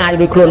còn này ai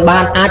ruồi khôn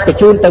ban ai phải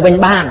chun từ bên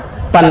ban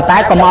phần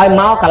tái còn moi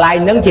máu cả lại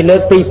nướng chỉ nước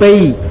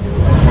pi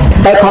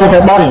tới không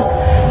thể bông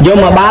dù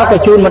mà báo cái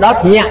chun mà đó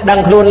nhẹ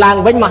đằng khôn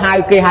lang với mà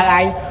hai kia hai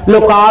anh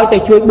lúc coi tới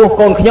chui buộc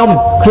con nhom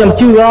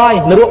chưa rồi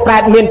nó ruột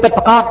ra miền tây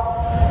con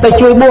tới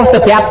chui buộc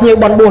tới phép như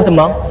bọn buộc thì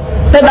mong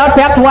tới đó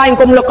phép thua anh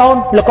cùng là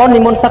con thì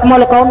muốn sắc mau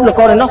là con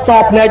này nó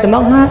sọp này thì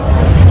mong ha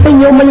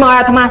nhưng mình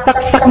mà tham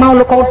sắc mau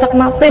lô con sắc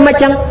mau tên mà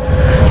chăng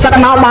sắc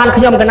mau ban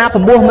khi nhom cái nào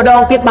ผม buông mà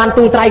đong tiết ban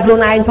tu trai luôn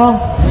ai phong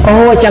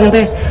ôi chăng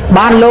thế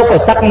ban lô của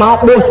sắc mau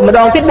buông mà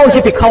đong tiết buông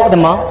chỉ bị khâu thì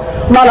mong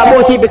đó là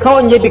buông chỉ bị khâu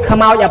như bị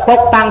khmau nhà pok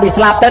tăng bị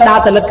slap tới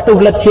đào từ lực tu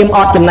lực chiêm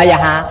ọt chừng này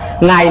hà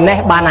ngày nay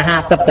ban là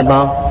hà tập thì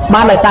mong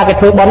ban lại sao cái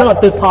thứ bón nó là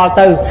từ phò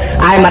từ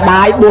ai mà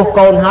đái buông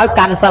côn hỏi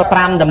can sal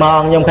pram thì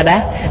mong nhom cái đấy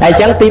ai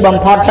chăng ti bầm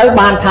phò tới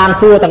ban than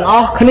xua tầng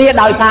ó kia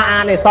đòi xa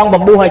an này xong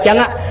bầm buông hay chăng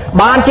á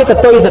ban chỉ cái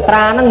tôi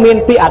stra nó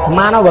miên piอาตม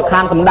า nó vừa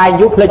kham sầm đai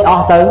ยุบเลยออ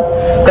กtới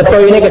cái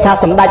tôi này cái tha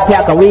sầm đaiแพ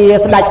ะกวี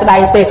สดา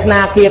ยเตสนา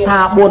เกียร์ทา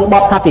บุญบอ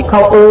บทาติเข้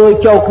า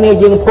โจกเนี่ย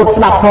ยืนกดส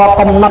ลับทอก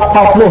ำนับท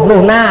อหนู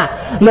หน้า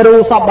ไม่รู้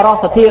สอบบรอ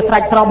สเทียสไล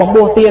ทรอบ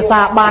บัวเตียซา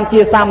บานเชี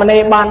ยซามเน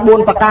บานบุญ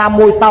ปากกาม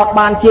วยสาวบ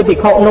านเชียติ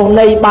เข้าหนูใ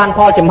นบานพ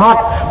อจมฮอด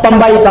ตำ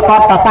ใบประกอ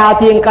บตาสาว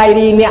เทียงไก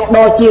รีเนี่ยโด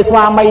เชียสว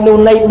าไม่หนู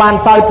ในบาน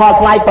ซอยพอ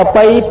ไลปะไป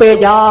เป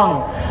ยอง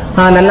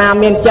นานา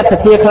เมียนจัดส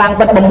เทียคลางเ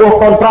ป็นบัว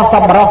กนเพราะสอ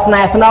บบรอสแน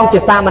สนองเชี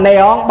ยซามเน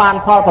อองบาน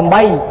พอตำใบ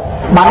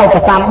บานอุป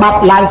สามบับ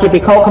ลางจีปิ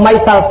โคขมาย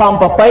ซาลซอม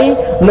ปะไป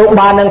นุบ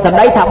านนังสันไ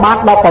ด้ถ้าบาน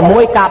ดอกปะมว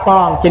ยกาป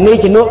องจีนี่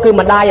จีนุคือ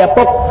มันได้อะ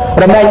ปุ๊บ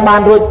ระเบิดบาน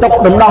รวยตก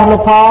ดมดอกนุ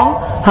พอง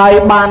ให้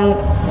บาน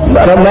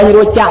ระเบิดร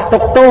วยจักต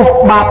กตู้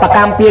บาปกร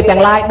รมเปียแต่ง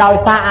ลายดอย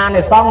ซาอาใน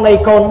ซองใน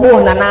โคนบัว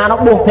นานานก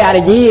บัวแพร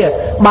ยี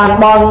บาน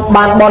บ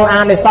อลอา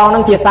ในซอง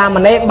นั่งเจียซามั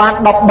นเนบาน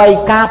ดอกใบ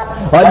กาบ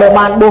ไว้โดยบ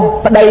านบัว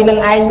ประเดี๋ยวนัง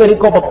ไอวิริ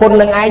โกปปน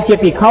นังไอเจีย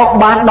ปีเขา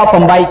บานดอก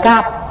ใบกา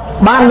บ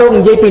บ้านลุง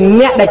ยี่ปีเ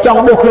นี่ยได้จอง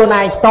บุคคลน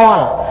ายตอล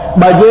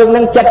บ่ยืง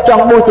นั่งจัดจอ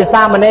งบุจิต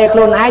ามันเนคล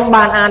นไอ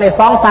บ้านอาใน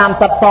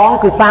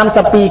232คือ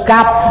30ปี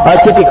กับ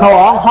จีปีเขา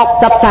อ๋อง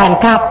60แสน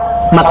กับ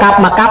มา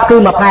กับคือ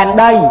มาแผ่น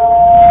ได้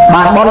บ้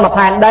านบอลมาแ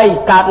ผ่นได้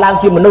การล้าง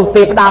ชีมนุษย์เต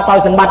ปดาซอย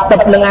สมบัติตึ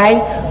บนังไอ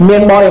เมีย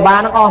นบริวาร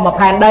นั่งอ้อมาแ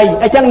ผ่นได้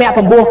ไอ้จังเนี่ยผ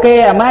มบัวเก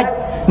ะไหม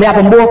เนี่ยผ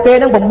มบัวเก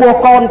นั่งผมบัว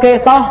กอนเกะ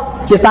ซอ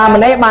จิตามัน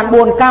เนบ้าน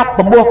บุญกับผ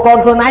มบัวกอน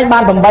คลนไอบ้า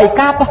นผมใบ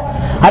กับ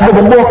ไอ้ผ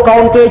มบัวกอ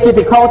นเกะจี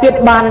ปีเขาเทียบ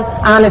บ้าน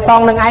อาในซอ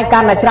งนังไอกา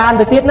รในชรา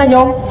ติเทียบนะโย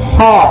ม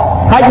พอ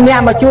ให้เนี่ย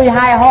มาช่วยใ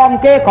ห้หอม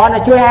เกะขอใน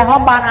ช่วยให้หอ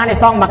มบ้านอาใน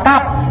ซองมากั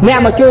บเนี่ย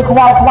มาช่วยค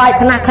วาย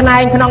ขนาดขนา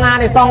ดขนองอา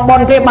ในซองบอ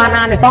ลเกะบ้านอ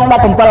าในซองบอล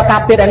ผมเปิดกั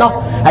บเทียบได้เนาะ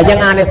ไอ้ยัง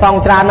อาในซอง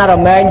ชรานาเรา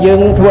เมย์ยึง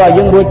ทั่ว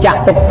ยึงรู้จัก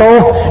ตกโต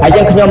ไอ้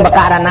ยังขยมประก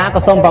าศนะก็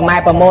ส่งประมาณ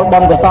ประโมทบอ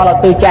ลก็ซ้อเรา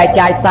ตื้อใจ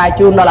สาย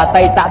จูนเราละเต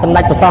ยตะสำ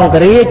นักประซองก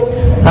รีด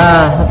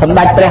សម្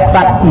ដេចព្រះក្ស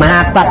ត្រមហា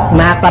ក្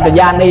សត្រ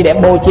យានីដែល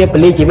បូជាព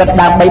លីជីវិត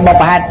ដើម្បីបប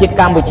ផែតជាតិ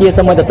កម្ពុជា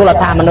សូមទទួលអ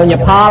ត្ថមនុញ្ញ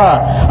ផល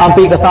អំ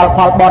ពីកសលផ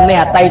លបុណ្យនេះ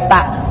អតីត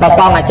ប្រស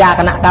ងអាចារ្យ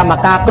គណៈកម្ម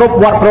ការគ្រប់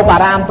វត្តគ្រប់អា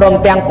រាមព្រម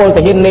ទាំងពល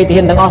ទាហាននីតិ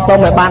ហានទាំងអស់សូម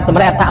ឲ្យបានស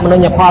ម្រេចអត្ថមនុ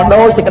ញ្ញផល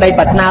ដោយសេចក្តី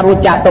ប្រាថ្នារួច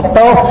ចាកទុក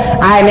ទោស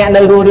ឯអ្នក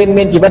នៅរស់រាន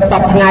មានជីវិតស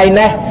ពថ្ងៃ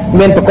នេះ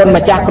មានប្រគុណ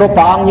ម្ចាស់គ្រប់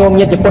ព្រះអង្គញោម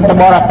ញាតិពុទ្ធ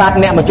បរិស័ទ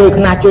អ្នកមកជួយ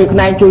ខ្នះជួយខ្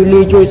នែងជួយ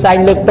លីជួយសែង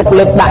លើកទឹក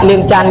លើកដាក់លា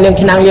ងចានលាង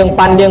ឆ្នាំងលាង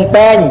ប៉ាន់លាង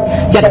ពេង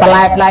ចិត្តបន្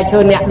លែផ្លែឈើ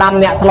អ្នកដាំ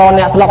អ្នកស្ល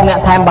អ្នកស្លុកអ្នក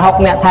ថែមប្រហុក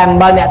អ្នកថែមអំ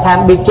បិលអ្នកថែម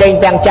ប៊ីចេង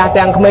ទាំងចាស់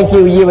ទាំងក្មេងជី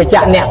វយាវ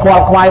ចៈអ្នកខ្វ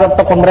ល់ខ្វាយរត់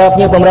ទុកបំរើភ្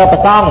ញៀវបំរើប្រ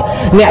សង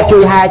អ្នកជួ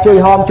យហែជួយ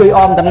ហោមជួយអ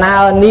មដំណើ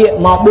រនាគ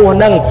មកបួស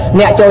នឹង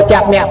អ្នកចូលចា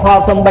ប់អ្នកផល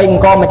សំបីអ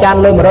ង្គម្ចាស់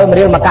លុយ100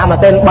រៀលមកកម្ម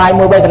សេនបាយ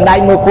មួយបីសណ្ដែក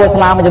មួយគួរ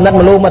ស្លាមួយចំណិត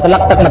មលូមួយត្រឡឹ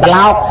កទឹកមួយត្រ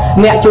ឡោក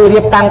អ្នកជួយរៀ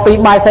បតាំងពី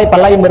បាយសីប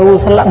ល័យម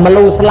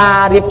លូស្លា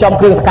រៀបចំ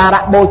គ្រឿងសក្កា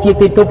រៈបូជា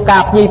ទីទូបកា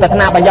រភ្ញីប្រាថ្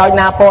នាប្រយោជន៍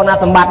ណាពោណា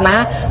សម្បត្តិណា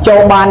ចូល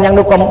បានយ៉ាង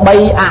នោះកុំបី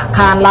អ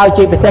ខានឡើយ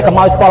ជាពិសេសកុំ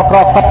ឲ្យស្គាល់ក្រ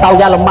ខុសតៅ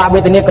យ៉ាលំបាកវេ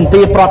ទនាកំព្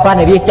រាប្រត់ប្រាស់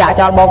នារីចាក់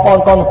ចោលបងប្អូន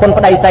កូនប្រពន្ធ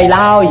ប្តីស្រី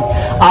ឡើយ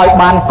ឲ្យ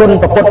បានគុណ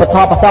ពុទ្ធពធ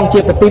ប្រសងជា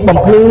ប្រទីបំ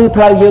ភ្លឺ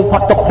ផ្លូវយើងផុ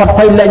តទុកផុត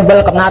ភ័យលែងវិល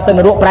កំណើតទៅន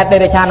រកប្រែតដេ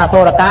រឆានអសូ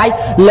រកាយ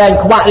លែង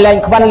ខ្វាក់លែង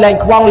ខ្វិនលែង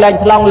ខ្វងលែង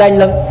ថ្លង់លែង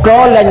លង្ក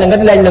លែងល្ងិ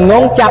តលែងល្ង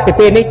ងចាប់ពី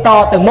ពេលនេះត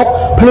ទៅមុខ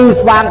ភ្លឺ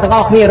ស្វាងទាំងអ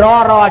ស់គ្នារា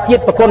ល់ជា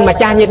តិប្រគុណម្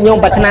ចាស់ញាតិញោម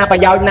ប្រាថ្នាប្រ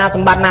យោជន៍ណាស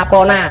ម្បត្តិណាពោ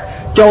ណា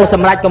ចូលស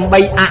ម្រេចកំបី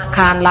អ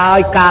ខានឡើយ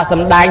ការស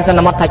ម្ដែងស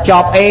ន្មតថាច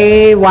ប់អេ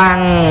វ៉ាំង